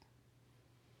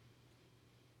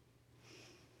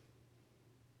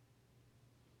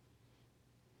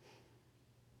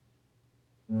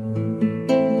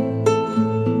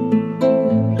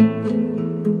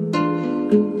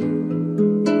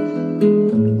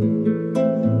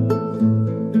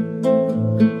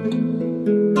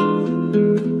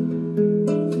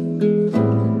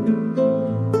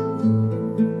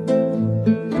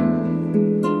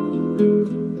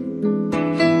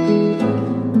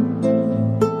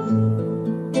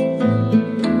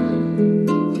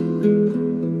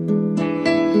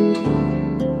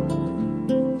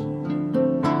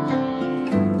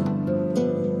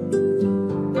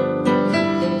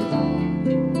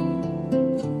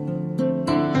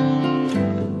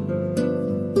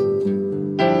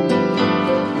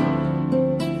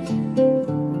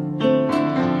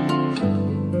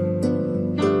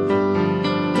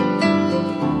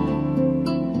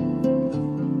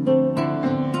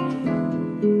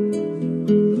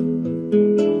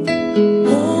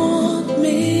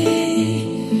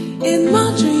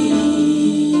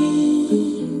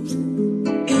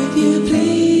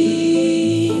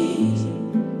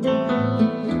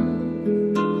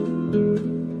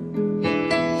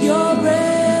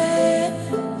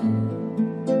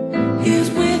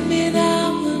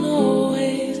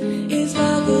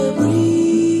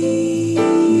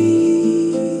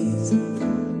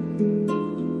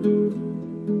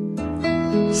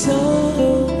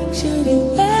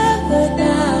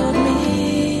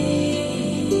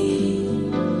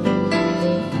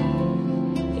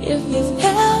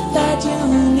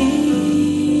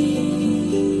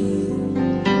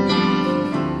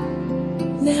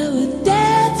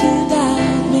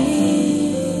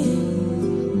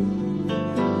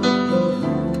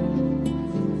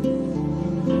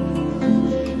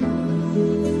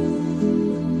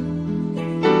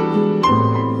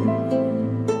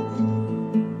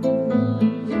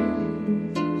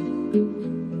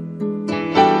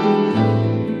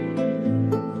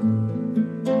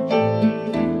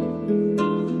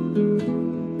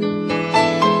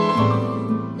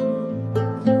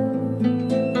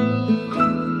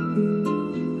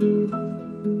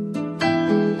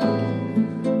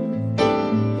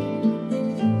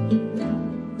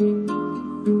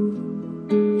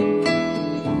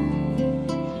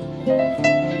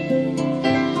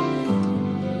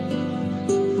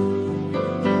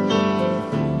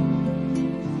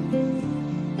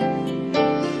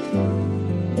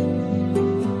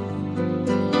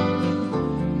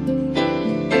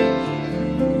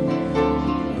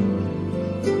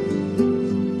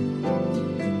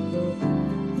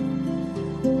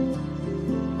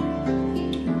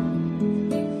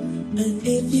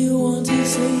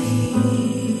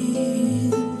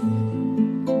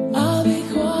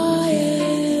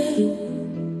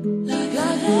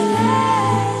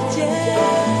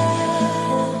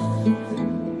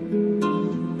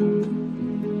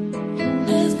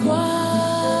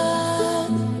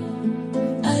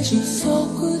 As you so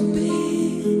could be.